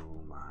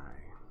 oh my.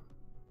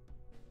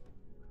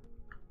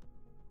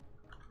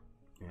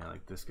 Yeah,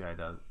 like this guy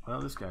does. Well,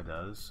 this guy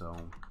does, so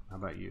how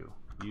about you?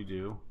 You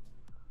do.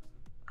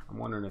 I'm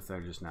wondering if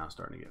they're just now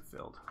starting to get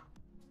filled.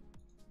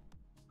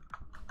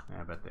 Yeah,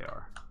 I bet they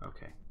are.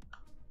 Okay.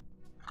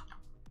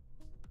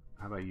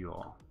 How about you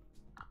all?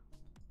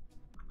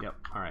 Yep,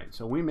 alright.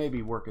 So we may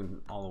be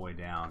working all the way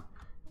down.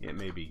 It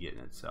may be getting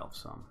itself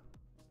some.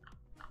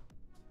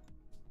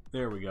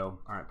 There we go.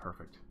 Alright,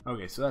 perfect.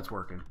 Okay, so that's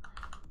working.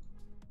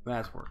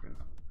 That's working.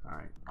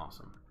 Alright,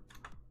 awesome.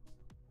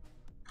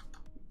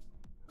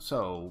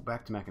 So,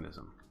 back to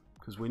mechanism.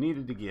 Because we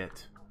needed to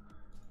get...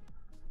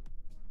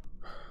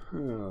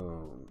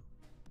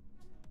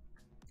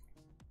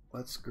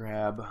 let's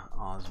grab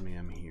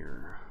osmium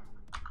here.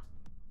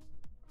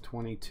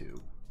 22.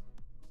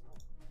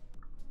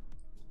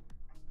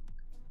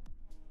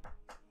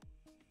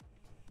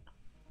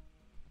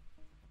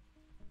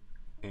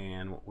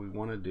 And what we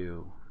want to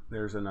do,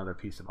 there's another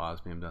piece of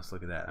osmium dust.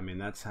 Look at that. I mean,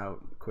 that's how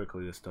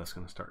quickly this dust's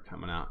going to start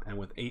coming out. And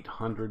with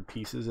 800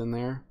 pieces in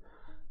there,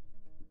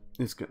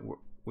 it's good.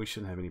 We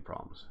shouldn't have any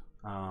problems.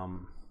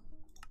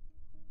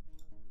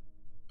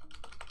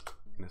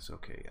 That's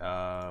okay.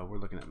 We're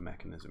looking at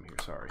mechanism here.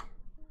 Sorry.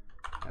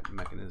 At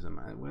mechanism.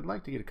 I would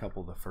like to get a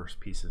couple of the first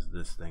pieces of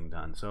this thing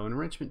done. So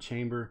enrichment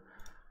chamber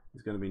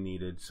is going to be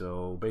needed.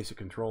 So basic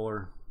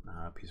controller,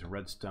 a piece of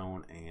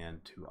redstone,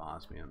 and 2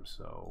 osmium.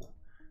 So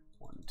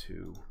 1,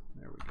 2.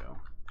 There we go.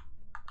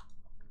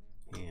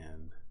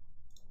 And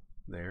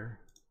there.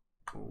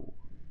 Oh,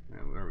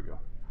 there we go.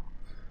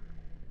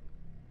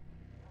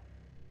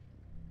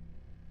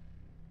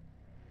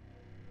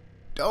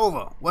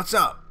 Dova, what's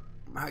up?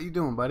 How you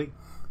doing, buddy?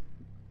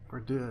 We're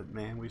good,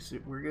 man.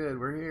 We're good.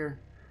 We're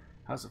here.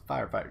 How's the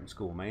firefighting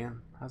school,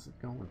 man? How's it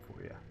going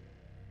for you?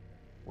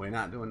 We're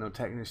not doing no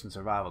technician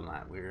survival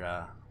tonight.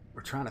 We're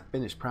trying to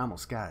finish Primal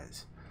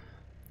Skies.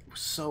 We're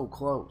so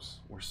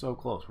close. We're so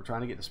close. We're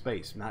trying to get to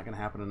space. Not gonna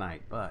happen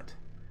tonight, but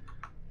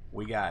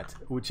we got.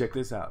 Oh, check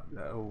this out.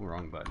 Oh,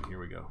 wrong button. Here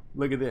we go.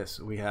 Look at this.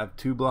 We have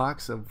 2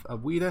 blocks of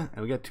Weta,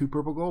 and we got 2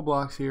 purple gold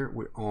blocks here.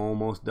 We're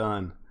almost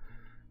done.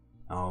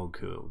 Oh,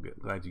 cool. Good.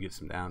 Glad you get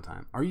some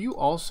downtime. Are you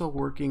also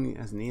working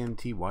as an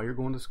EMT while you're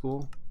going to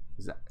school?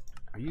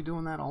 Are you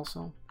doing that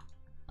also?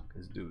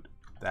 Because, dude,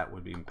 that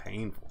would be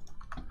painful.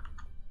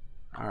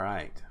 All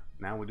right.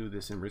 Now we do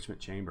this enrichment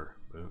chamber.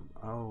 Boom.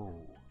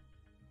 Oh.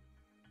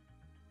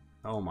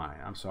 Oh, my.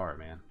 I'm sorry,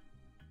 man.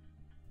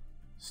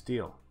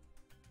 Steel.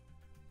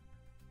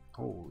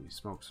 Holy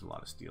smokes, a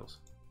lot of steels.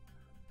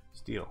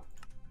 Steel.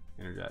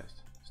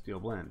 Energized.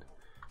 Steel blend.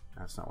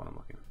 That's not what I'm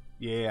looking.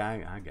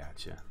 Yeah, I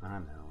got you. I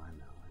know.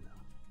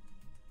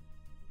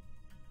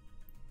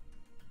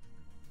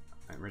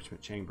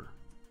 Enrichment chamber.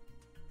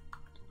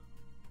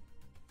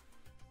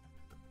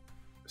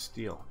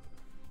 Steel.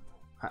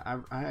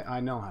 I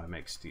know how to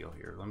make steel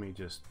here. Let me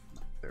just.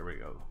 There we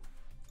go.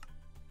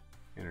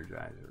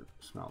 Energizer,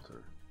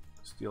 smelter,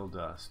 steel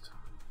dust.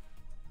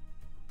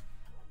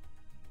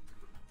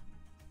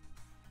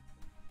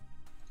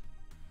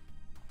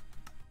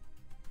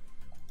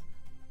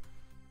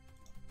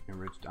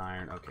 Enriched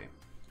iron. Okay.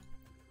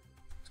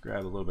 Let's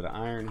grab a little bit of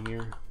iron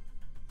here.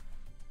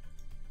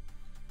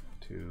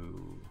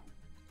 2,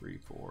 3,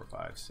 4,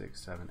 5,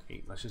 6, 7,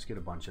 8. Let's just get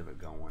a bunch of it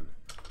going.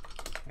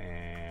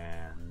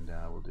 And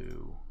we'll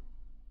do.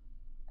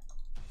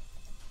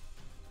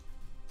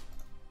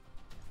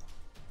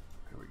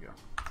 There we go.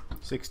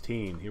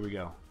 16. Here we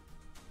go.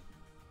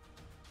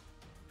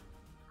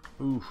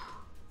 Oof.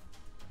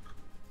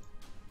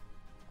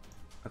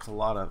 That's a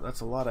lot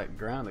of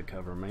ground to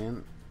cover,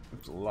 man.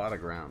 It's a lot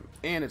of ground.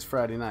 And it's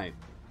Friday night.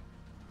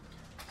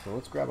 So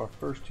let's grab our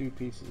first 2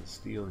 pieces of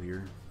steel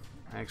here.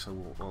 Actually,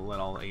 we'll let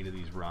all 8 of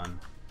these run.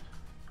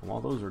 And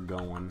while those are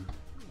going,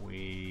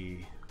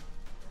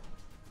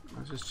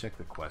 let's just check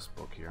the quest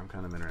book here. I'm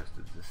kind of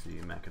interested to see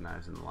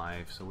mechanizing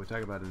life. So we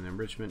talk about an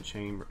enrichment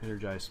chamber,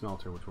 energized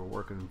smelter, which we're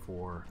working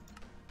for.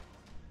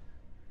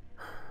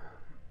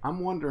 I'm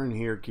wondering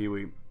here,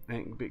 Kiwi,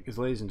 because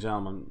ladies and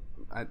gentlemen,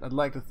 I'd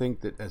like to think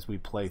that as we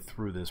play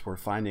through this, we're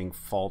finding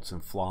faults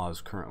and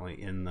flaws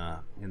currently in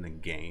the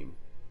game.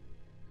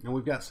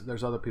 And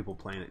there's other people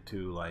playing it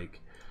too. Like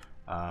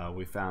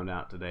we found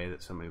out today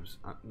that somebody was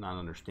not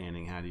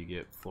understanding how do you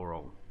get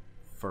floral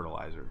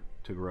fertilizer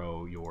to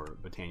grow your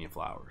Botania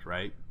flowers,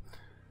 right?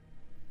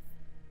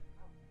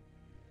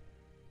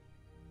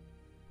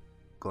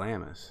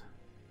 Glamis.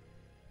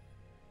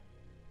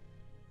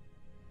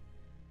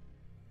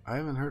 I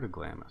haven't heard of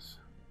Glamis.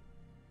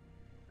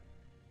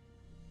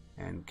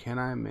 And can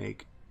I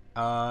make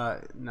no, I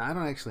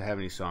don't actually have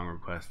any song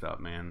requests up,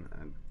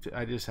 man.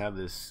 I just have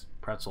this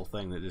pretzel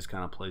thing that just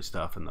kind of plays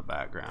stuff in the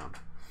background.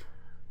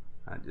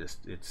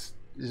 It's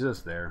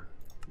just there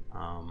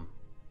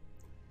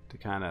to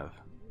kind of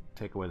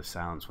take away the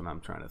silence when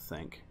I'm trying to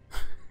think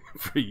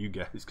for you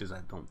guys, because I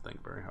don't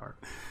think very hard.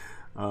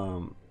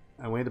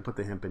 I wanted to put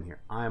the hemp in here.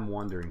 I'm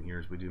wondering here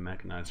as we do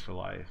mechanized for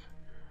life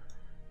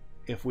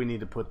if we need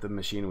to put the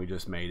machine we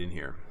just made in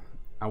here.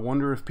 I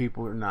wonder if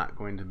people are not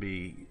going to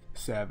be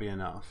savvy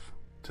enough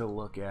to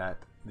look at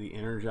the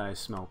energized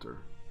smelter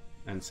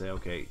and say,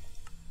 okay,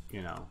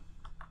 you know,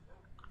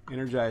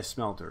 energized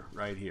smelter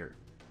right here.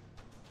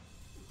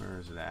 Where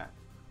is it at?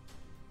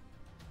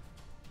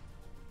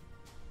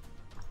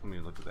 Let me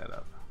look at that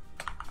up.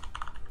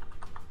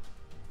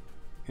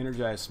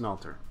 Energized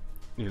smelter,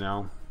 you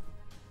know.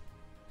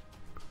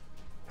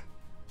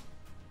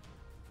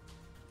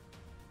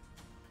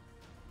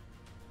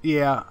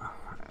 Yeah.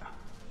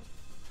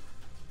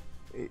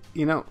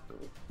 You know,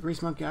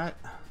 Grease Monkey, I'd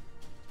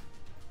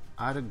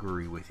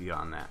agree with you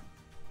on that.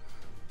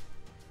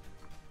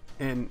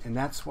 And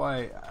that's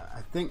why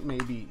I think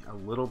maybe a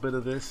little bit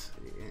of this,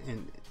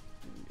 and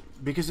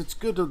because it's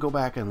good to go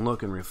back and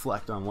look and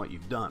reflect on what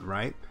you've done,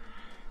 right?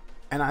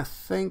 And I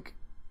think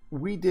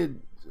we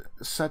did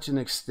such an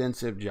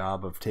extensive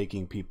job of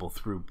taking people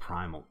through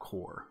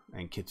PrimalCore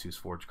and Kitsu's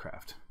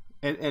Forgecraft.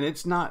 And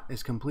it's not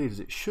as complete as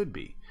it should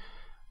be,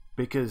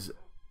 because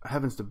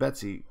heavens to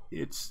Betsy,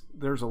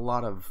 there's a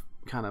lot of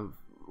kind of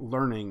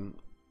learning.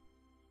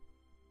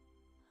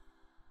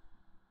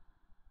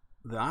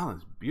 The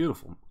island's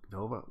beautiful,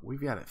 Dova.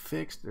 We've got it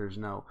fixed. There's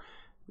no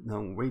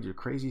major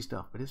crazy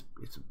stuff, but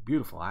it's a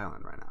beautiful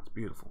island right now. It's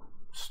beautiful,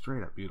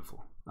 straight up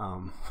beautiful.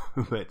 Um,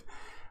 but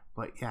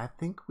yeah, I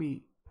think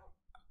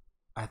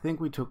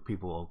we took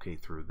people okay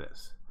through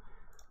this.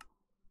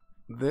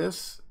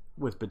 This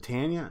with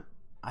Britannia,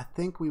 I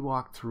think we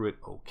walked through it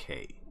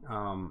okay.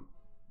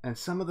 And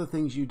some of the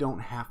things you don't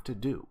have to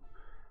do,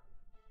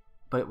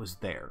 but it was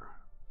there.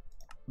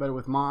 But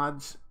with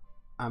mods,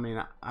 I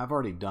mean, I've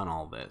already done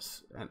all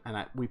this,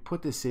 and we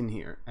put this in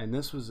here, and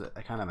this was a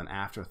kind of an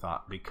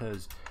afterthought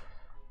because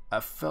I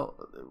felt,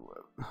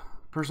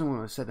 personally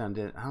when I sat down and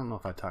did it, I don't know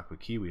if I talked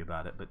with Kiwi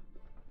about it,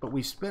 but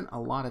we spent a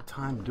lot of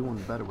time doing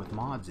better with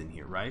mods in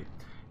here, right?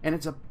 And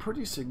it's a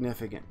pretty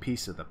significant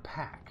piece of the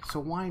pack, so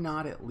why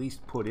not at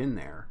least put in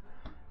there,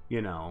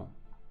 you know,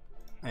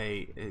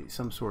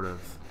 some sort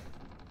of,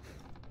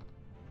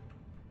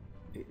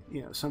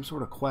 you know, some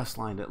sort of quest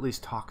line to at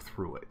least talk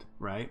through it,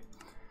 right?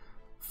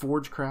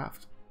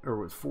 Forgecraft, or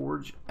with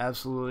Forge,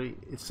 absolutely,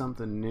 it's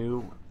something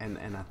new, and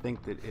I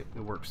think that it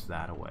works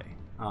that way.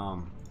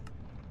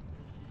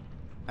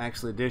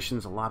 Actually,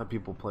 additions, a lot of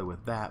people play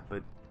with that,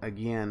 but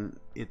again,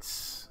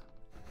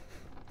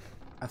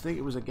 I think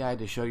it was a guide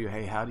to show you,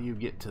 hey, how do you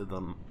get to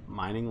the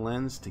mining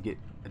lens to get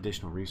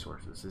additional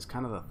resources? It's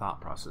kind of the thought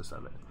process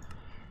of it.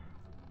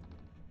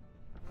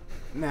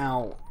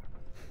 Now,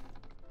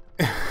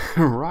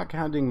 rock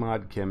hounding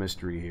mod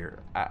chemistry here,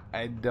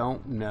 I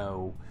don't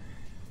know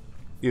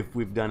if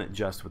we've done it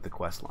just with the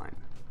quest line,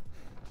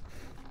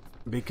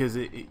 because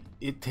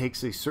it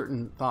takes a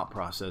certain thought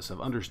process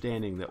of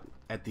understanding that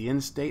at the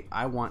end state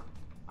I want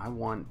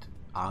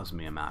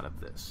osmium out of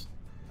this,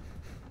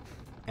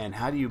 and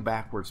how do you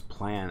backwards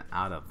plan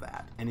out of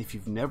that? And if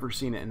you've never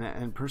seen it,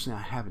 and personally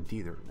I haven't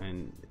either,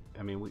 and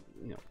I mean,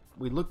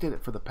 we looked at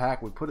it for the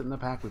pack, we put it in the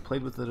pack, we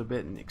played with it a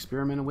bit and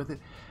experimented with it,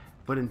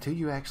 but until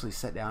you actually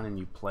sit down and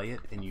you play it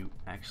and you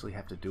actually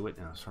have to do it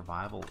in a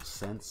survival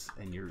sense,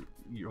 and you're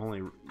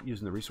only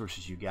using the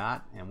resources you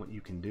got and what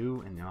you can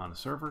do, and you're on a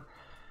server,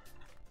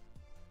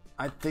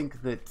 I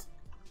think that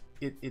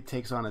it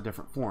takes on a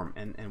different form,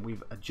 and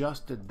we've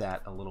adjusted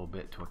that a little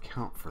bit to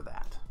account for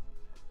that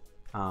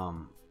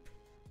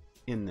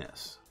in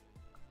this.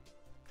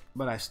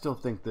 But I still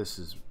think this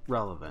is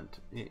relevant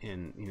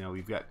in, you know,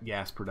 we've got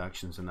gas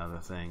productions and other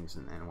things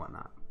and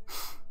whatnot.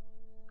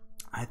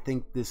 I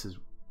think this is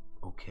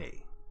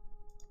okay.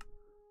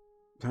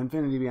 To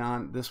Infinity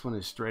Beyond, this one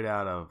is straight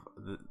out of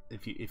the,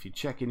 if you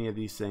check any of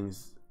these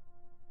things,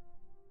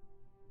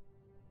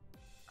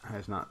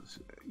 has not,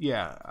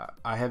 yeah,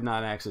 I have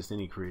not accessed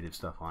any creative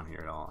stuff on here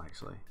at all,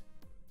 actually.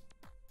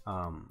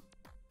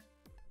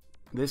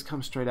 This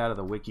comes straight out of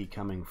the wiki,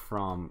 coming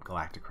from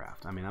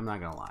Galacticraft. I mean, I'm not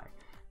gonna lie,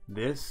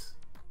 this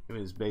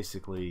is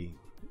basically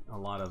a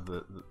lot of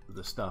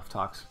the stuff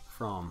talks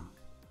from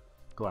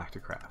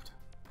Galacticraft,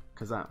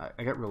 because I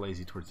got real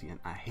lazy towards the end.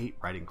 I hate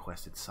writing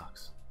quests, it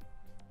sucks.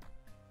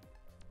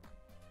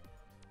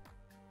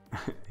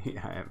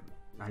 Yeah,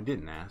 I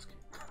didn't ask.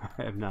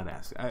 I have not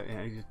asked.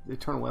 I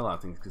just turn away a lot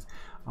of things because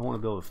I want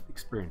to be able to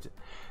experience it.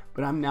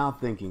 But I'm now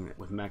thinking that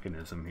with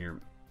mechanism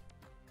here,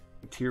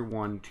 tier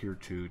 1, tier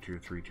 2, tier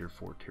 3, tier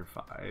 4, tier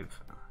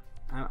 5,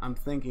 I'm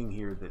thinking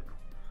here that,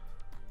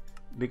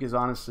 because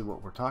honestly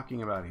what we're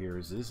talking about here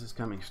is this is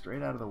coming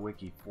straight out of the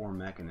wiki for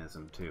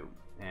mechanism too.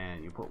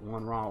 And you put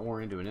 1 raw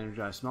ore into an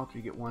energized smelter,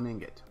 you get 1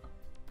 ingot.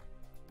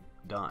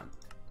 Done.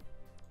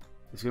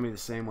 It's going to be the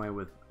same way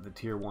with the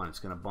tier 1. It's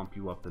going to bump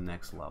you up the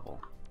next level.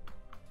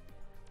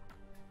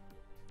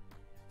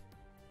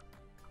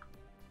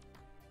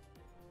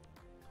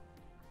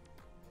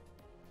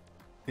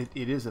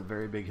 It is a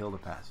very big hill to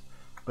pass.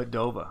 But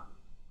Dova,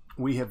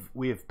 we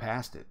have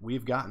passed it. We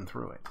have gotten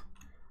through it.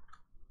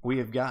 We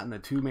have gotten the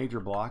 2 major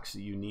blocks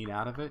that you need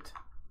out of it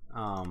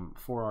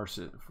for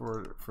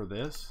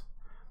this.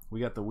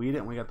 We got the wheat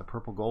and we got the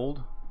purple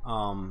gold.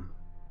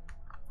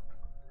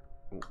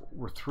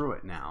 We're through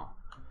it now.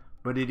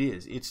 But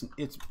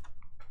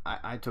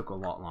I took a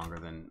lot longer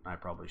than I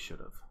probably should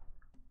have.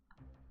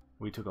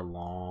 We took a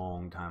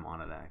long time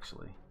on it,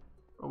 actually.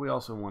 But we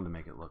also wanted to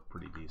make it look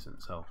pretty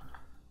decent, so.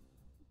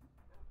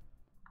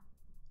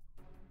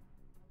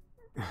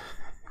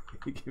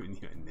 Giving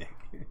you a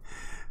nick.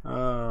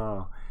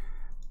 Oh,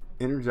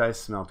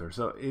 energized smelter.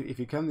 So if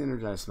you come to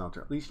energized smelter,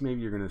 at least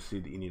maybe you're going to see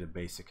that you need a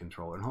basic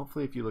controller. And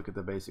hopefully if you look at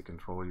the basic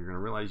controller, you're going to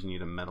realize you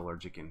need a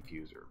metallurgic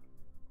infuser.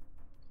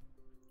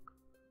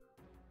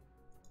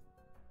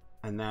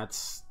 And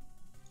that's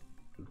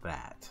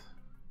that.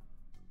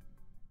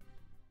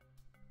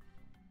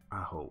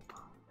 I hope.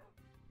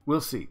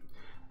 We'll see.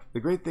 The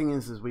great thing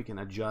is we can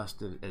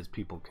adjust it as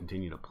people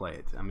continue to play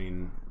it. I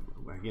mean,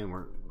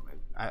 again,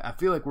 I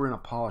feel like we're in a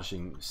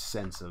polishing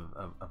sense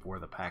of where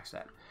the pack's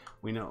at.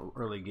 We know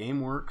early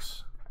game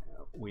works.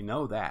 We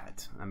know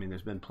that. I mean,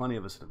 there's been plenty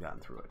of us that have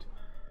gotten through it.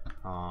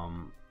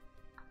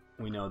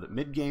 We know that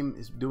mid game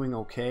is doing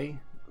okay.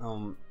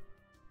 I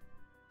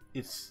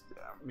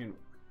mean,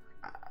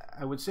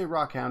 I would say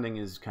rock hounding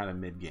is kind of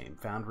mid game.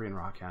 Foundry and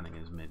rock hounding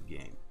is mid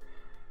game.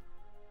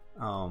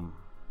 Are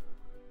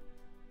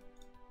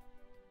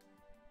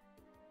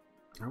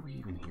we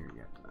even here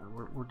yet?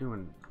 We're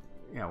doing.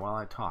 Yeah. While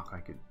I talk, I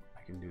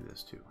can do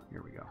this too.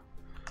 Here we go.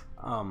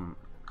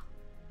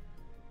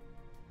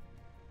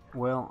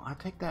 Well, I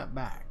take that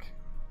back.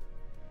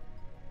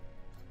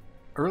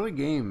 Early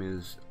game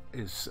is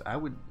I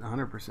would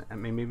 100%. I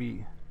mean,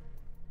 maybe.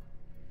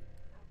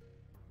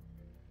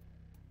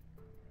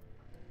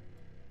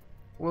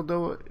 Well,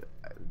 though,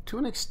 to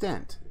an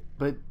extent,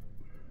 but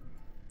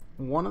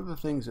one of the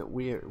things that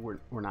we're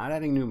not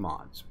adding new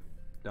mods.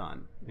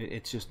 Done.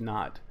 It's just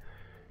not.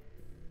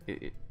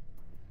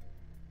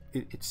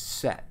 It's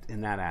set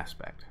in that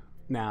aspect.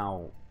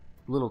 Now,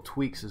 little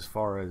tweaks as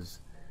far as,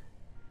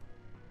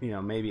 you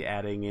know, maybe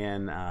adding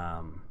in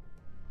a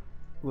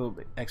little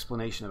bit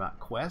explanation about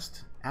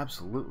quest.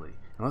 Absolutely,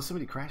 unless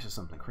somebody crashes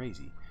something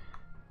crazy.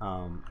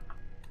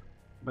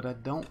 But I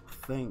don't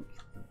think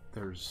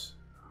there's.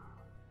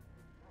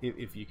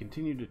 If you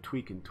continue to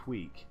tweak and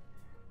tweak,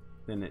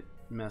 then it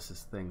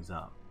messes things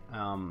up.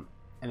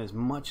 And as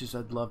much as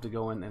I'd love to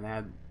go in and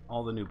add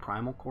all the new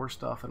PrimalCore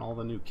stuff and all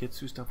the new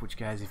Kitsu stuff, which,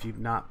 guys, if you've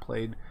not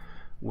played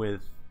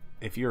with,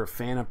 if you're a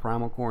fan of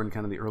PrimalCore and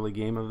kind of the early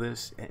game of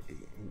this,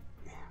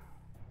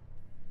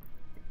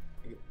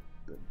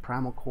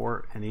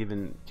 PrimalCore and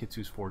even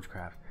Kitsu's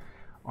Forgecraft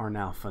are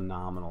now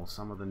phenomenal.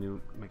 Some of the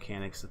new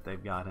mechanics that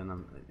they've got in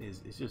them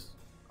is just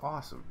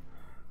awesome.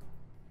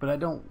 But I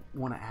don't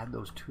want to add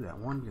those to that.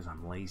 One, because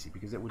I'm lazy,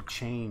 because it would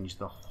change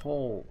the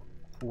whole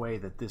way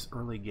that this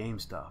early game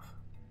stuff.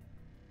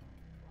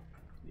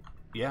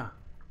 Yeah,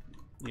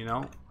 you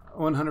know,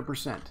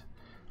 100%.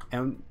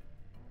 And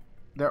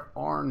there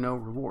are no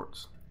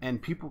rewards.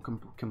 And people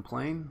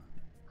complain.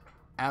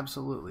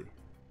 Absolutely.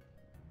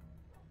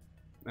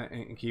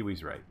 And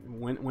Kiwi's right.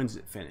 When's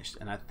it finished?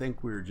 And I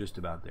think we were just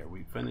about there.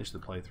 We finished the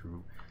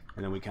playthrough,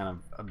 and then we kind of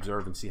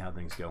observe and see how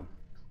things go.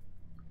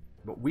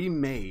 But we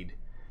made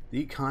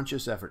the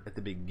conscious effort at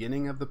the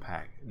beginning of the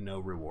pack, no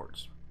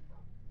rewards.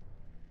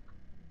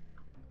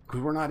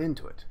 Because we're not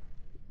into it.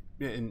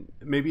 And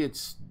maybe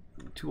it's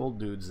two old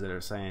dudes that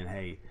are saying,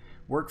 hey,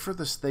 work for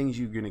the things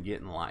you're going to get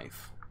in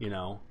life. You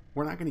know,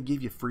 we're not going to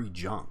give you free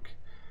junk.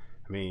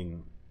 I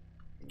mean,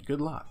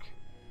 good luck.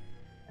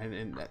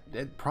 And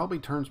that probably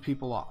turns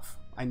people off.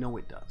 I know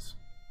it does.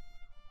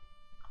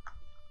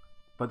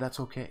 But that's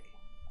okay.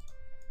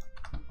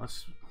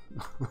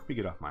 Let me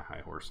get off my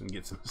high horse and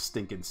get some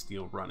stinking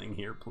steel running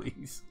here,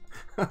 please.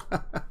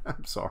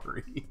 I'm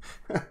sorry.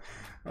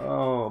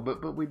 Oh,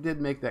 but we did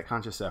make that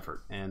conscious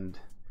effort, and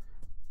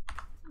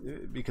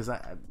because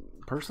I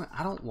personally,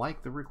 I don't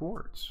like the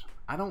rewards.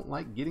 I don't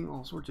like getting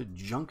all sorts of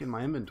junk in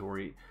my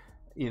inventory,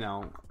 you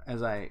know,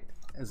 as I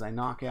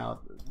knock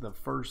out the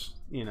first,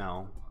 you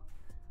know,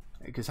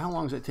 because how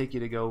long does it take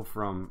you to go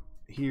from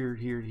here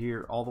to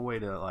here all the way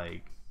to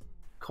like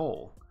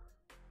coal?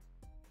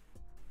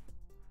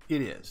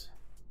 It is.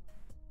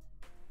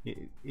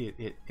 It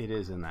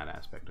is in that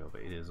aspect of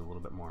it. It is a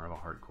little bit more of a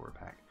hardcore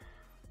pack.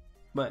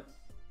 But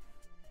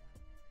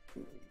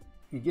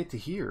you get to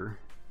here,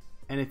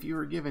 and if you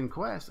were given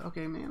quests,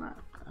 okay, man,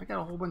 I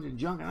got a whole bunch of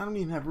junk, and I don't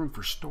even have room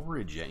for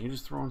storage yet. You're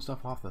just throwing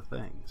stuff off the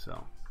thing,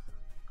 so.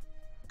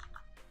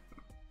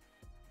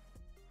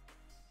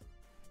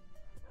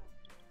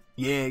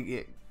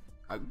 Yeah.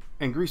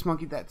 And Grease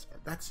Monkey, that's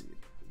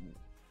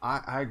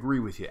I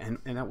agree with you, and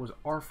that was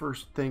our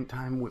first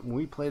time when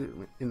we played it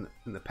in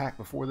the pack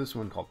before this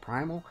one called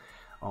Primal.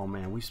 Oh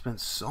man, we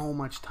spent so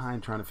much time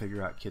trying to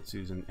figure out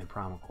Kitsu's and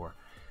PrimalCore.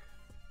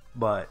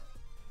 But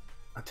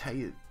I'll tell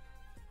you,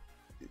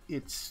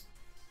 and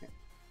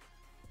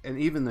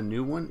even the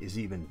new one is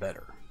even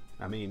better.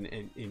 I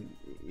mean,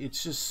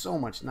 it's just so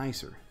much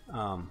nicer.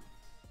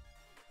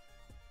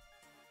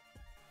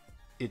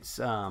 It's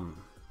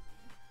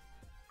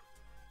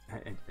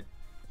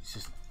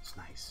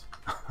nice.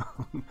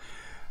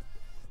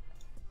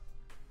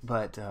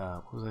 But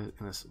where was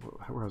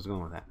I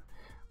going with that?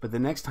 But the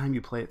next time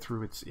you play it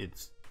through,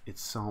 it's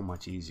so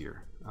much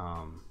easier.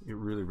 It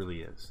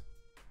really is.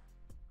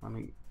 Let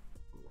me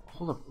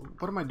hold up.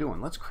 What am I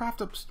doing? Let's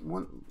craft up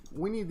one.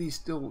 We need these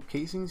steel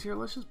casings here.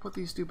 Let's just put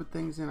these stupid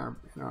things in our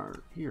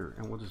here,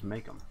 and we'll just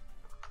make them.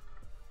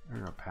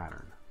 There's a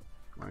pattern.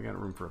 Well, I got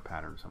room for a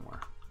pattern somewhere.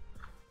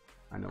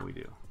 I know we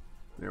do.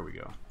 There we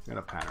go. Got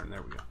a pattern.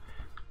 There we go.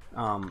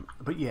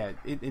 But yeah,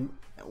 it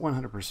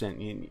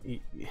 100%.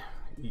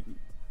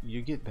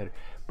 You get better.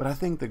 But I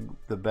think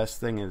the best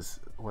thing is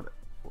what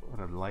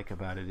I like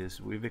about it is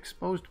we've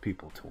exposed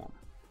people to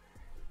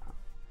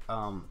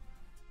them.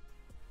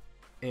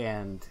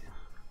 And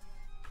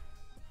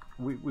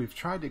we've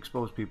tried to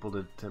expose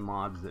people to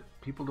mods that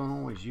people don't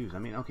always use. I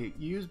mean, okay,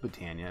 you use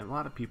Botania.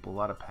 A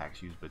lot of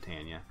packs use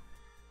Botania.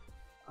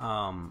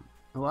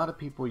 A lot of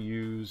people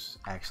use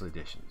Axle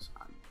Editions.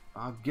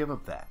 I'll give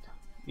up that.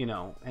 You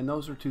know, and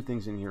those are two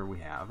things in here we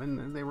have,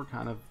 and they were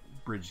kind of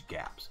bridge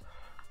gaps.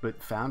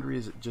 But Foundry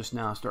is just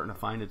now starting to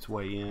find its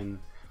way in.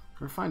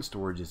 Refined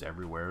storage is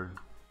everywhere.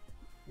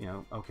 You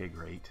know, okay,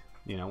 great.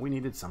 You know, we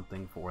needed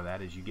something for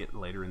that as you get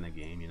later in the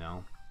game, you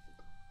know.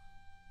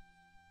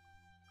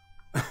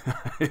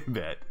 I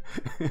bet.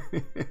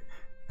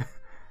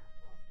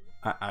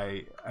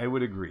 I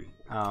would agree.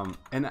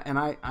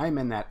 And I'm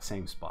in that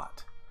same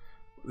spot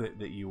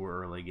that you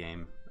were early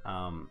game.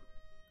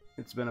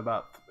 it's been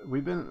about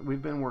we've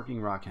been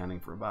working rock hounding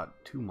for about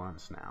 2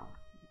 months now,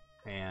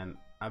 and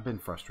I've been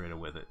frustrated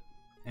with it.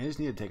 I just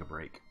need to take a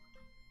break.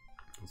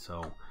 And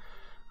so,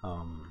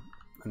 and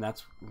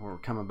that's we're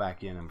coming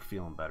back in and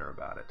feeling better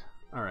about it.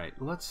 All right,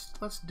 let's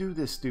do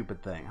this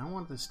stupid thing. I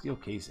want the steel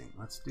casing.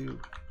 Let's do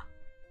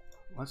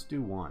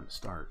one.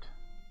 Start.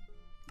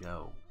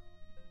 Go.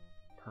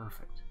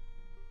 Perfect.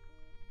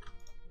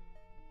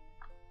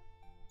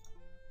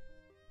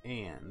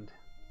 And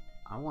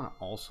I want to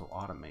also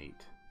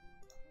automate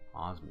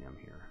osmium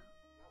here.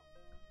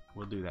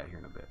 We'll do that here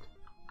in a bit.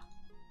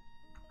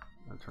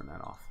 I'll turn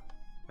that off.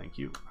 Thank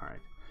you. All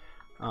right.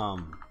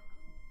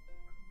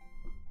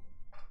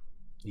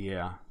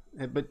 Yeah,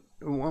 but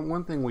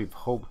one thing we've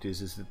hoped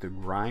is that the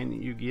grind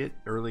that you get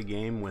early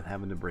game with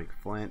having to break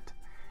flint,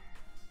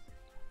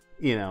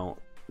 you know,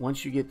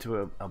 once you get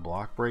to a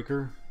block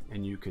breaker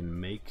and you can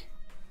make,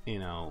 you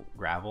know,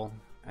 gravel,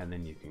 and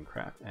then you can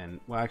craft, and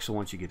well, actually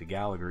once you get to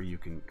Gallagher, you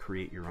can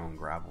create your own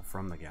gravel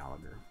from the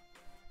Gallagher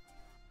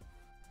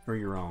or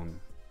your own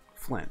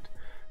flint,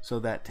 so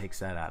that takes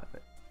that out of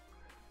it.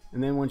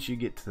 And then once you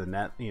get to the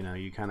net, you know,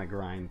 you kind of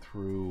grind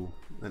through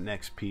the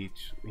next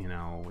piece, you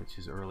know, which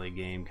is early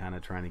game, kind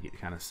of trying to get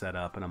kind of set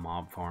up in a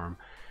mob farm.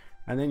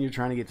 And then you're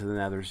trying to get to the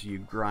nether, so you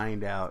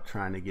grind out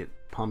trying to get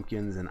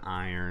pumpkins and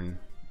iron,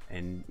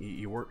 and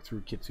you work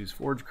through Kitsu's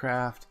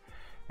Forgecraft,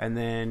 and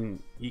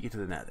then you get to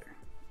the nether.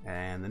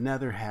 And the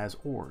nether has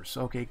ores.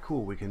 Okay,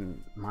 cool, we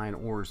can mine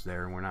ores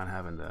there, and we're not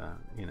having to,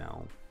 you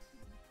know,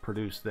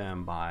 produce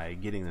them by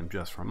getting them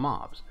just from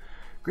mobs.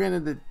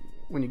 Granted that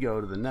when you go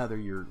to the nether,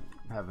 you're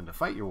having to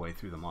fight your way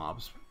through the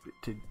mobs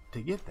to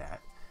get that,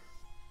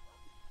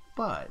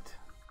 but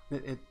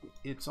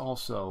it's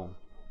also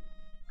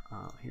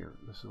here,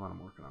 this is what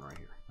I'm working on right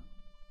here.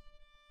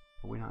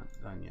 We're not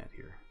done yet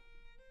here.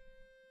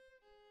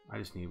 I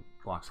just need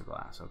blocks of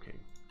glass. Okay,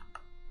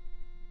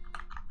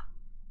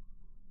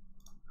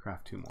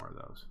 craft 2 more of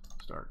those.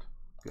 Start.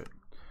 Good.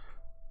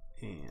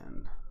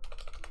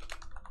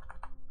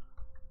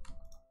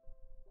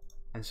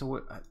 And so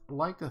what I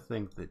like to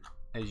think that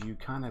as you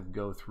kind of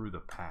go through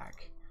the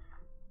pack,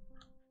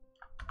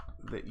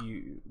 that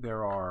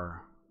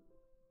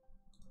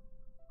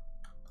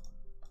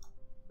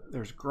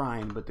there's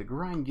grind, but the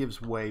grind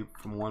gives way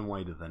from one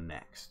way to the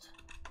next.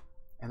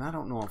 And I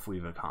don't know if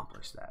we've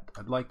accomplished that.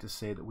 I'd like to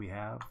say that we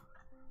have,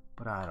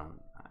 but I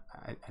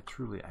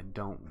truly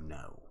don't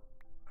know.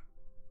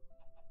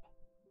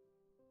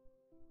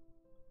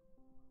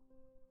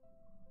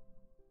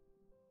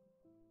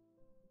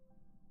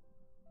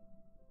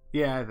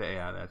 Yeah,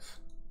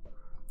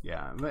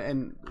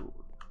 and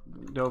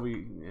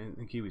Dobie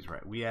and Kiwi's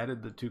right. We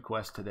added the 2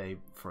 quests today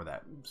for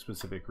that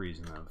specific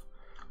reason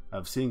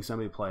of seeing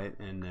somebody play it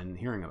and then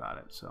hearing about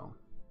it. So,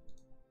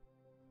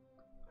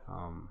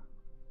 all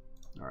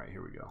right,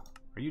 here we go.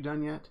 Are you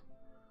done yet?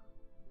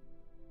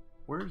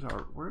 Where's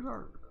our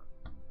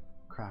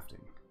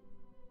crafting?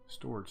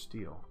 Stored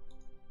steel.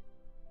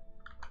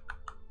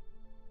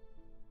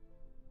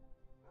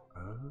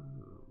 Oh.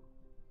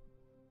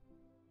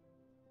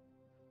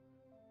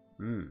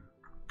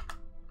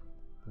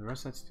 The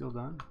rest of that steel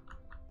done?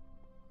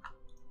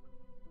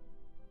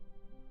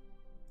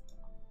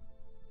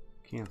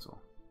 Cancel.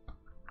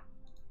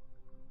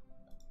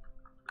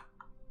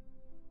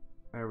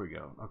 There we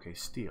go. Okay,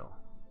 steel.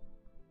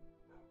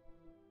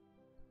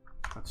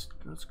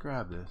 Let's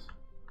grab this.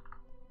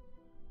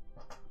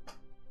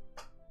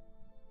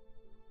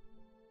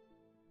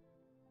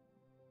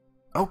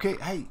 Okay,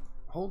 hey,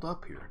 hold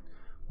up here.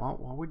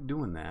 While we're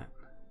doing that.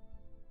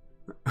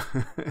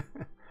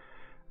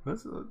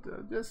 Let's,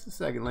 just a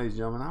second, ladies and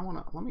gentlemen. I want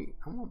to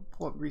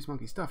pull up Grease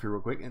Monkey stuff here real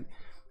quick, and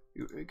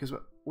because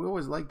we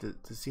always like to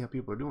see how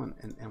people are doing,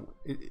 and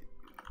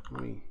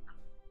let me.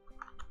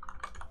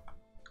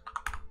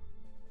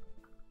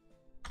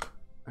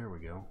 There we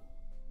go.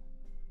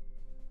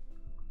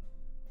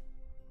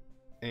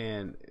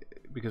 And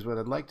because what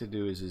I'd like to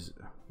do is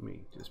let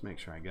me just make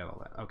sure I got all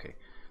that. Okay,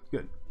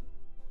 good.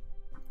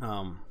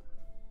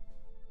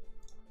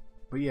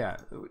 But yeah,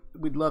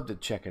 we'd love to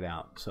check it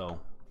out. So,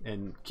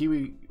 and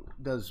Kiwi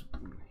does,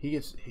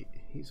 he's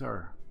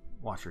our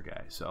watcher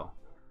guy, so.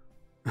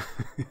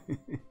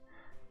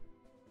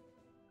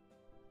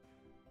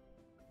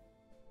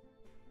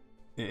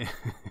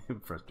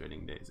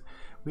 Frustrating days.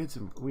 We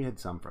had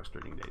some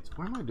frustrating days.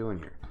 What am I doing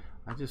here?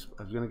 I was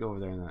gonna go over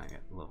there and then I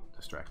got a little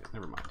distracted.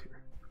 Never mind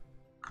here.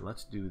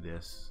 Let's do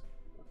this.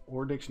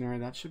 Or dictionary,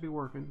 that should be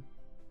working.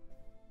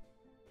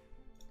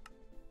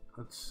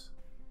 Let's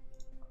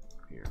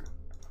here.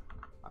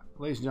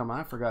 Ladies and gentlemen,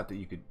 I forgot that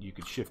you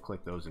could shift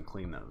click those and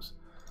clean those.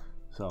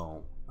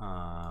 So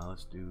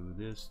let's do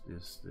this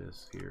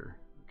here.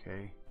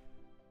 Okay.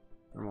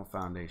 Thermal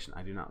foundation.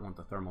 I do not want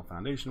the thermal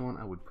foundation one.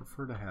 I would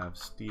prefer to have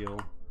steel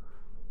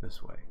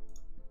this way.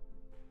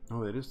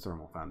 Oh, it is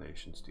thermal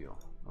foundation steel.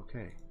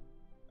 Okay.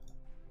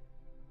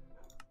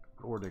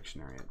 Or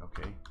dictionary it.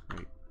 Okay,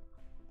 great.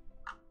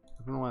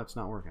 I don't know why it's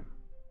not working.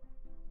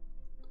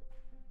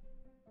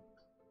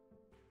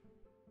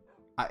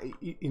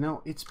 You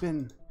know, it's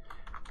been,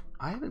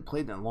 I haven't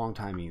played in a long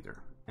time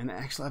either. And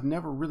actually, I've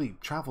never really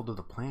traveled to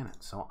the planet,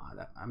 so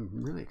I'm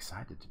really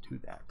excited to do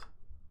that.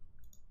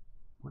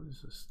 What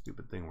is this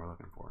stupid thing we're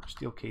looking for?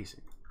 Steel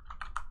casing.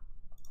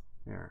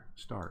 There.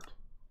 Start.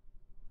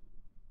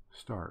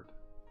 Start.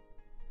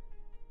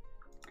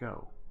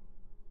 Go.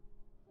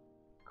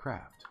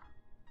 Craft.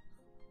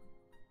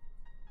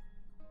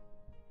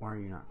 Why are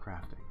you not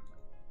crafting?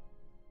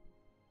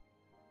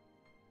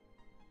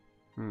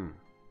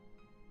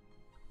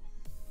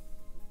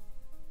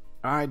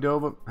 Alright,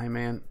 Dova. Hey,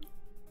 man.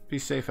 Be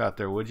safe out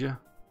there, would you?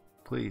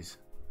 Please.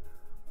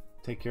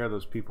 Take care of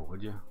those people,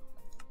 would you?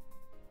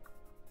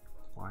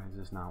 Why is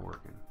this not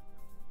working?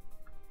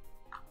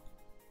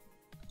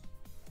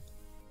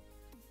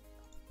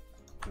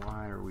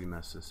 Why are we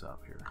mess this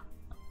up here?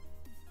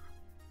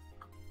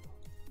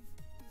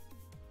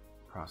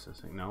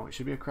 Processing. No, it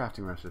should be a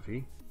crafting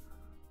recipe.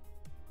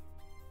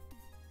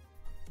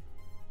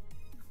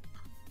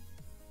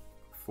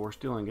 Four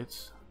steel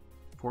ingots,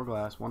 4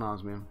 glass, 1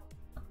 osmium.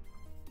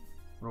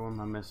 What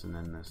am I missing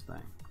in this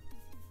thing?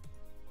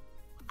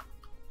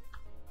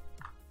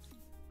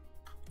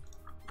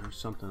 There's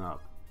something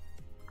up.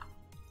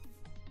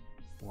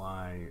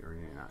 Why are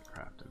you not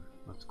crafting?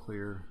 Let's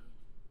clear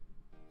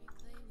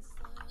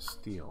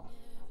steel.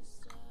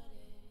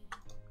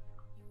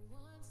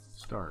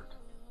 Start.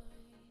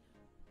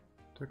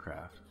 To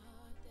craft.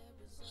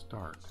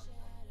 Start.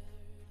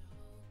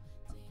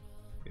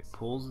 It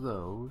pulls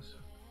those.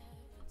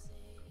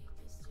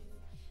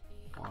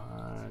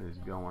 What is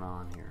going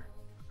on here?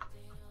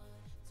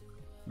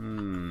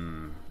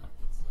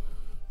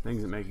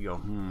 Things that make you go,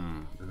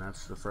 and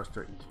that's the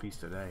frustrating piece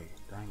today.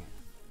 Dang it.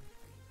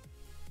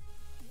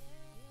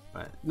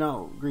 But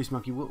no, Grease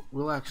Monkey,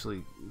 we'll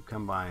actually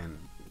come by and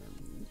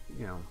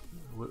you know,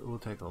 we'll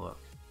take a look.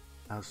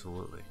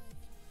 Absolutely.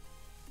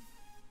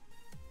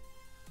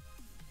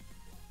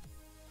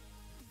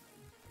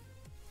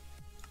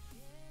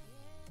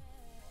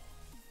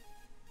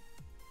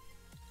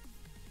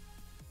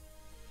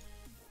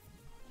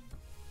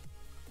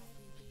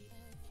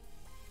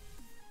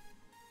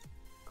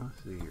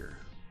 Let's see here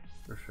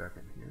for a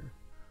second here.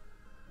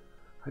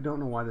 I don't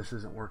know why this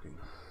isn't working.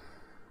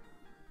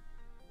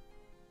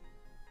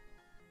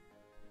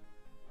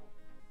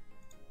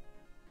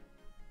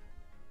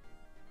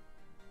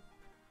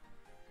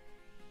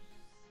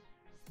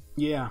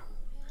 Yeah,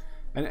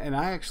 and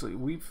I actually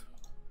we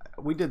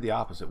did the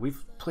opposite.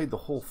 We've played the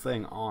whole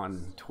thing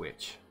on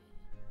Twitch,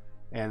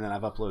 and then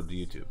I've uploaded to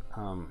YouTube.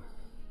 All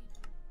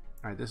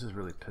right, this is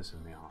really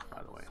pissing me off.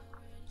 By the way,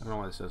 I don't know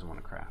why this doesn't want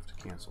to craft.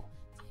 Cancel.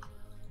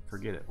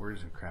 Forget it. We're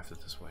just gonna craft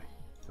it this way.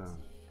 Boom,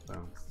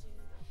 boom.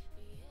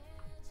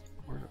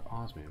 Where's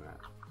osmium at?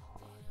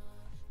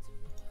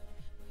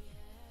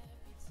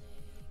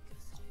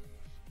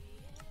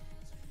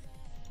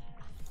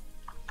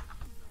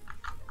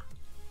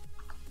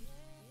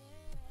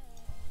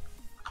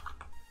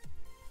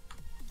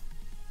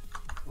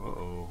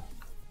 Uh-oh.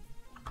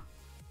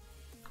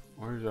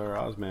 Where's our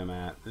osmium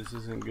at? This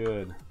isn't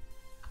good.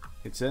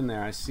 It's in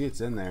there. I see it's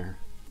in there.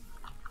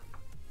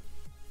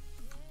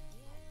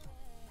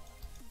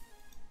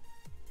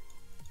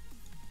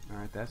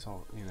 Alright, that's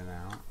all in and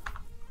out.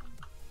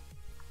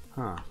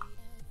 Huh.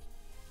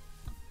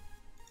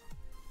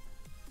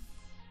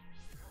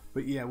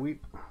 But yeah, we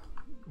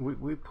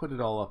put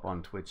it all up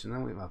on Twitch and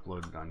then we've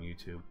uploaded it on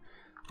YouTube.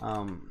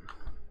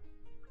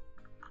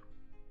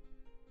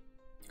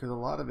 Because a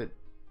lot of it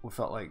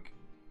felt like,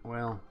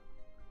 well,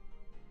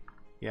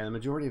 yeah, the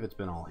majority of it's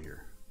been all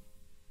here.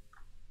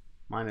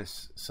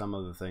 Minus some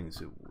of the things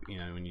that, you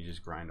know, when you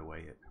just grind away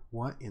it.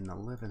 What in the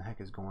living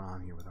heck is going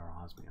on here with our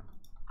osmium?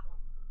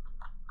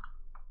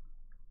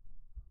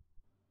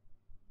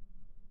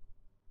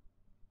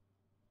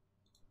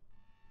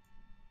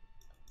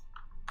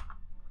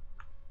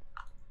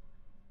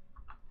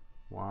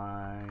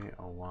 Why,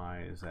 oh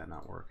why is that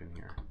not working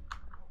here?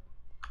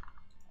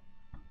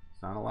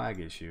 It's not a lag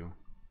issue.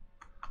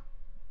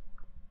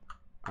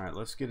 Alright,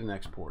 let's get an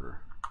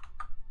exporter.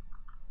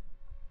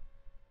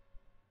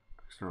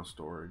 External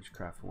storage,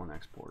 craft 1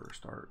 exporter,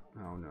 start.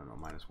 No,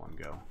 -1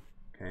 go.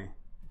 Okay.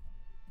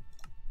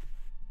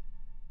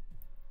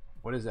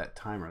 What is that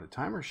timer? The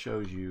timer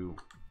shows you,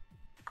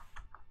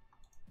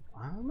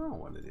 I don't know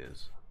what it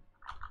is.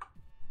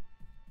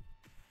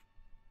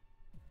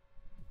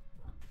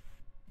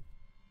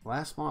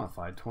 Last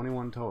modified,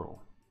 21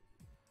 total.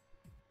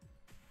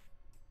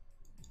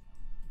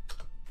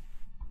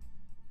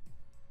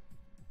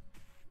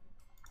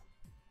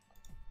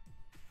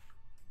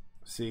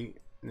 See,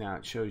 now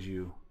it shows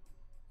you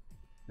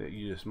that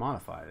you just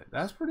modified it.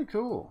 That's pretty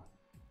cool.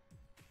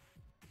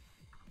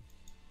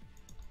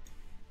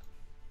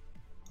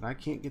 But I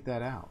can't get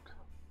that out.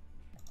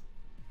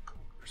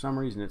 For some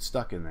reason it's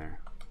stuck in there.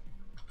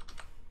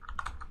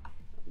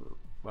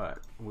 But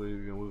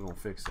we're gonna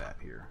fix that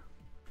here.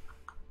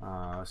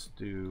 Let's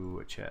do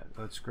a chat.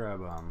 Let's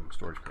grab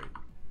storage crate.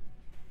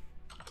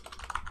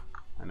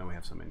 I know we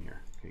have some in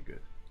here. Okay,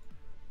 good.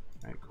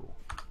 Alright, cool.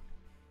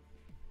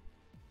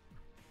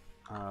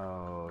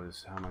 Oh,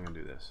 how am I gonna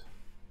do this?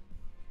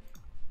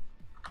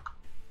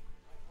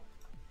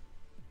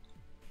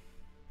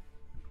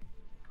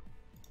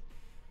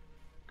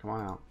 Come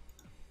on out.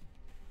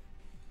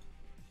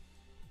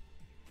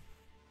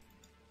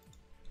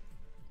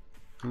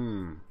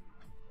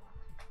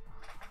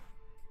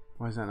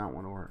 Why does that not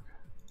want to work?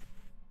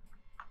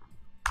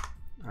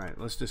 Alright,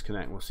 let's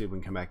disconnect. We'll see if we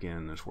can come back in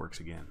and this works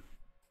again.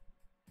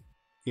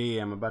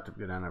 Yeah, I'm about to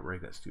go down and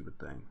break that stupid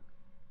thing.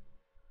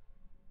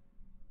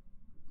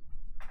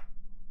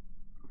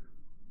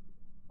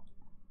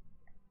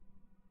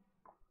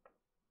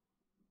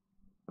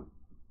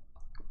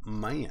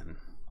 Man,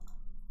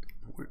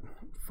 we're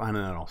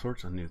finding out all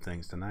sorts of new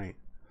things tonight.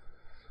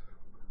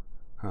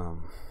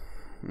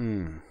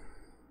 Dang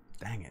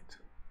it.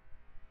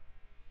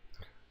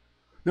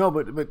 No,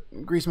 but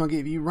Grease Monkey,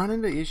 if you run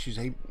into issues,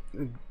 hey,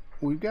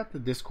 we've got the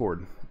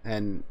Discord,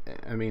 and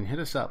I mean, hit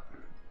us up.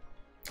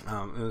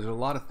 There's a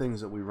lot of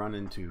things that we run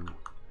into.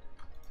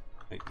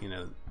 You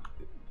know,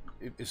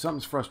 if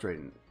something's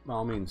frustrating, by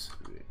all means,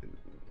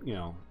 you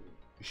know,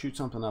 shoot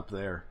something up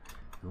there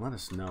and let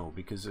us know,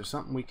 because there's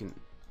something we can.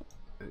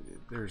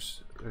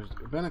 There's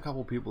been a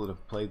couple people that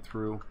have played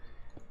through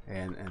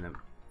and have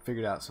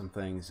figured out some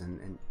things,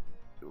 and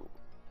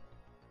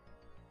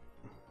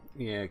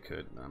yeah, it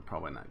could. I'm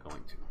probably not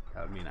going to.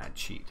 That would mean I'd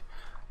cheat.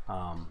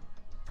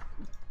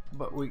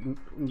 But we can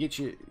get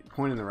you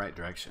pointed in the right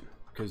direction,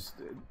 because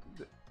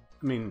I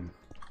mean,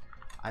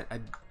 I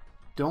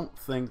don't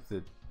think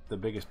that the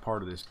biggest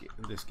part of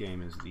this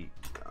game is the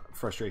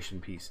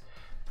frustration piece.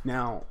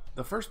 Now,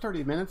 the first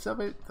 30 minutes of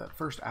it, that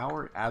first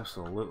hour, it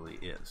absolutely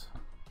is.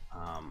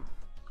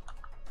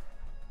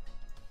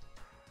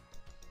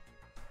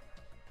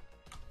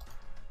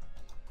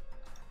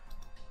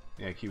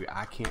 Yeah, Kiwi,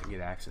 I can't get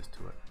access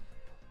to it.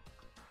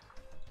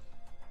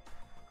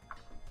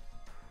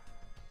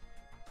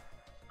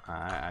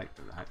 I'm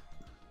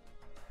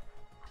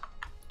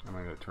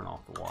gonna go turn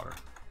off the water.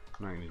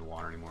 I'm not gonna need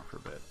water anymore for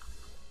a bit.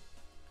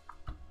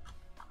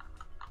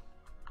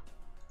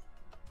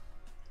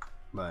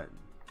 But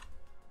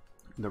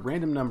the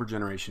random number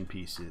generation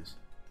piece is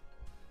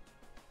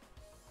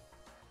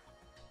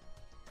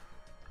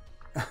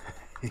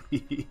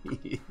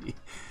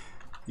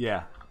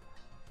yeah,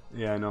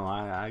 no,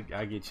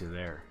 I get you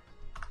there.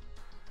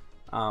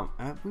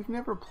 We've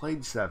never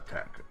played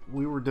Sevtech.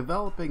 We were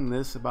developing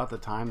this about the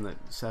time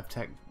that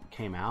Sevtech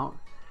came out,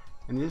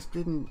 and this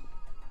didn't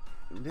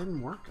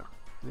work.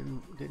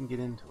 Didn't get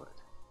into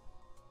it.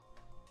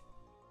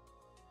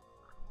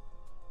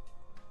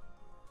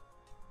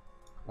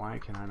 Why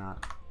can I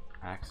not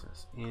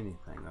access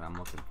anything that I'm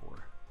looking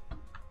for?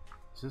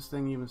 Is this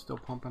thing even still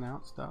pumping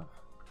out stuff?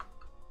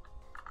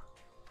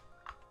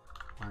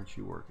 Why aren't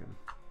you working?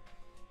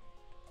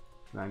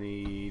 I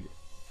need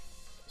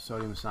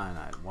sodium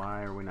cyanide.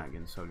 Why are we not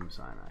getting sodium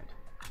cyanide?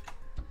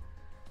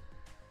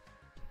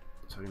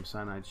 Sodium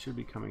cyanide should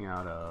be coming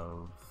out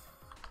of...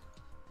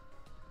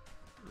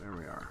 There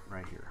we are,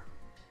 right here.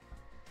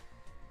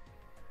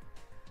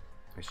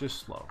 It's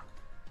just slow.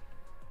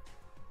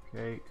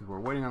 Okay, because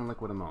we're waiting on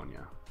liquid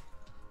ammonia.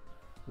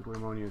 Liquid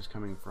ammonia is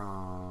coming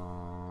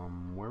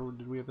from... Where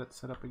did we have that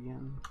set up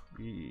again?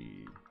 I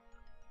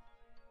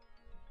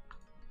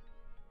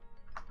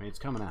mean, it's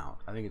coming out.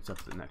 I think it's up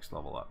to the next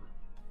level up.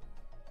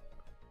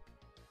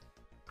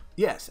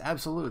 Yes,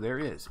 absolutely, there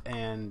is.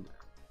 And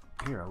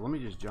here, let me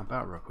just jump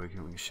out real quick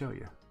and we can show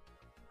you.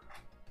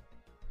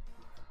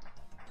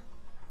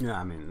 Yeah,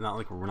 I mean, not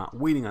like we're not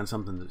waiting on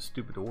something that's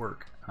stupid to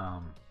work.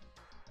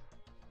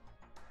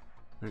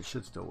 It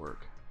should still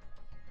work.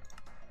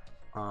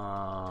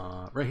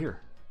 Right here.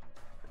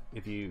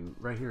 If you,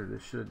 right here,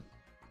 this should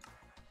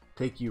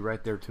take you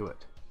right there to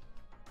it.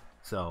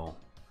 So,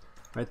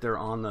 right there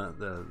on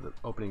the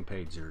opening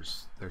page,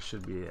 there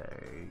should be a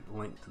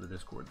link to the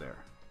Discord there.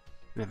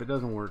 And if it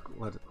doesn't work,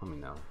 let me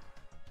know.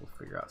 We'll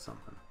figure out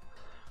something.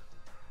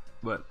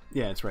 But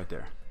yeah, it's right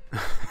there.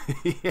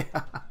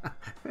 Yeah,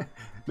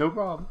 no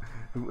problem.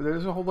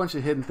 There's a whole bunch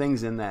of hidden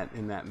things in that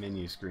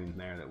menu screen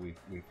there that we've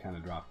kind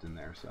of dropped in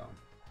there. So,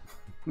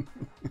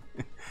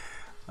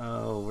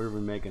 oh, where are we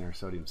making our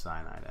sodium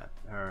cyanide at?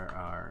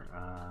 Our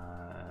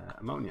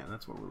ammonia.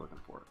 That's what we're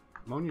looking for.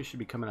 Ammonia should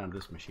be coming out of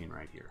this machine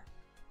right here.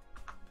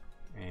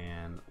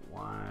 And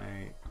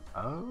why?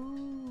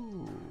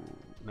 Oh,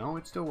 no,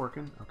 it's still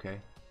working. Okay.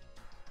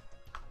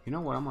 You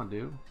know what I'm gonna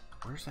do?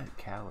 Where's that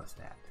catalyst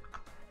at?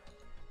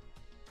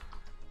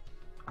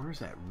 Where's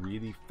that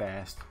really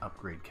fast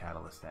upgrade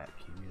catalyst at,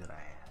 Kiwi, that I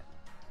had?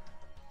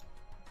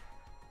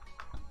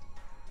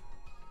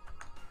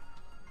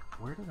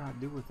 Where did I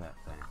do with that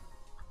thing?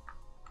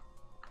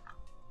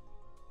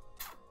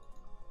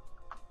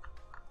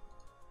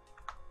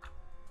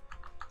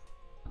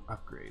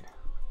 Upgrade.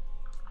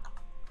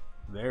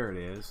 There it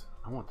is.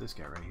 I want this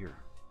guy right here.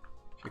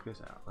 Check this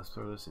out. Let's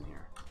throw this in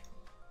here.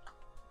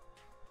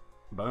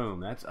 Boom.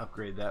 That's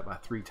upgrade that by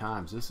 3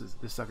 times. This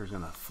sucker's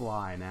gonna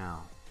fly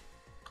now.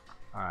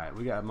 Alright,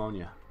 we got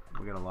ammonia.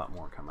 We got a lot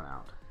more coming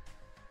out.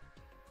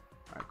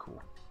 Alright,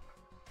 cool.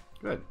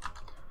 Good.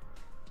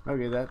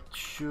 Okay, that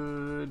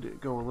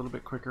should go a little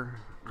bit quicker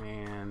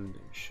and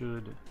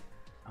should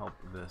help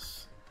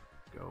this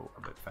go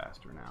a bit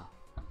faster now.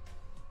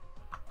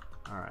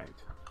 Alright.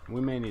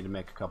 We may need to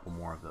make a couple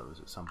more of those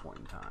at some point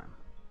in time,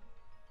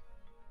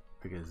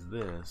 because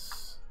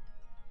this,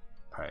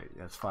 all right,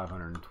 that's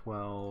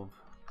 512.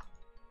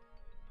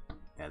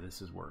 Yeah,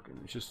 this is working.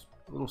 It's just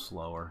a little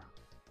slower.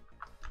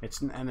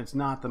 It's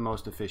not the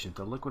most efficient.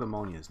 The liquid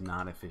ammonia is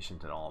not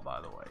efficient at all,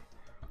 by the way.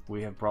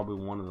 We have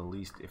probably one of the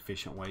least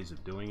efficient ways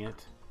of doing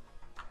it,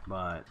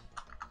 but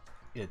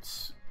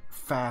it's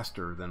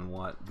faster than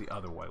what the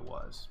other way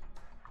was.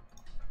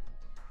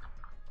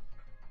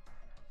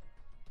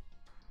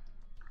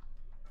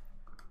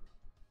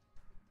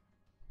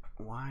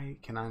 Why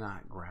can I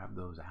not grab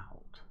those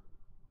out?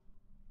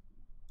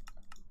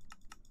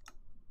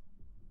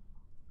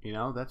 You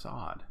know, that's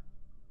odd.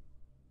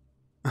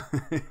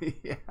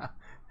 Yeah.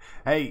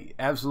 Hey,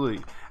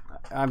 absolutely.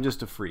 I'm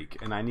just a freak,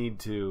 and I need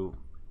to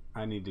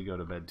go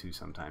to bed too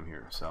sometime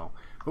here. So,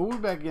 but we'll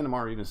be back again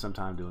tomorrow, even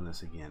sometime doing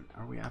this again.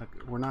 Are we out of?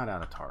 We're not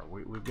out of tar.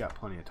 We've got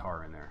plenty of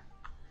tar in there.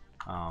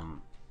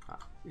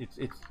 It's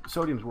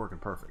sodium's working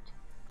perfect,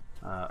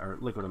 or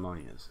liquid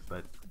ammonia is.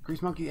 But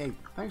Grease Monkey 8,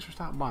 thanks for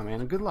stopping by,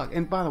 man, and good luck.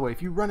 And by the way,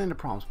 if you run into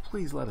problems,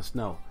 please let us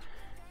know.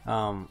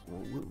 We'll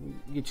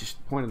get you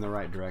pointed in the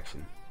right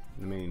direction.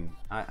 I mean,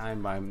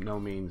 I'm by no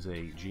means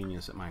a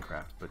genius at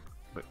Minecraft, but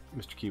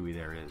Mr. Kiwi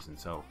there is, and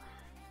so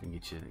I can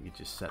get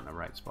you set in the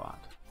right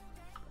spot.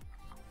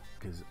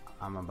 Because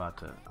I'm about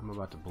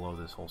to blow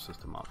this whole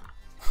system up.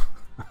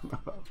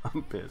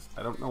 I'm pissed.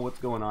 I don't know what's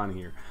going on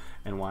here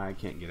and why I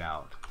can't get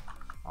out.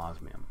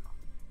 Osmium.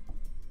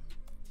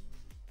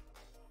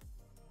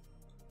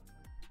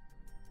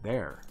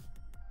 There.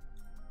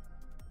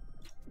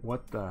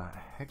 What the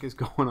heck is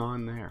going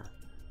on there?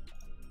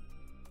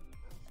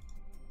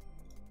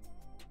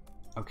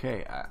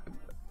 Okay,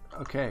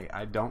 okay,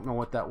 I don't know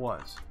what that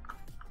was.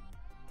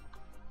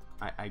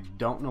 I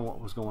don't know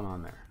what was going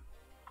on there.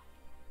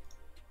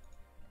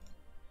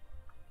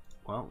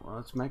 Well,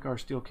 let's make our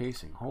steel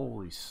casing.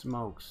 Holy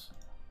smokes.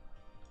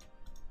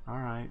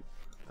 Alright,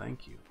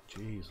 thank you.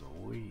 Jeez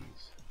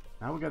Louise.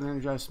 Now we got an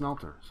energized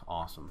smelter. It's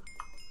awesome.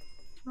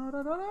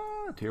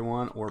 Tier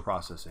 1 ore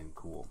processing.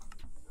 Cool.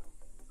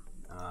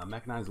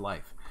 Mechanized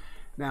life.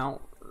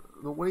 Now,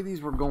 the way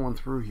these were going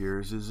through here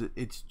is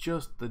it's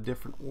just the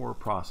different ore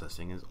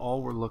processing is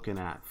all we're looking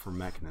at for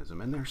mechanism,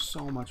 and there's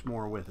so much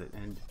more with it.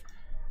 And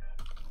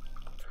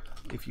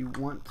if you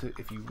want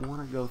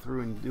to go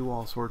through and do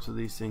all sorts of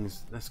these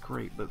things, that's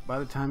great. But by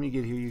the time you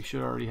get here, you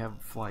should already have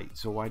flight.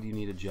 So why do you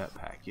need a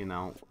jetpack? You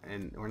know,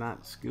 and we're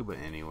not scuba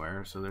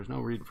anywhere, so there's no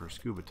reason for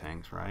scuba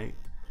tanks, right?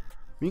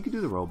 I mean, you could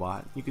do the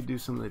robot. You could do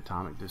some of the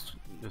atomic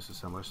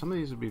disassemblers. Some of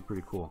these would be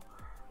pretty cool.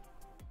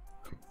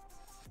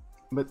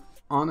 But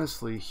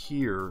honestly,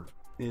 here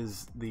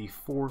is the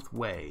fourth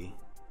way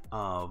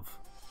of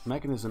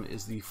mechanism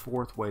is the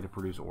fourth way to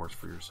produce ores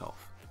for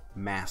yourself.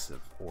 Massive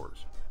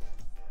ores.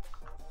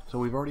 So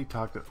we've already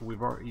talked.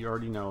 You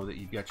already know that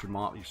you've got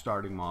your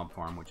starting mob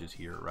farm, which is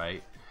here,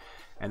 right?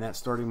 And that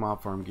starting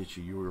mob farm gets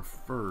you your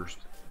first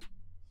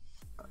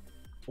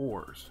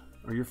ores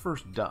or your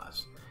first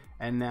dust.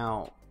 And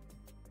now,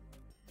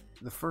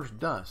 the first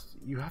dust,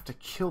 you have to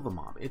kill the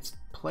mob. It's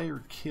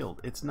player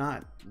killed. It's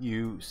not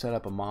you set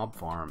up a mob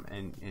farm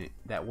and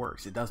that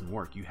works. It doesn't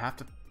work. You have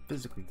to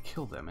physically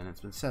kill them, and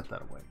it's been set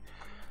that way.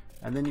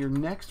 And then your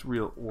next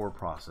real ore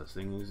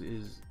processing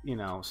is you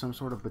know, some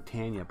sort of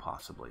Botania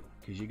possibly,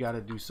 because you got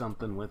to do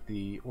something with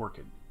the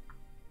orchid.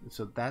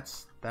 So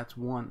that's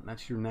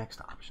your next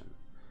option,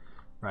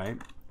 right?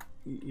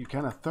 Your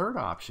kind of third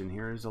option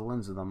here is a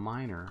lens of the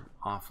miner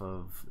off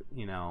of,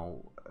 you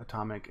know,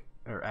 atomic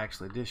or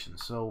actual addition.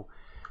 So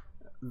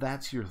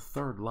that's your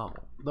third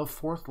level. The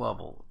fourth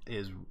level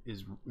is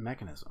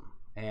mechanism,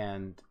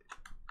 and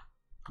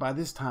by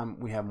this time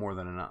we have more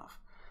than enough.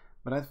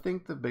 But I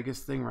think the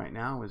biggest thing right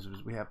now is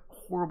we have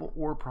horrible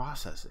ore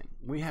processing.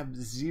 We have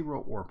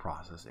zero ore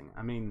processing.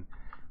 I mean,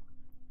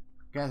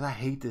 guys, I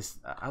hate this.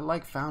 I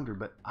like Foundry,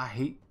 but I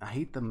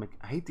hate the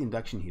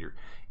induction heater.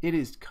 It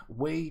is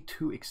way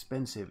too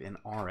expensive in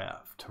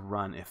RF to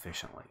run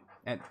efficiently.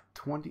 At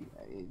 20,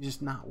 it's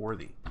just not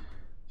worthy.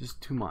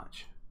 Just too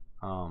much.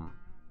 And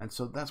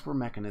so that's where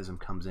mechanism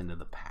comes into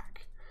the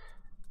pack.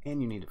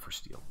 And you need it for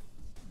steel.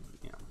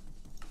 You know,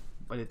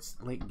 but it's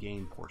late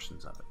game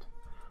portions of it.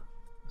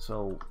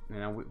 So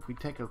now if we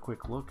take a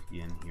quick look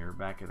again here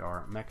back at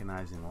our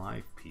mechanizing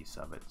life piece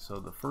of it. So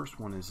the first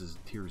one is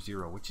tier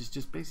 0, which is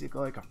just basically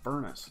like a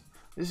furnace.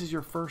 This is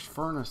your first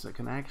furnace that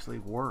can actually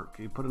work.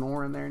 You put an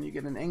ore in there and you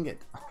get an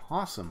ingot.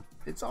 Awesome.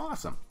 It's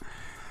awesome.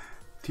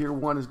 Tier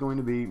 1 is going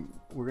to be,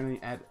 we're going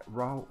to add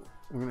raw,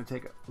 we're going to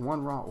take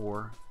one raw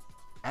ore,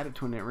 add it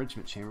to an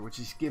enrichment chamber, which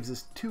just gives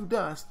us 2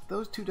 dust.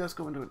 Those 2 dust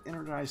go into an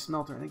energized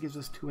smelter and it gives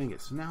us 2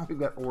 ingots. So now we've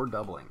got ore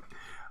doubling.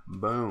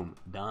 Boom.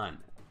 Done.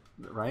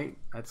 Right?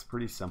 That's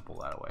pretty simple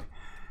that way.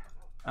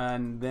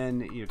 And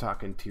then you're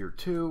talking tier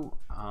 2.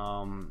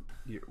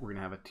 We're going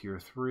to have a tier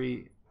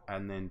 3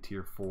 and then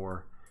tier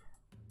 4.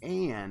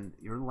 And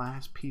your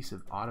last piece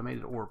of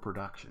automated ore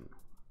production.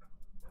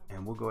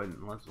 And we'll go ahead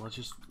and let's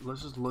just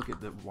look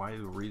at the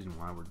reason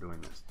why we're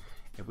doing this.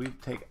 If we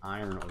take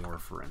iron ore,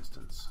 for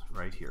instance,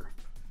 right here,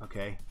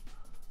 okay,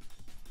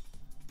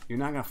 You're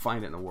not going to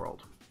find it in the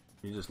world.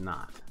 You're just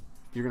not.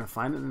 You're going to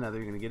find it in the nether.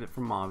 You're going to get it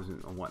from mobs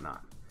and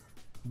whatnot.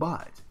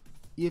 But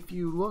if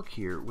you look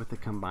here with the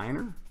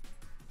combiner,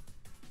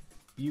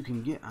 you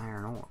can get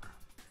iron ore.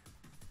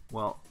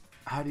 Well,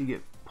 how do you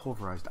get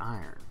pulverized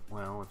iron?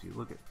 Well, if you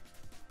look at,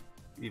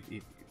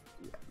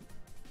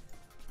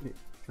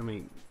 let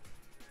me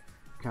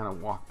kind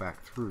of walk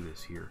back through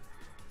this here.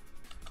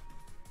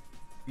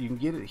 You can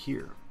get it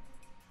here,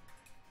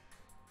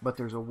 but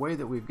there's a way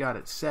that we've got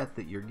it set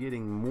that you're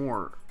getting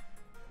more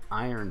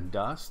iron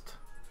dust,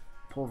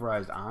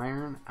 pulverized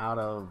iron, out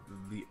of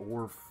the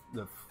ore,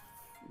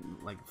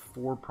 like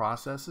 4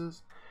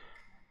 processes,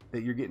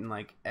 that you're getting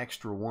like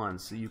extra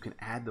ones, so you can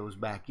add those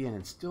back in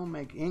and still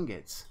make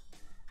ingots,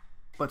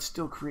 but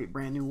still create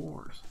brand new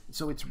ores.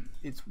 So it's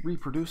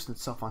reproducing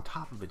itself on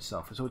top of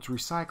itself. So it's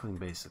recycling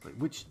basically,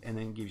 which and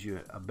then gives you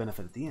a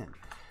benefit at the end.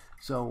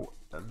 So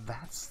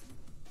that's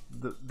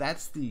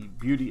the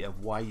beauty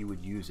of why you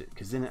would use it,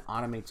 because then it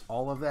automates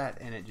all of that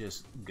and it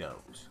just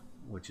goes,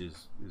 which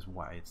is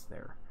why it's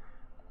there.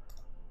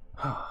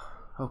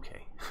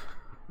 Okay.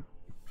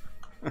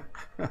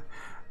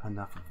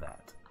 Enough of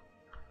that.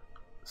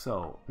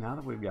 So now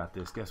that we've got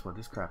this, guess what?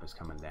 This crap is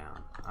coming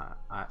down.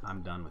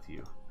 I'm done with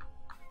you.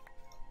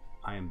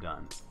 I am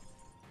done.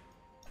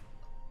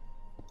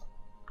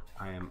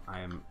 I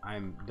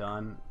am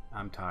done.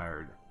 I'm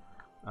tired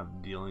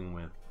of dealing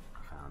with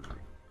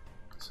Foundry.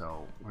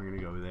 So we're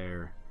gonna go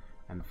there.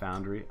 And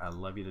Foundry, I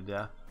love you to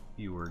death.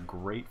 You were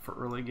great for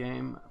early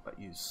game, but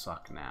you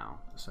suck now.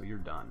 So you're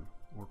done.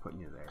 We're putting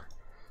you there.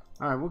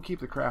 All right, we'll keep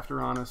the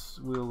crafter on us.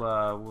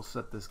 We'll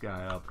set this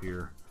guy up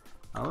here.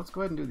 Let's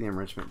go ahead and do the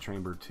enrichment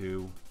chamber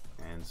too,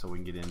 and so we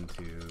can get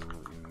into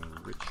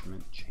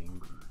enrichment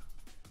chamber.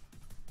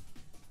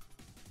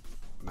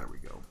 There we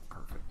go,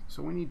 perfect.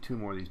 So we need 2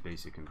 more of these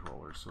basic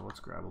controllers. So let's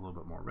grab a little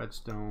bit more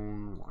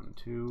redstone. 1,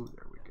 2.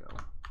 There we go.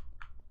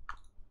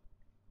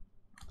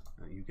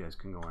 Now you guys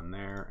can go in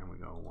there, and we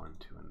go 1,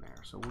 2 in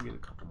there. So we'll get a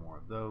couple more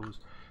of those.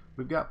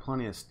 We've got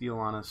plenty of steel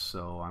on us,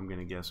 so I'm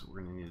gonna guess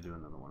we're gonna need to do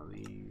another one of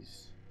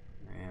these.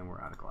 And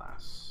we're out of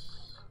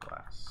glass.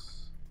 Glass.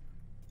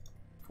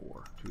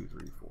 4, 2,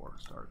 3, 4.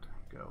 Start.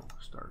 Go.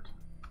 Start.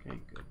 Okay,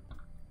 good.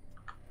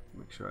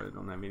 Make sure I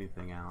don't have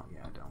anything out.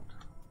 Yeah, I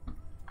don't.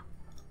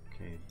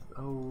 Okay,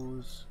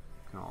 those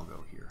can all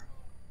go here.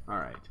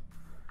 Alright.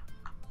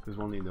 Because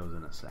we'll need those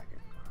in a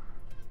second.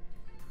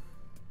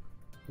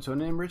 So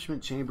an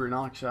enrichment chamber in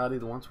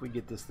Alakshadi, once we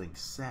get this thing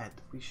set,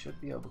 we should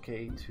be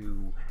okay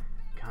to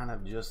kind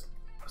of just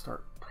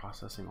start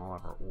processing all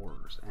of our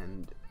ores.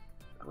 And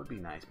that would be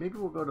nice. Maybe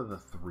we'll go to the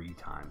 3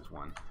 times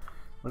one.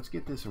 Let's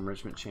get this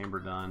enrichment chamber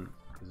done,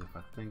 because if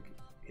I think,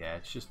 yeah,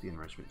 it's just the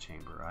enrichment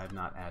chamber. I have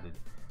not added,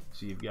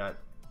 so you've got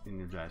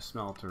energized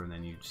smelter, and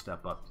then you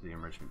step up to the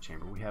enrichment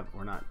chamber.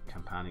 We're not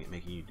compounding it,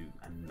 making you do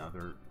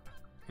another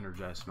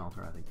energized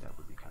smelter. I think that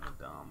would be kind of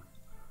dumb.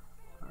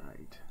 All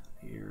right,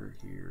 here,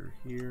 here,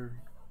 here.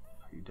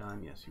 Are you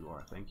done? Yes, you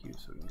are. Thank you.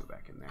 So we can go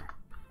back in there.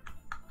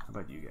 How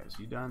about you guys?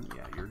 You done?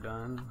 Yeah, you're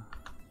done.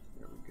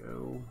 There we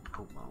go.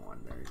 Oh, wrong one.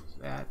 There's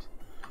that.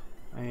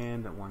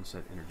 And one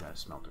set energized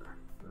smelter.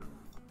 Boom.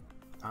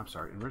 I'm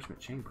sorry,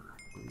 enrichment chamber.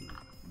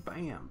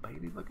 Bam,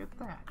 baby, look at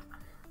that.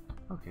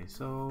 Okay,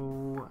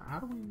 so how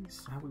are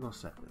we gonna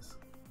set this?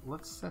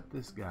 Let's set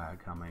this guy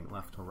coming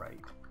left to right.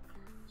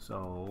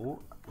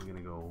 So we're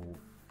gonna go,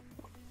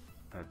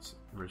 that's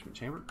enrichment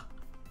chamber.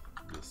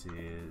 This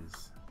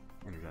is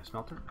energized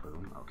smelter.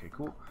 Boom. Okay,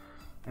 cool.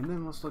 And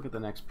then let's look at the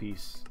next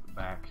piece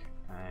back.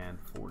 And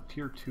for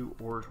tier 2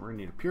 ores, we're gonna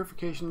need a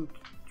purification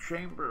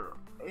chamber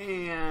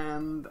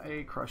and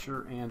a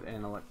crusher and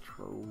an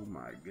electro.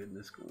 My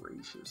goodness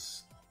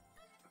gracious.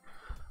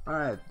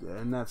 Alright,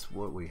 and that's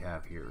what we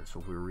have here. So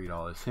if we read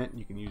all this hint,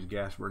 you can use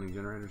gas burning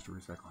generators to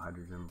recycle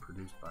hydrogen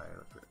produced by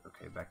electric.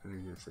 Okay, back to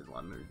energy. This is a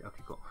lot of energy.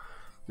 Okay, cool.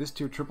 This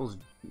tier triples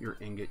your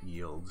ingot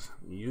yields.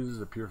 It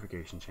uses a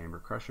purification chamber,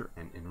 crusher,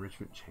 and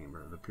enrichment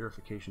chamber. The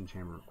purification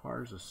chamber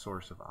requires a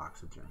source of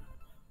oxygen.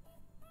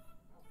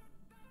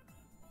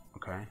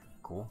 Okay,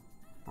 cool.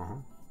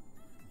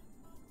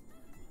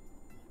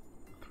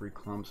 3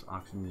 clumps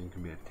oxygen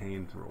can be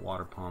obtained through a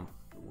water pump.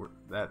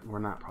 We're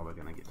not probably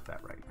going to get to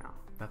that right now.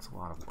 That's a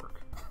lot of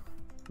work.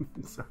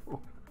 So,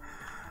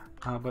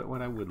 but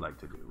what I would like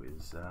to do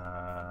is,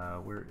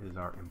 where is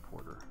our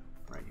importer?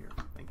 Right here.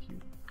 Thank you.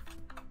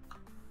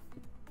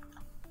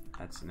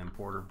 That's an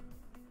importer.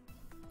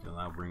 It'll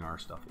now bring our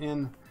stuff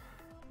in,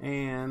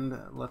 and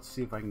let's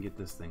see if I can get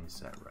this thing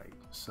set right.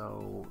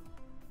 So,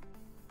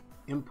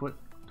 input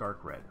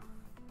dark red.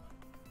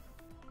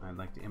 I'd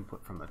like to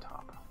input from the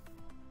top.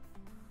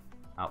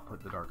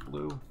 Output the dark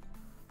blue.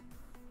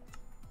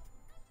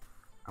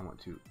 I want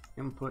to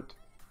input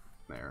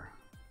there.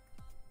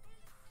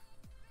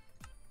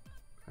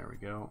 There we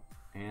go.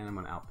 And I'm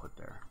going to output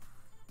there.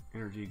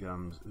 Energy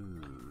gums.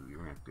 Ooh, you're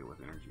going to have to deal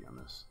with energy on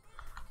this.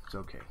 It's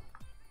okay.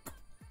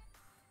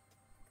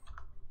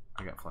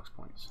 I got flux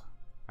points.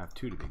 I have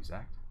 2 to be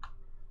exact.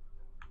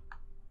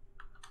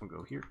 We'll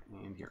go here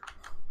and here.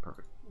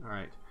 Perfect. All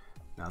right.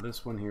 Now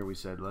this one here, we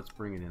said let's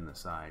bring it in the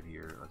side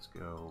here. Let's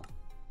go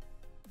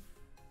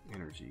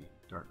energy,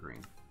 dark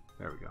green.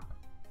 There we go.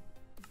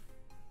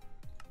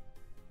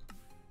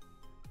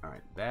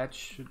 Alright, that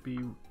should be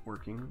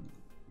working.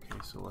 Okay,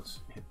 so let's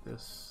hit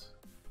this,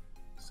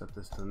 set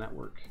this to the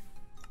network.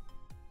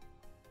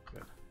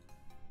 Good.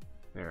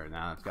 There,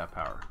 now it's got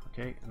power.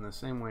 Okay, and the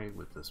same way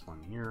with this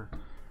one here,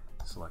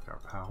 select our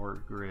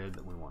power grid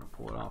that we want to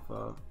pull it off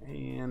of,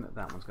 and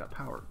that one's got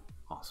power.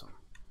 Awesome.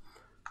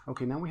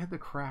 Okay, now we have the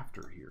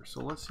crafter here. So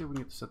let's see if we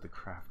can get to set the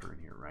crafter in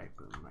here, right?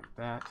 Boom, like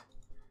that.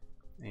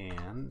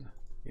 And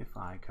if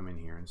I come in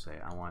here and say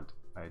I want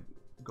a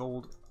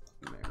gold,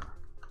 there,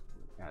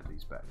 add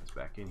these back. It's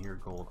back in here,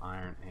 gold,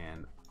 iron,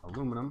 and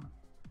aluminum.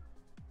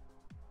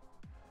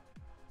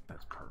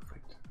 That's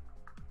perfect.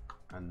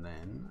 And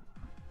then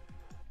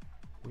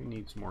we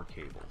need some more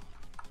cable,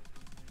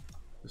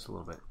 just a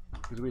little bit,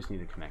 because we just need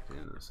to connect it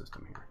into the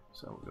system here.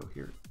 So we'll go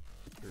here,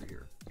 here,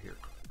 here, here.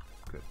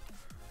 Good.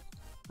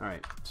 All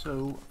right.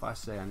 So if I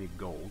say I need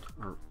gold,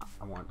 or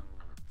I want,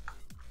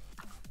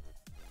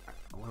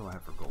 what do I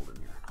have for gold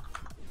in here?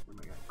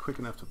 Quick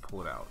enough to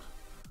pull it out.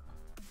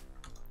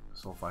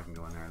 So if I can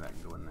go in there, that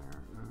can go in there.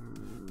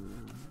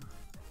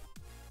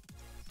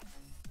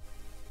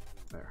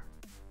 There.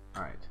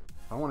 All right.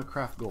 If I want to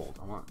craft gold,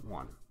 I want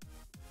one.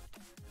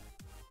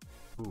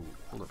 Ooh,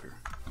 hold up here.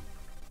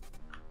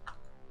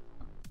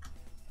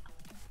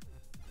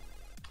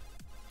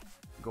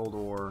 Gold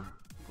ore,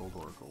 gold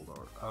ore, gold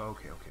ore. Oh,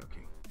 okay, okay,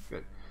 okay.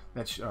 Good.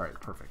 That's all right.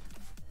 Perfect.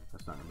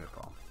 That's not gonna be a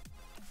problem.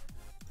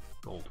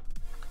 Gold.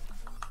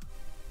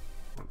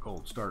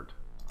 Gold. Start.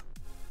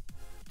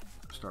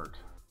 Start.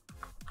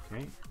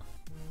 Okay.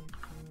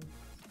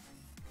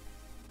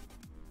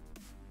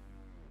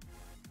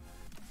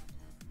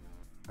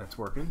 That's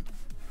working.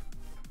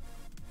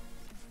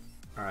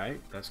 All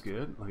right, that's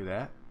good. Look at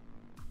that.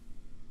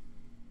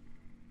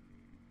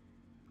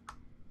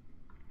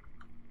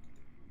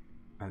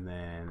 And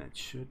then it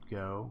should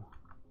go,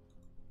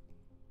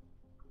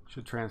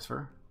 should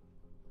transfer.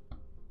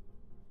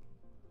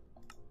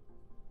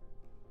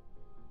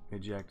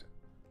 Eject.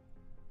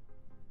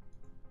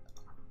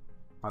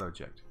 Auto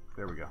eject.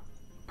 There we go.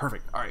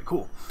 Perfect. All right,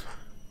 cool.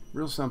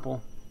 Real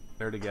simple.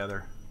 They're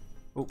together.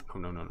 Oh,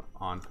 no, no, no.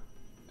 On.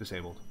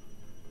 Disabled.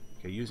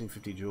 Okay, using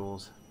 50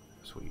 joules.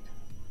 Sweet.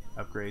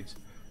 Upgrades.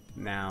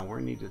 Now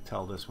we need to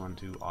tell this one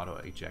to auto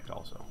eject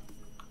also.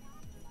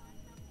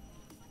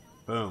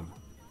 Boom.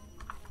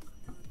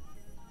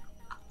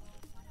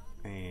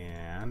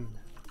 And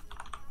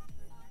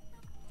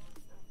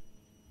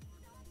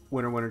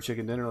winner, winner,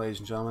 chicken dinner, ladies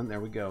and gentlemen.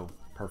 There we go.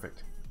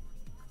 Perfect.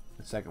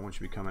 The second one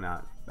should be coming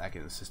out back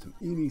in the system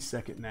any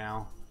second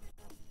now.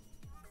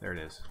 There it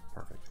is.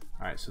 Perfect.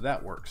 All right, so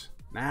that works.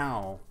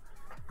 Now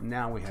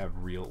we have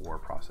real ore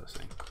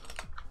processing.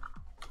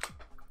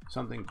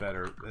 Something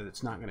better that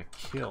it's not going to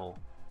kill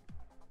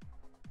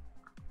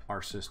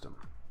our system.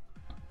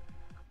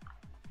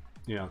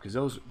 You know, because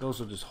those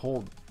will just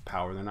hold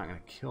power. They're not going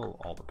to kill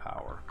all the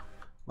power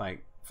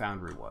like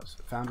Foundry was.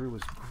 Foundry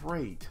was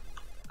great,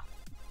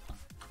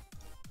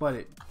 but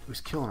it was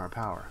killing our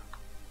power.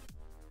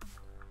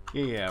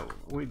 Yeah,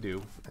 we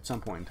do at some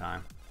point in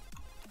time.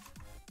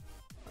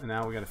 And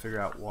now we got to figure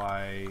out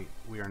why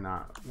we are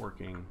not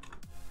working.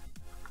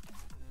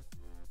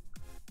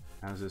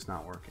 How is this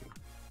not working?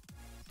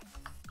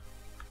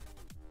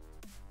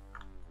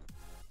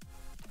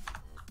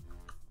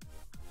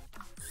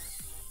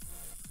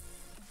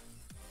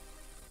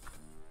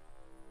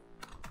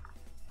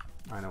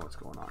 I know what's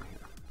going on here.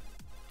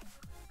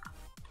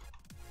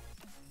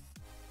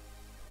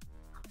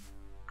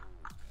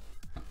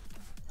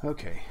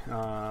 Okay,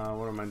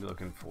 what am I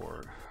looking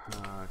for?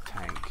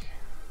 Tank.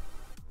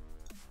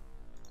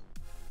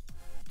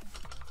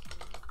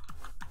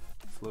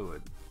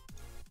 Fluid.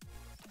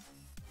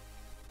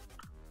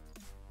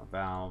 A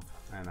valve,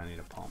 and I need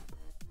a pump.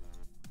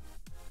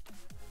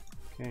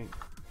 Okay.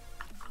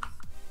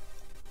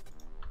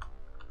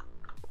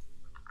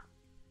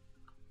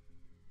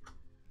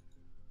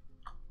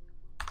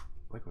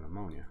 Liquid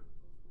ammonia.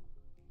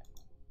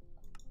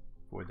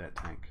 Void that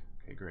tank.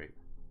 Okay, great.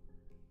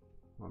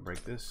 I'm gonna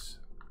break this,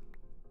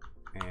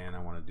 and I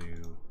want to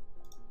do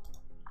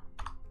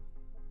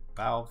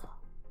valve,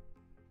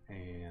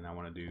 and I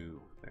want to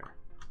do there.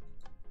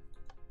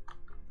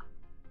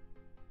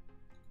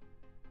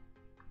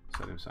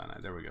 Sodium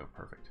cyanide. There we go.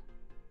 Perfect.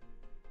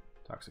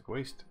 Toxic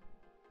waste.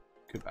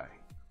 Goodbye.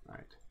 All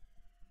right.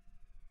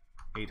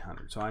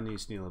 800. So I need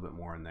a little bit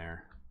more in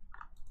there.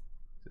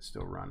 It's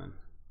still running.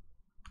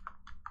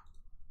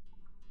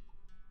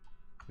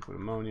 Liquid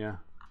ammonia.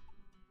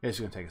 It's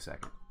going to take a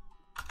second.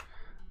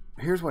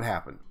 Here's what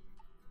happened.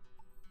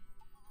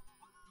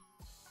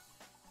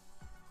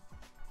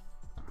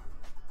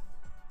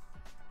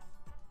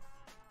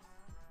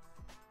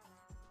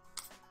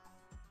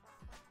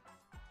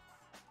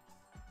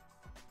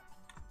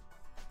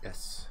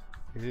 Yes,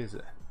 it is.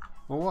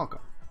 Well, welcome.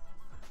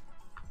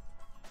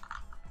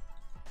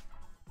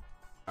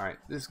 All right,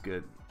 this is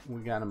good.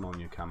 We got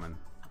ammonia coming.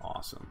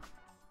 Awesome.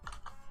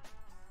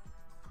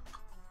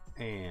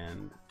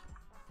 And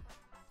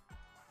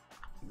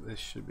this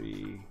should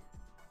be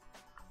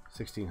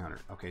 1600.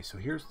 Okay, so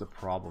here's the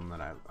problem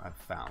that I've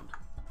found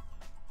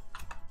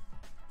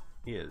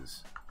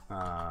is,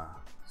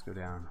 let's go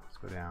down,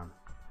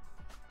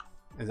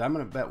 is I'm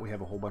going to bet we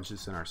have a whole bunch of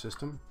this in our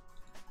system,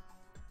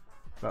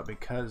 but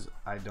because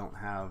I don't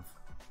have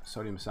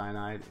sodium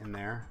cyanide in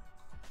there,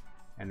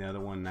 and the other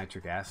one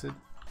nitric acid,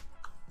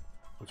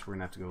 which we're going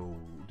to have to go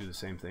do the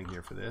same thing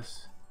here for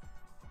this,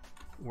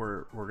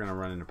 we're going to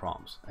run into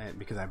problems, and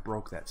because I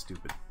broke that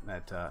stupid,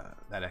 that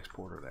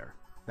exporter there.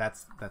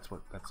 That's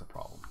the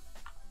problem.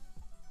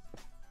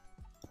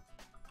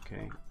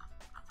 Okay,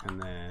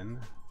 and then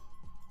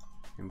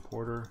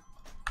importer,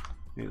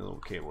 need a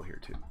little cable here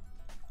too.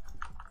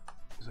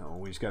 So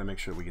we just got to make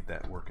sure we get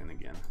that working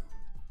again.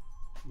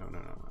 No.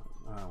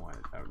 Oh,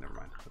 never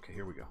mind. Okay,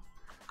 here we go.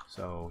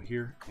 So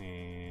here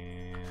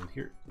and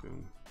here,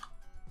 boom.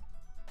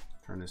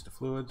 Turn this to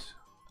fluids.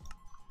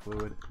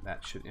 Fluid,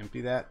 that should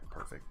empty that.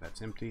 Perfect,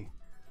 that's empty.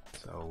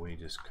 So we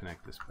just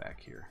connect this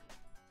back here.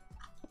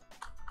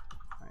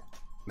 Right.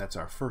 That's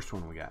our first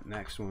one we got.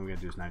 Next one we got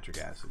to do is nitric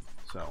acid.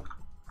 So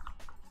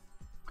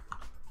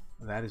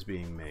that is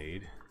being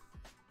made.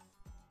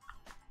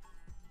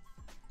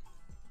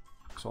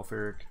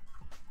 Sulfuric,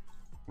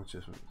 which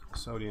is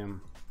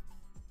sodium,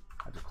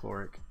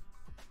 hydrochloric.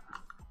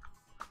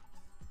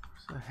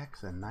 Where's the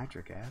heck's the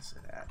nitric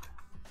acid at?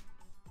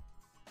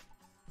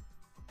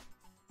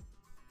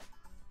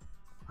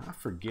 I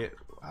forget.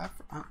 I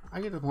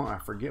get to the point where I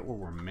forget where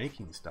we're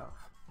making stuff.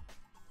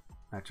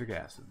 Nitric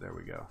acid. There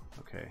we go.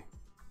 Okay.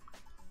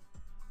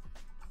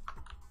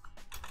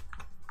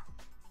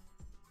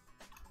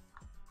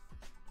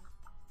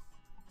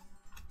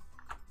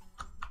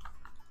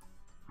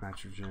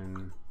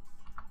 Nitrogen.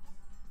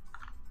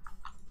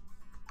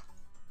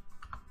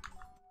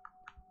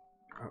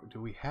 Oh, do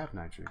we have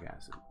nitric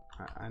acid?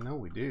 I know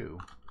we do.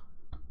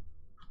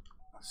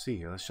 Let's see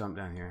here. Let's jump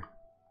down here.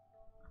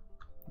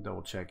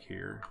 Double check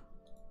here.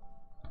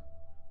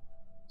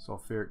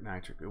 Sulfuric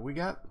nitric. We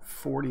got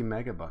 40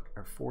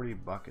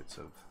 buckets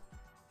of.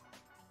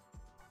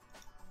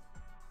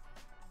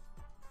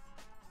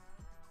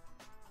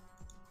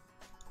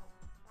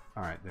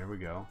 All right, there we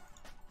go.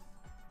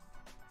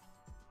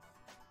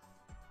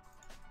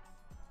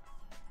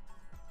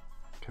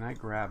 Can I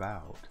grab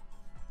out?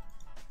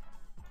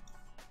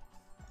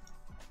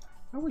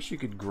 I wish you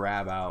could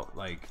grab out,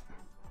 like,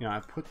 you know, I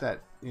put that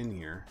in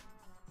here.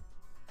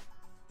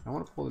 I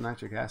want to pull the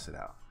nitric acid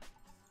out.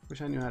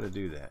 Wish I knew how to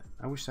do that.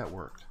 I wish that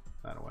worked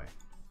that way.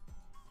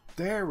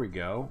 There we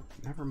go.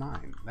 Never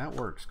mind. That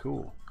works.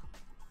 Cool.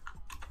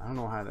 I don't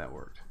know how that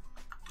worked.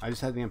 I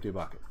just had the empty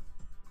bucket.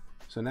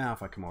 So now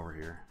if I come over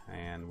here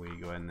and we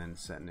go ahead and then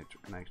set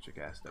nitric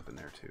acid up in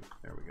there too.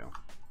 There we go.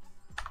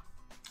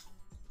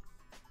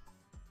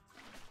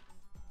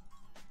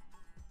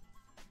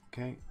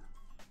 Okay.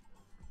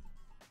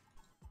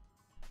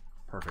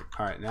 Perfect.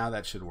 All right, now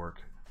that should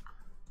work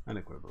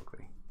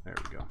unequivocally. There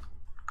we go.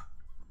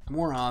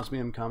 More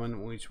osmium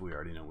coming, which we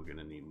already know we're going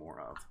to need more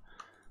of.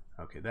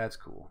 Okay, that's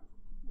cool.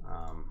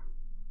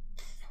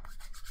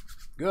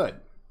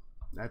 Good.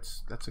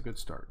 That's a good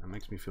start. That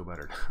makes me feel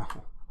better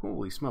now.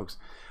 Holy smokes.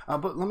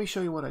 But let me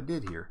show you what I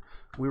did here.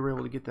 We were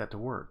able to get that to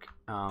work.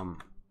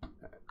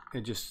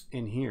 It just,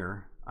 in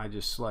here, I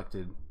just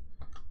selected,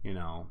 you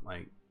know,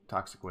 like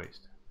toxic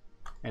waste.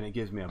 And it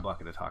gives me a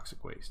bucket of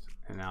toxic waste.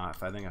 And now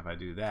if I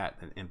do that,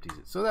 it empties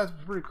it. So that's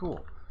pretty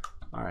cool.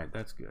 All right,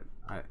 that's good.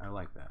 I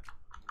like that.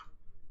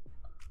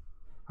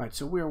 All right,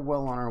 so we are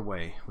well on our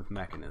way with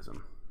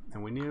mechanism.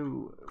 And we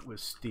knew with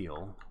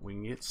steel, we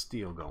can get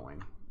steel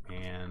going.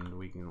 And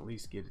we can at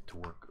least get it to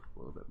work a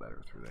little bit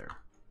better through there.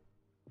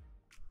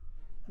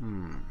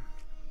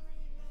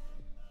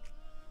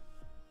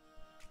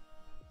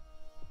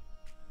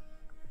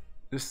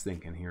 Just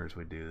thinking here as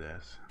we do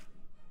this.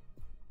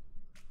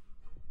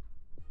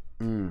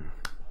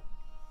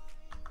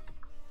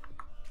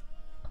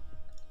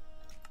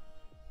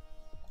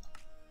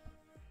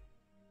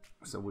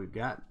 So we've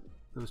got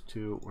those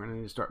two. We're gonna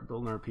need to start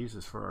building our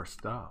pieces for our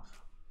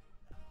stuff.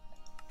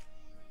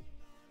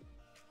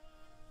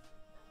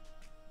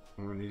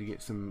 We're gonna need to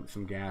get some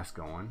gas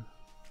going.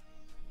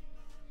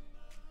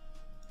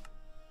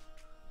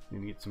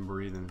 Need to get some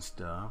breathing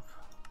stuff.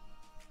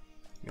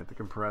 We got the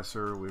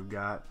compressor. We've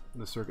got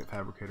the circuit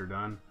fabricator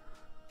done.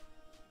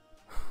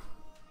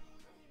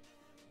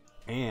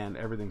 And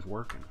everything's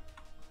working.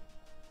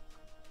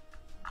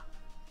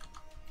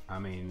 I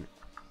mean,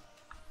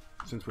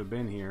 since we've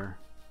been here,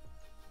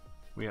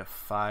 we have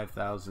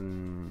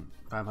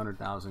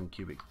 500,000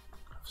 cubic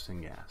of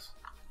syngas.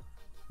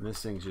 And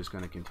this thing's just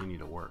going to continue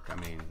to work. I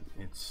mean,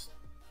 it's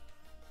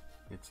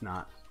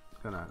not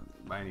going to,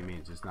 by any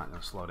means, it's not going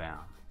to slow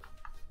down.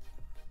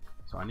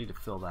 So I need to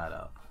fill that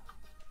up.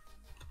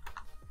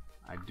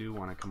 I do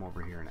want to come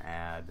over here and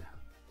add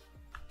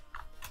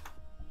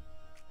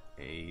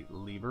a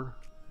lever.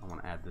 I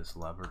want to add this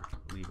lever.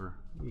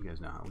 You guys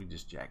know how we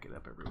just jack it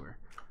up everywhere.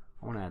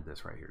 I want to add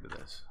this right here to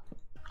this.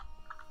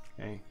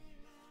 Okay.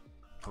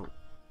 Oh,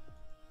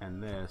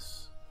 and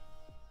this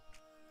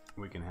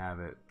we can have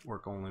it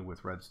work only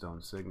with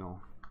redstone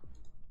signal.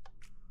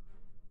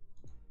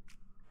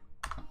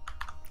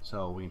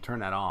 So we can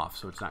turn that off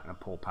so it's not going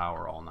to pull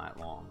power all night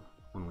long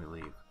when we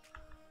leave.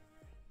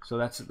 So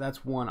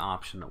that's one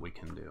option that we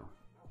can do.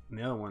 And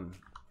the other one,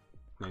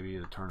 maybe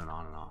either turn it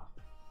on and off.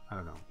 I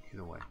don't know,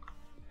 either way.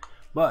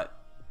 But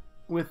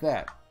with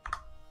that,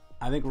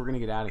 I think we're going to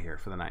get out of here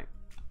for the night.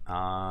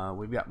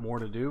 We've got more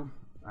to do.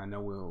 I know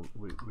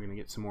we're going to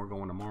get some more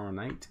going tomorrow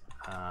night.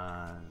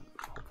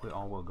 Hopefully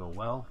all will go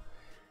well.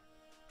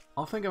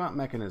 I'll think about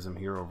mechanism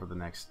here over the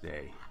next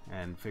day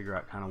and figure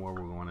out kind of what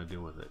we're going to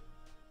do with it.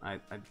 I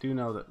do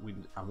know that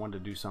I wanted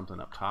to do something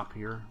up top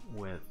here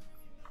with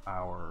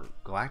our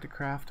Galactic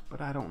Craft, but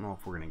I don't know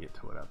if we're going to get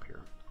to it up here.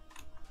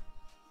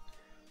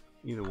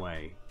 Either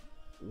way,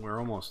 we're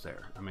almost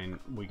there. I mean,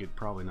 we could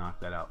probably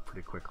knock that out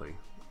pretty quickly.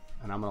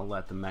 And I'm going to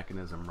let the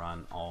mechanism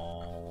run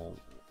all,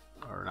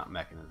 or not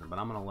mechanism, but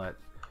I'm going to let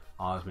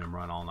Osmium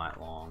run all night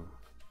long.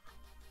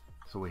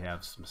 So we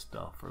have some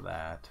stuff for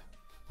that.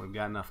 We've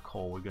got enough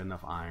coal, we've got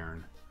enough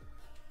iron.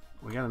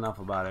 We got enough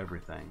about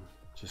everything.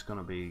 Just going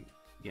to be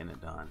getting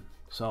it done.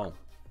 So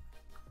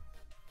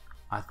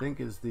I think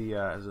as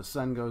the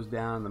sun goes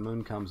down, the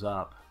moon comes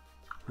up.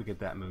 Look at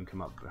that moon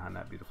come up behind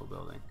that beautiful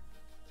building.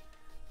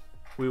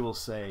 We will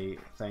say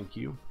thank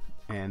you,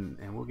 and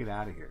we'll get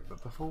out of here.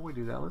 But before we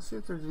do that, let's see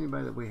if there's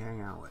anybody that we hang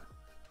out with.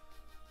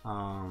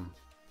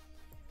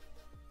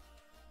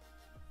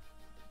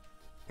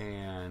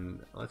 And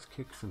let's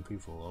kick some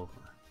people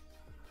over.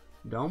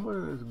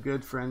 Doma is a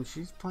good friend.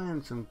 She's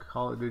playing some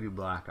Call of Duty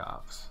Black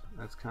Ops.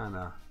 That's kind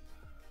of, I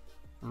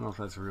don't know if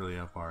that's really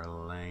up our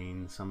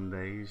lane some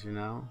days, you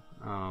know.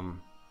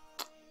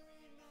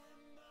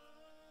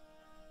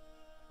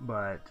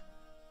 But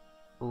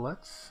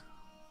let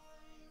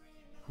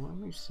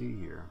me see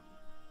here.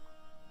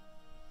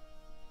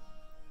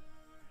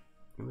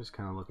 I'm just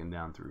kind of looking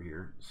down through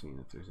here, seeing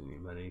if there's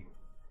anybody.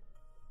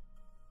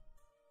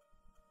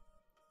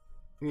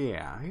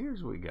 Yeah,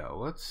 here's we go.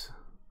 Let's,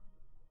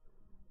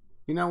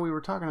 you know, we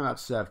were talking about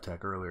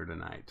SevTech earlier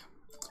tonight,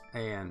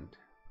 and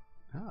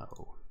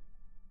oh,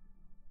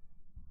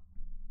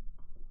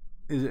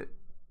 is it?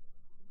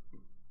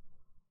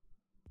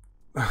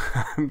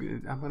 I'm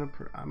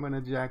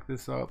gonna jack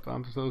this up.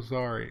 I'm so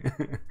sorry.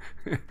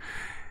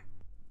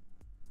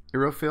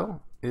 Aerophil,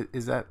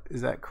 is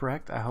that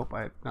correct? I hope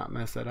I not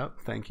messed that up.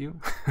 Thank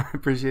you. I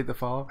appreciate the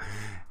follow.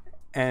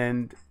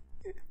 And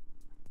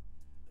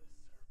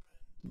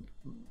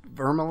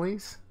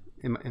Vermilise,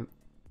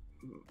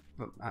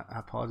 I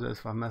apologize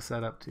if I messed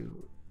that up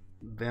too.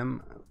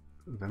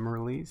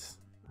 Vermilise,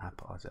 I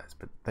apologize,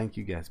 but thank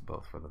you guys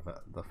both for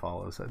the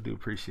follows. I do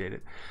appreciate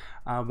it.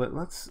 But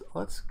let's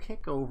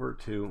kick over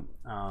to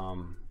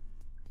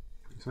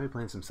somebody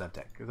playing some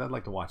SevTech, because I'd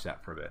like to watch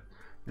that for a bit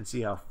and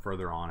see how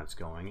further on it's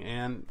going.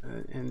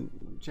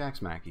 And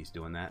Jax Mackey's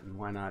doing that, and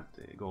why not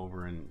go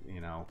over and, you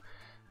know,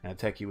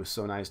 Techie was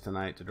so nice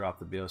tonight to drop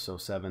the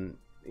BioSo 7,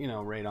 you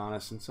know, raid on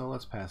us, and so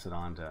let's pass it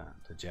on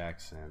to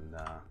Jax, and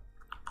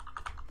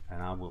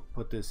I will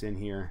put this in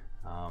here.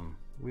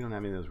 We don't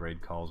have any of those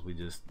raid calls. We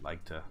just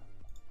like to,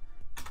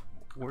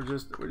 we're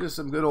just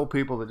some good old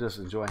people that just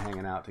enjoy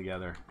hanging out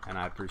together, and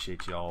I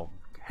appreciate y'all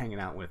hanging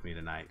out with me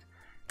tonight.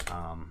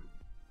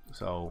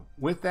 So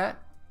with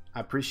that, I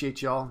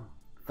appreciate y'all.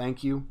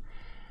 Thank you.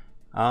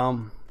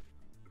 We'll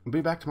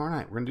be back tomorrow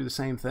night. We're gonna do the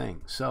same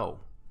thing. So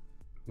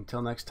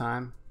until next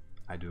time,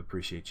 I do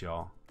appreciate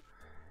y'all,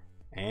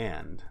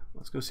 and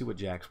let's go see what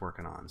Jack's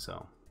working on.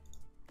 So